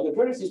kinds of other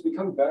vertices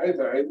become very,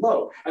 very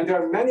low. And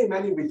there are many,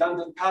 many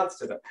redundant paths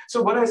to them.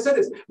 So what I said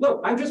is, look,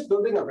 I'm just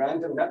building a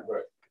random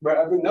network where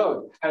every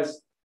node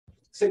has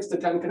 6 to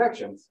 10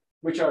 connections,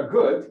 which are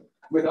good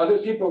with other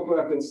people who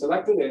have been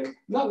selected in,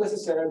 not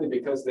necessarily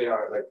because they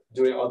are like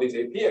doing all these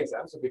AP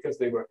exams, but because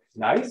they were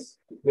nice,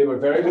 they were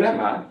very good at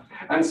math,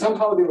 and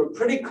somehow they were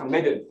pretty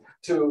committed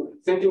to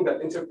thinking that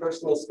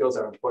interpersonal skills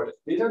are important.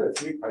 These are the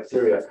 3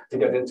 criteria to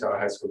get into our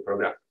high school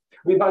program.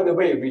 We, by the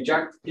way,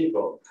 reject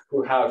people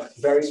who have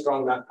very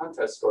strong math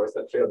contest scores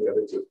that fail the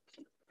other 2.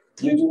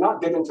 You do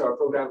not get into our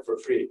program for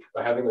free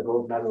by having a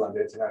gold medal on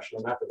the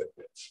International Math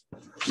Olympiad.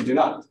 You do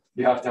not.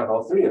 You have to have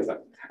all 3 of them.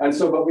 And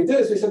so what we did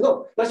is we said,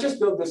 look, let's just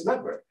build this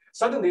network.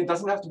 Suddenly, it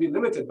doesn't have to be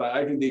limited by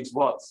Ivy League's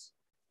walls.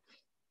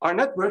 Our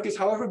network is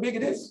however big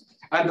it is.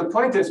 And the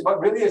point is, what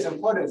really is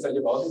important is that you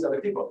have all these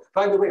other people.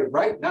 By the way,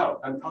 right now,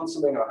 I'm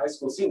counseling our high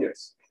school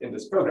seniors in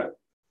this program.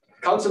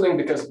 Counseling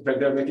because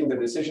they're making the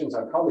decisions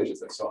on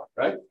colleges and so on,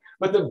 right?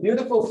 But the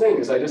beautiful thing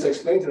is I just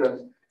explained to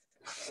them,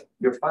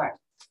 you're fine.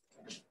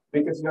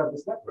 Because you have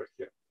this network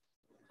here,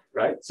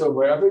 right? So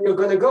wherever you're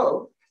going to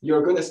go,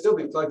 you're going to still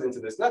be plugged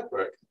into this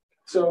network.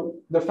 So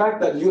the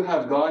fact that you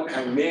have gone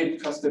and made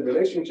trusted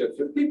relationships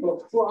with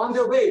people who are on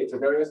their way to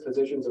various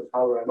positions of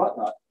power and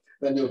whatnot,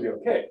 then you'll be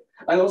okay.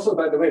 And also,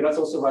 by the way, that's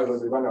also why when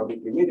we run our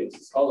weekly meetings,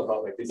 it's all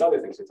about like these other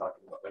things we're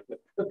talking about, like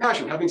the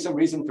passion, having some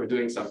reason for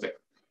doing something.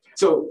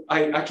 So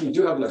I actually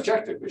do have an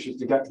objective, which is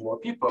to get more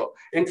people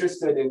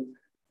interested in,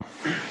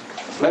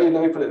 let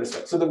me put it this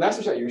way. So the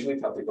message I usually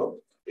tell people,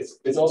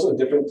 it's also a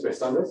different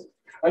twist on this.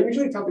 I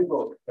usually tell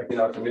people, like in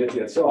our community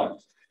and so on,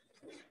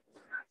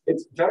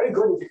 it's very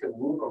good if you can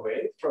move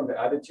away from the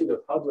attitude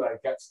of how do I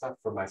get stuff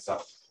for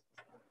myself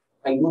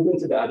and move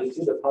into the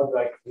attitude of how do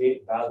I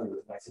create value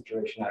in my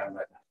situation I am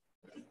right now.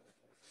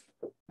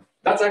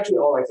 That's actually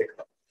all I think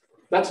about.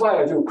 That's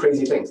why I do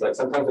crazy things. Like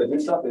sometimes I do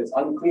stuff and it's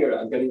unclear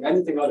I'm getting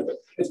anything out of it.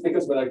 It's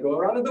because when I go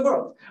around in the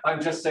world,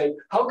 I'm just saying,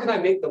 how can I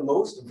make the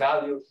most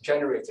value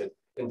generated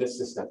in this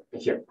system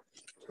here,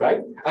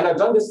 right? And I've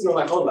done this through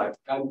my whole life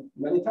and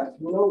many times,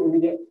 no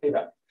immediate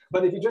payback.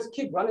 But if you just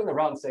keep running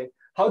around saying,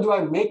 how do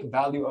I make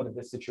value out of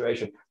this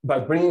situation? By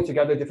bringing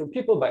together different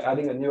people, by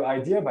adding a new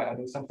idea, by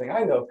adding something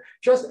I know,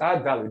 just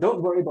add value.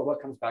 Don't worry about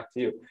what comes back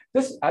to you.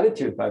 This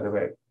attitude, by the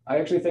way, I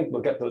actually think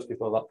will get those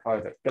people a lot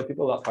farther,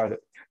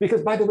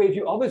 Because by the way, if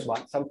you always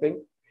want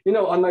something,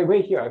 on my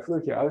way here, I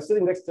flew here, I was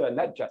sitting next to a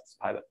NetJets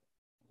pilot.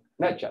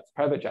 NetJets,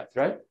 private jets,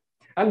 right?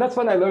 And that's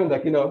when I learned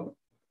that,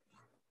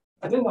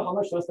 I didn't know how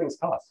much those things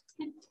cost.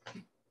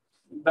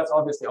 That's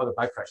obviously out of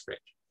my price range.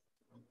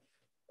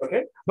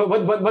 Okay, but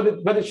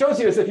what it shows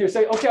you is if you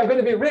say, okay, I'm going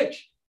to be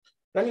rich,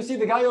 then you see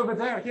the guy over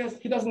there,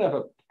 he doesn't have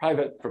a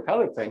private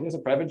propeller plane, he has a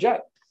private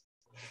jet.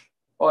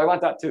 Oh, I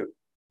want that too.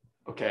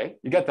 Okay,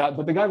 you get that,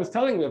 but the guy was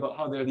telling me about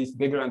how there are these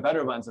bigger and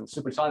better ones and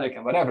supersonic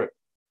and whatever.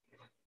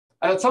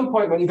 And at some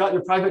point when you got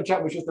your private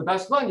jet, which is the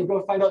best one, you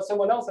go find out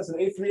someone else has an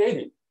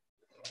A380.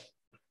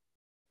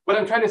 What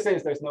I'm trying to say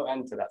is there's no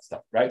end to that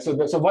stuff, right? So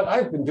what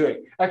I've been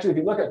doing, actually, if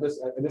you look at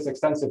this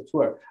extensive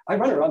tour, I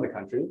run around the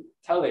country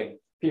telling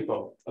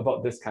people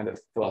about this kind of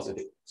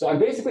philosophy. So I'm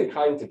basically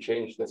trying to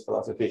change this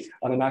philosophy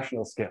on a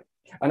national scale.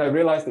 And I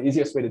realized the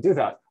easiest way to do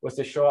that was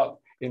to show up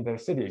in their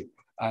city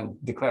and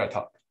declare a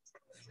talk.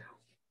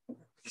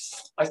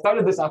 I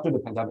started this after the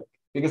pandemic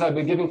because I've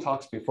been giving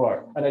talks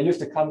before. And I used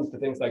to come to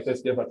things like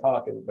this, give a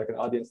talk in like an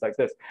audience like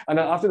this. And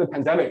then after the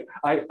pandemic,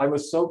 I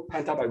was so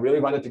pent up, I really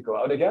wanted to go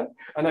out again.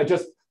 And I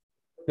just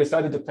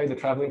decided to play the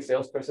traveling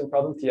salesperson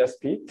problem,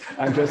 TSP,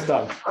 and just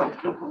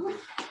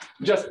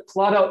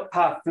plot out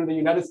path through the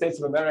United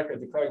States of America,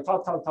 declaring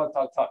talk.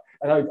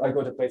 And I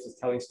go to places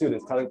telling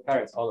students, telling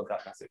parents, all of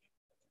that message.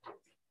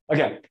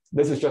 Again,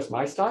 this is just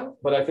my style,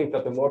 but I think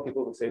that the more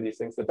people who say these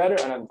things, the better.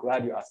 And I'm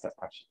glad you asked that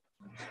question.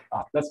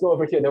 Let's go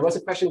over here. There was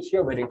a question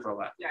here waiting for a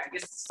while. Yeah, I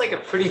guess it's like a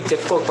pretty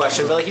difficult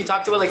question, but like you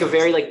talked about like a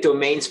very like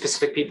domain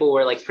specific people who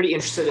are like pretty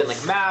interested in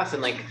like math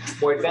and like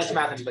more advanced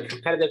math and like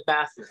competitive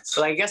math.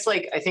 So I guess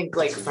like I think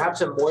like perhaps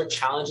a more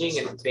challenging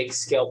and big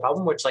scale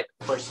problem, which like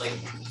of course like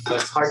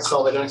it's hard to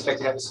solve. I don't expect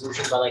to have a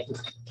solution, but like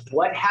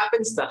what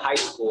happens to high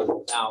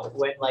school now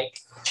when like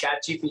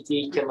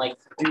ChatGPT can like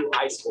do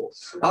high school?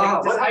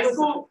 But high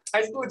school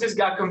just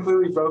got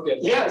completely broken.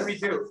 Yes. What do we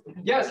do?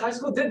 Yes, high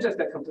school did just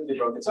get completely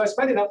broken. So I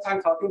spent enough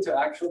time talking to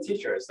actual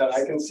teachers that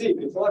I can see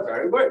people are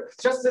very worried.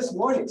 Just this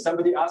morning,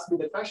 somebody asked me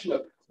the question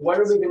of what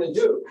are we going to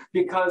do?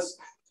 Because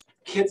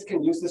kids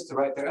can use this to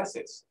write their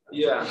essays.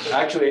 Yeah.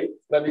 Actually,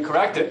 let me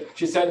correct it.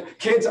 She said,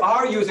 kids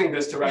are using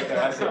this to write their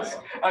essays.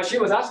 She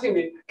was asking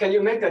me, can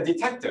you make a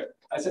detector?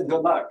 I said,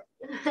 good luck.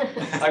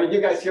 I mean, you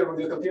guys here who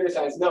do computer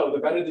science know the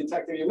better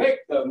detector you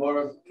make, the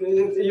more,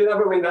 you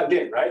never win that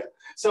game, right?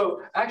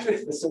 So actually,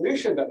 the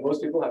solution that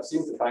most people have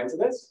seemed to find to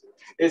this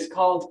is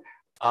called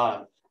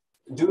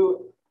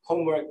do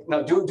homework,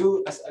 no,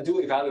 do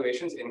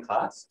evaluations in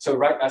class. So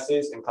write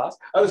essays in class.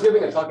 I was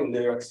giving a talk in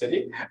New York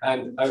City,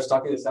 and I was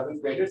talking to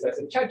 7th graders. I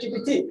said,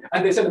 ChatGPT.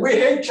 And they said, we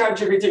hate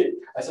ChatGPT.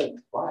 I said,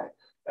 why?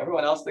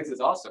 Everyone else thinks it's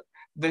awesome.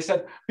 They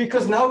said,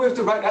 because now we have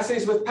to write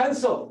essays with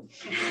pencil.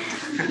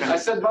 I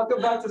said,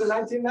 welcome back to the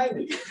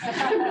 1990s.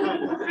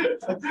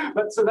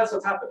 But so that's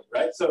what happened,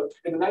 right? So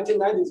in the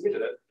 1990s, we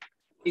did it.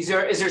 Is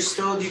there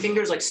still, do you think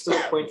there's like still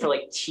a point for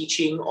like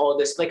teaching all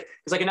this? Like,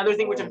 it's like another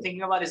thing which I'm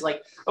thinking about is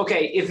like,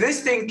 okay, if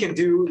this thing can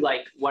do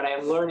like what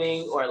I'm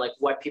learning or like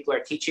what people are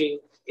teaching,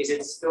 is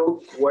it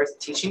still worth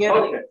teaching it?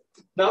 Okay.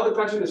 Now the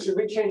question is, should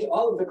we change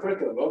all of the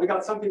curriculum? Well, we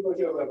got some people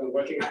here who have been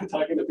working on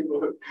talking to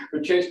people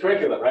who change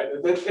curriculum, right?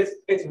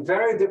 It's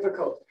very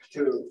difficult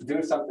to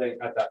do something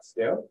at that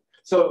scale.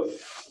 So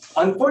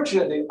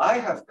unfortunately, I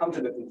have come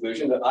to the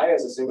conclusion that I,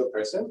 as a single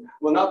person,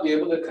 will not be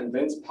able to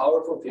convince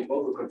powerful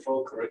people who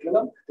control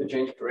curriculum to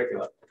change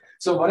curriculum.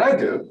 So what I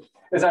do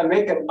is I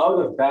make an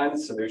out-of-band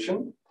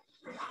solution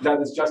that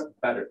is just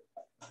better.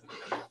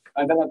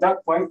 And then at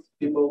that point,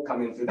 people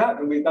come into that,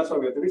 and that's why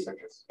we have the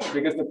researchers.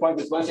 Because the point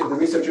is, once you have the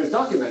researchers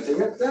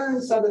documenting it, then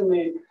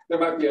suddenly there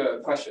might be a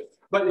question.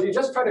 But if you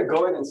just try to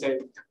go in and say,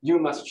 you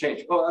must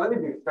change. Well, let me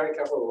be very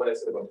careful with what I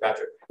said about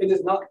better. It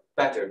is not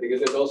better, because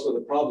there's also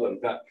the problem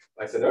that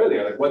I said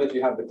earlier, like what if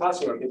you have the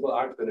classroom and people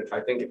aren't going to try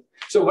thinking?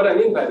 So what I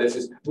mean by this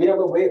is, we have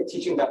a way of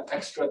teaching that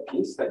extra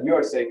piece that you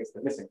are saying is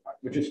the missing part,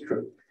 which is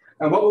true.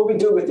 And what will we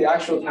do with the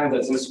actual time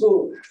that's in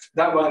school?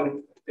 That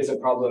one is a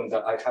problem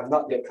that I have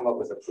not yet come up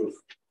with a proof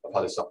of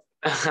how to solve.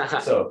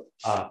 So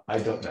I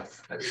don't know.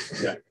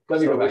 Yeah.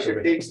 Let me go back. We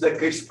should teach the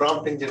kids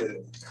prompt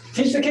engineering.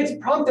 Teach the kids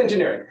prompt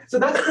engineering. So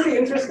that's pretty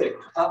interesting.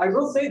 I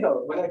will say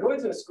though, when I go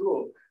into a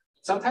school,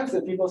 sometimes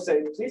the people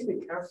say, please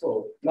be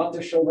careful not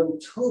to show them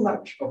too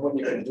much of what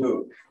you can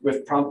do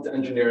with prompt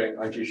engineering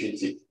on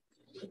GPT,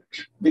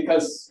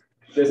 because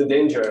there's a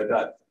danger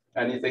that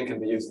anything can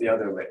be used the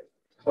other way.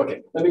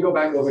 Okay, let me go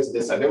back over to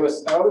this side. I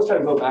always try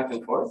to go back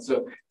and forth.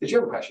 So did you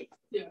have a question?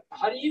 Yeah.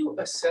 How do you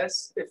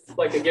assess if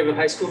like a given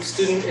high school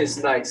student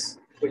is nice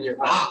when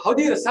you're How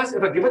do you assess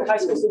if a given high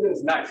school student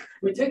is nice?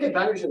 We take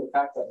advantage of the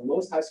fact that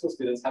most high school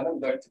students haven't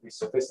learned to be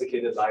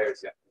sophisticated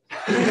liars yet.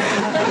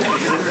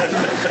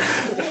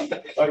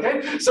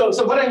 Okay, so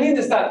what I mean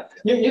is that,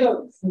 you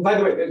know, by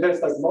the way,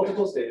 there's like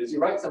multiple stages. You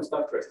write some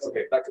stuff first.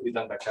 Okay, that could be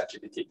done by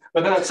ChatGPT.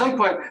 But then at some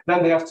point,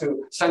 then they have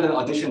to send an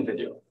audition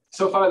video.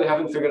 So far, they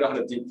haven't figured out how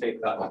to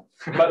deepfake that one.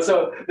 But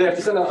so they have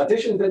to send an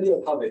audition video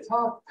of how they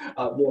talk.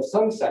 We have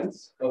some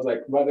sense of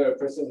like whether a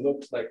person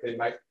looks like they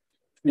might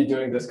be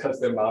doing this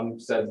because their mom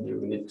said you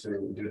need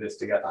to do this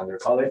to get on your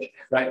college,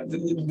 right?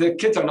 The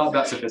kids are not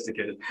that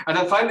sophisticated. And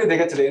then finally, they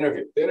get to the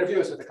interview. The interview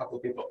is with a couple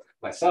of people,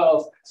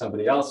 myself,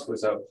 somebody else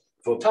who's a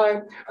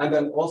full-time, and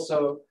then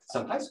also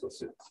some high school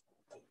students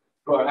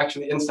who are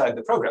actually inside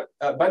the program.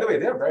 By the way,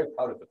 they're very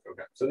proud of the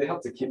program. So they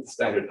help to keep the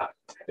standard high,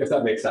 if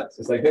that makes sense.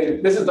 It's like,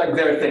 this is like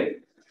their thing.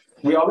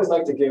 We always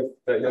like to give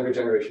the younger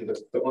generation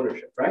the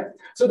ownership, right?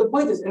 So the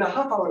point is, in a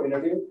half-hour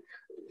interview,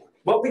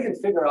 what we can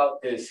figure out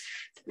is,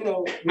 you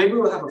know, maybe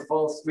we'll have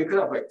we could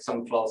have like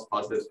some false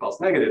positives,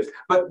 false negatives,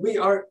 but we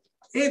are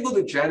able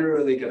to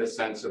generally get a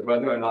sense of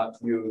whether or not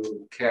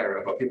you care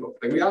about people.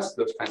 Like we ask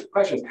those kinds of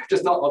questions,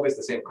 just not always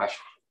the same question.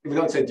 We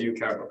don't say, do you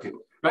care about people?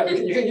 Right?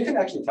 You can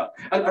actually tell.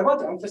 And I want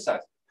to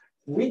emphasize,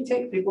 we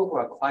take people who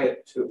are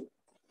quiet too.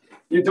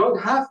 You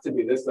don't have to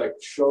be this like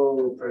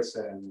show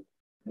person.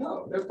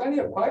 No, there are plenty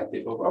of quiet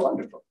people who are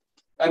wonderful.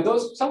 And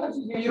those, sometimes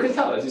you can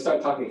tell as you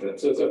start talking to them.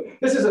 So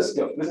this is a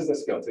skill. This is a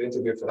skill to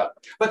interview for that.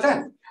 But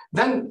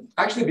then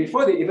actually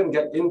before they even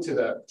get into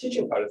the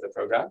teaching part of the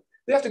program,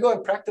 they have to go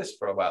and practice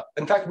for a while.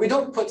 In fact, we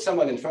don't put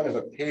someone in front of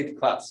a paid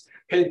class.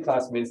 Paid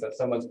class means that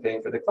someone's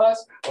paying for the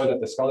class or that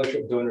the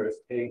scholarship donor is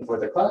paying for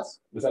the class.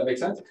 Does that make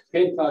sense?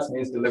 Paid class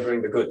means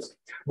delivering the goods.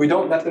 We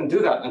don't let them do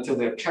that until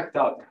they're checked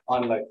out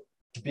on like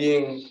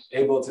being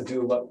able to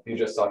do what you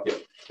just saw here.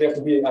 They have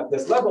to be at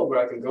this level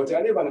where I can go to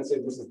anyone and say,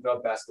 this is the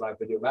best live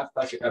video math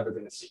class you're ever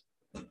going to see.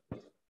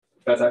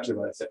 That's actually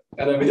what I said.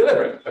 And then we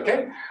deliver it,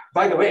 okay?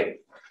 By the way,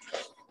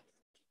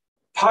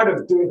 part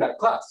of doing that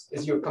class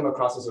is you come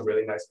across as a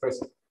really nice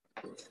person.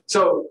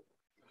 So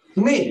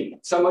maybe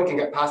someone can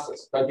get past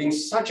this by being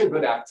such a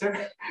good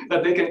actor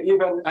that they can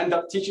even end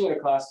up teaching a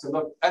class to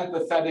look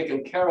empathetic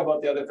and care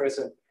about the other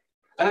person.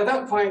 And at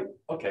that point,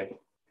 okay,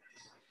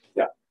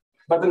 yeah.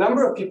 But the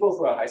number of people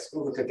who are high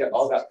school who could get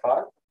all that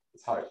far,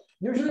 it's hard.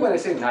 Usually when I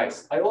say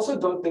nice, I also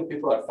don't think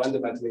people are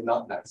fundamentally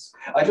not nice.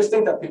 I just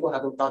think that people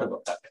haven't thought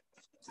about that.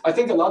 I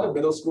think a lot of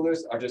middle schoolers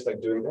are just like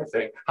doing their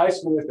thing. High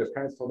schoolers, their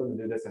parents told them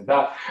to do this and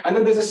that. And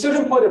then there's a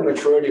certain point of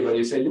maturity when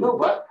you say, you know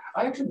what?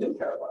 I actually do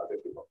care about other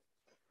people,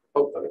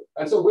 hopefully.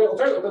 And so we're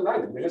very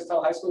open-minded. We just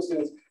tell high school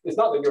students, it's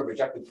not that you're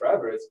rejected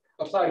forever. It's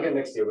apply again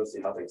next year. We'll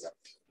see how things are,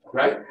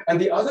 right? And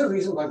the other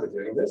reason why we're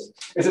doing this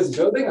is it's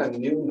building a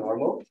new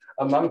normal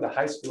among the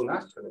high school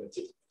math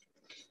community.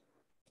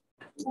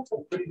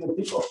 Pretty good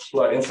people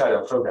who are inside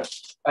our program,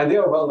 and they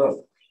are well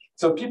known.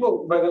 So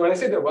people, when I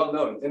say they're well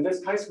known, in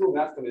this high school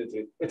math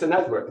community, it's a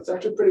network. It's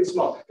actually pretty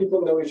small.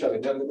 People know each other,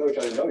 know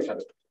each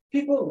other.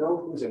 People know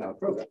who's in our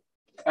program.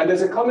 And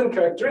there's a common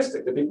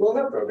characteristic. The people in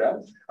our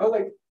program are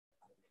like,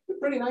 they're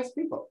pretty nice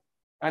people.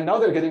 And now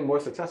they're getting more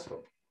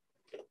successful.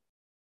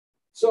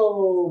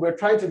 So we're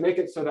trying to make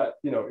it so that,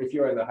 you know, if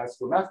you're in the high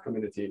school math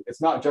community, it's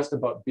not just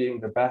about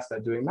being the best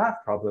at doing math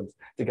problems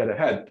to get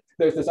ahead.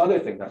 There's this other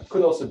thing that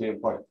could also be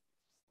important.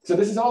 So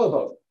this is all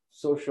about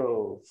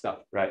social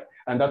stuff, right?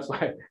 And that's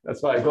why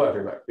I go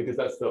everywhere, because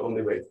that's the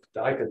only way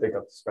that I could think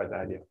of to spread the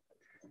idea.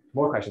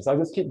 More questions. I'll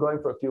just keep going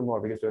for a few more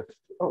because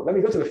let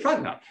me go to the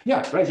front now.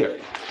 Yeah, right here.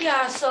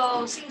 Yeah,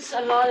 so since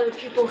a lot of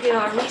people here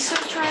are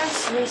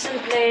researchers,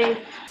 recently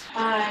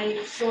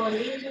I saw an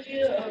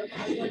interview of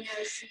one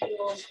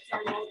CEO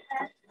from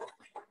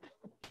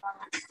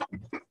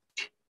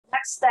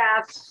next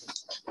step,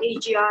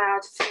 AGI,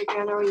 artificial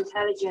general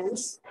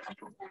intelligence, and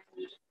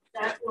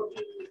that will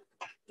be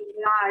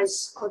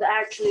AIs could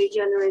actually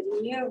generate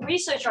new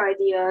research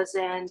ideas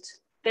and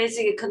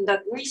basically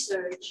conduct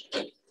research.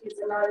 There's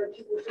a lot of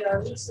people who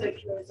are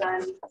researchers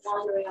and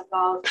wondering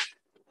about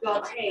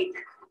your take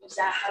if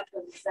that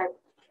happens, that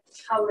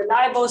how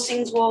reliable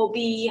things will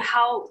be,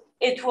 how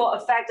it will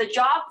affect the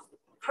job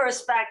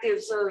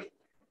perspectives of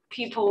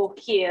people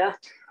here.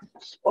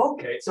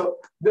 Okay, so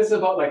this is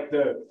about like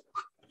the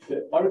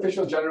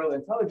artificial general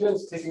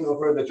intelligence taking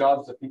over the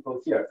jobs of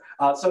people here.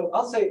 So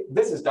I'll say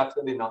this is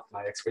definitely not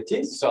my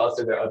expertise. So I'll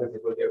say there are other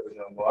people here who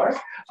know more.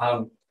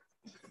 I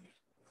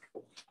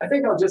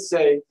think I'll just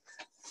say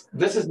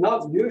this is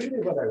not usually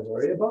what I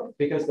worry about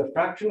because the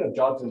fraction of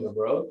jobs in the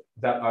world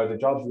that are the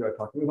jobs we are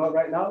talking about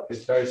right now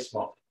is very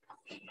small.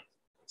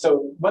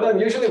 So what I'm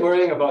usually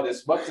worrying about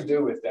is what to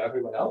do with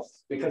everyone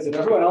else, because if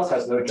everyone else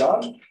has no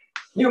job,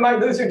 you might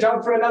lose your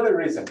job for another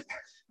reason.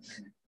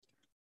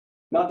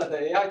 Not that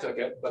the AI took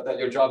it, but that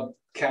your job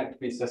can't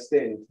be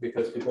sustained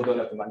because people don't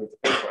have the money to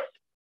pay for it.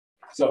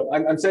 So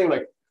I'm saying,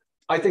 like,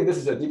 I think this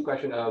is a deep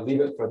question, and I'll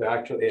leave it for the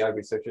actual AI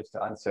researchers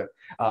to answer.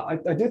 I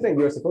do think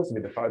you're supposed to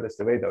be the farthest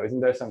away, though. Isn't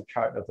there some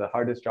chart of the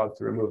hardest jobs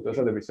to remove? Those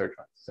are the research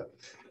ones. So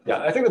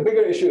yeah, I think the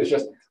bigger issue is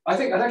just, I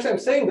think, and actually I'm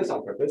saying this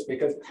on purpose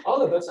because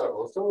all of us are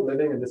also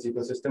living in this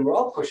ecosystem. We're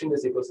all pushing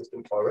this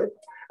ecosystem forward.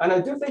 And I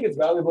do think it's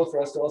valuable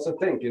for us to also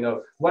think, you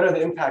know, what are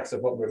the impacts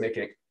of what we're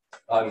making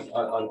on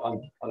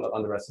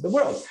the rest of the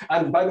world?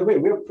 And by the way,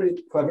 we're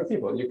pretty clever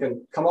people. You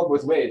can come up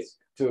with ways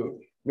to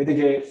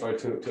mitigate or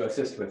to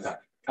assist with that.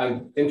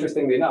 And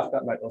interestingly enough,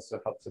 that might also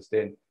help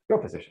sustain your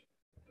position.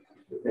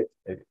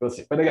 Maybe. We'll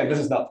see. But again, this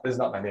is not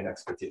my main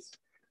expertise.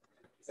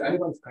 Is there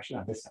anyone's question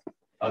on this side?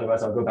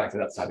 Otherwise, I'll go back to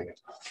that side again.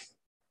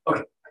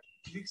 Okay.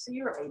 Do you see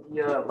your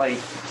idea like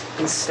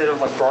instead of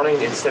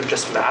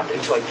just math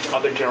into like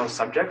other general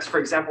subjects? For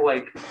example,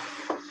 like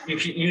you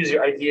could use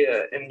your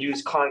idea and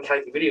use Khan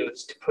Academy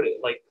videos to put it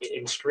like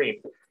in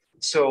stream.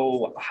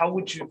 So how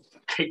would you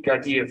take the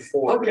idea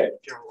for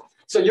general?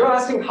 So you're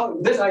asking how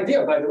this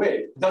idea, by the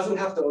way, doesn't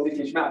have to only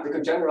teach math. It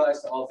could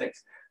generalize to all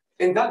things.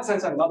 In that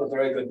sense, I'm not a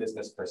very good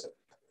business person.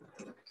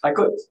 I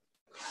could.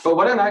 But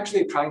what I'm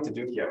actually trying to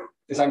do here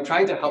is I'm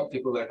trying to help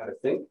people learn how to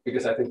think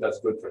because I think that's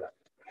good for them.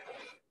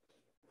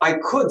 I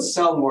could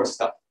sell more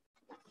stuff.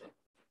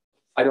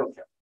 I don't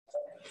care.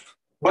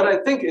 What I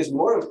think is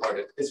more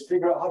important is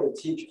figure out how to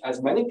teach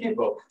as many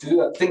people to do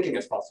that thinking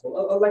as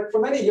possible. Like for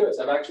many years,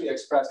 I've actually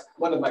expressed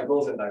one of my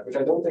goals in life, which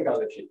I don't think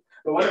I'll achieve.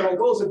 But one of my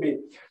goals would be,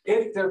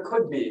 if there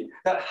could be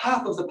that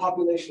half of the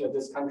population of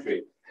this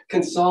country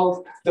can solve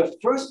the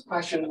first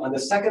question on the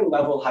second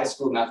level high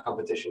school math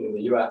competition in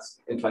the US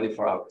in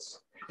 24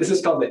 hours. This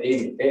is called the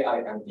AIME,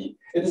 A-I-M-E.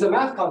 It is a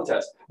math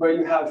contest where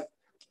you have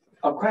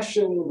a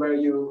question where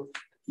you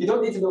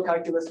don't need to know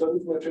calculus, don't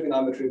need to know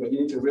trigonometry, but you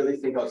need to really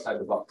think outside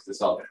the box to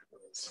solve it.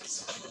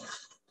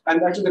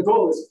 And actually the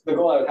goal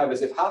I would have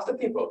is if half the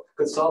people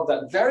could solve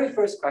that very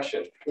first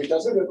question, which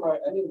doesn't require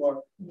any more,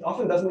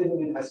 often doesn't even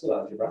need high school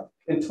algebra,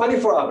 in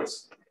 24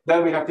 hours,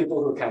 then we have people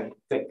who can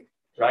think,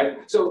 right?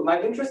 So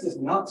my interest is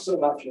not so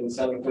much in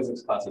selling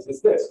physics classes,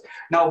 it's this.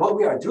 Now what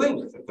we are doing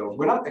with it though,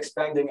 we're not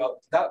expanding out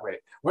that way.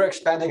 We're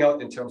expanding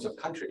out in terms of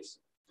countries.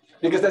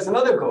 Because there's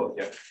another goal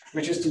here,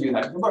 which is to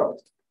unite the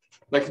world.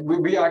 Like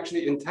we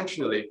actually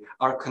intentionally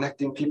are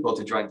connecting people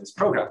to join this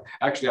program.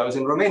 Actually, I was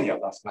in Romania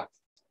last month,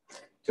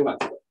 2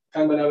 months ago.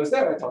 And when I was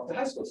there, I talked to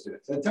high school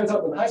students. And it turns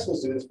out that the high school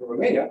students from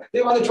Romania,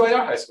 they want to join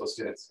our high school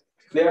students.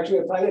 They actually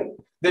applied in.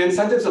 The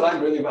incentives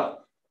align really well.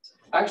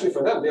 Actually,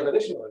 for them, they have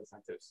additional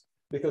incentives.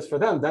 Because for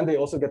them, then they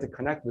also get to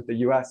connect with the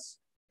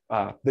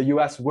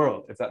US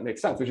world, if that makes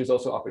sense, which is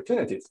also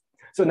opportunities.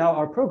 So now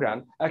our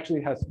program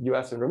actually has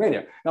US and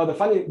Romania. Now,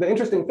 the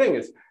interesting thing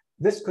is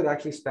this could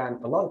actually span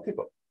a lot of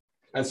people.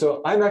 And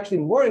so I'm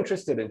actually more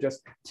interested in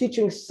just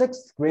teaching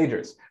 6th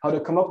graders how to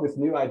come up with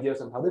new ideas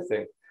on how to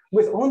think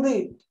with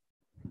only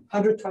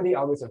 120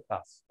 hours of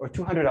class or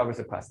 200 hours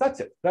of class. That's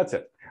it.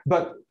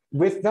 But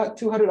with that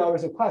 200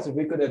 hours of class, if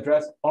we could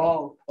address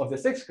all of the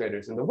 6th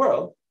graders in the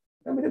world,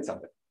 then we did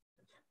something.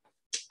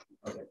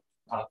 Okay.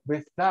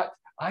 With that,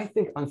 I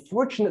think,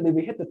 unfortunately,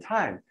 we hit the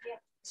time.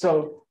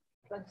 So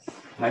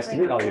nice to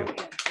meet all of you.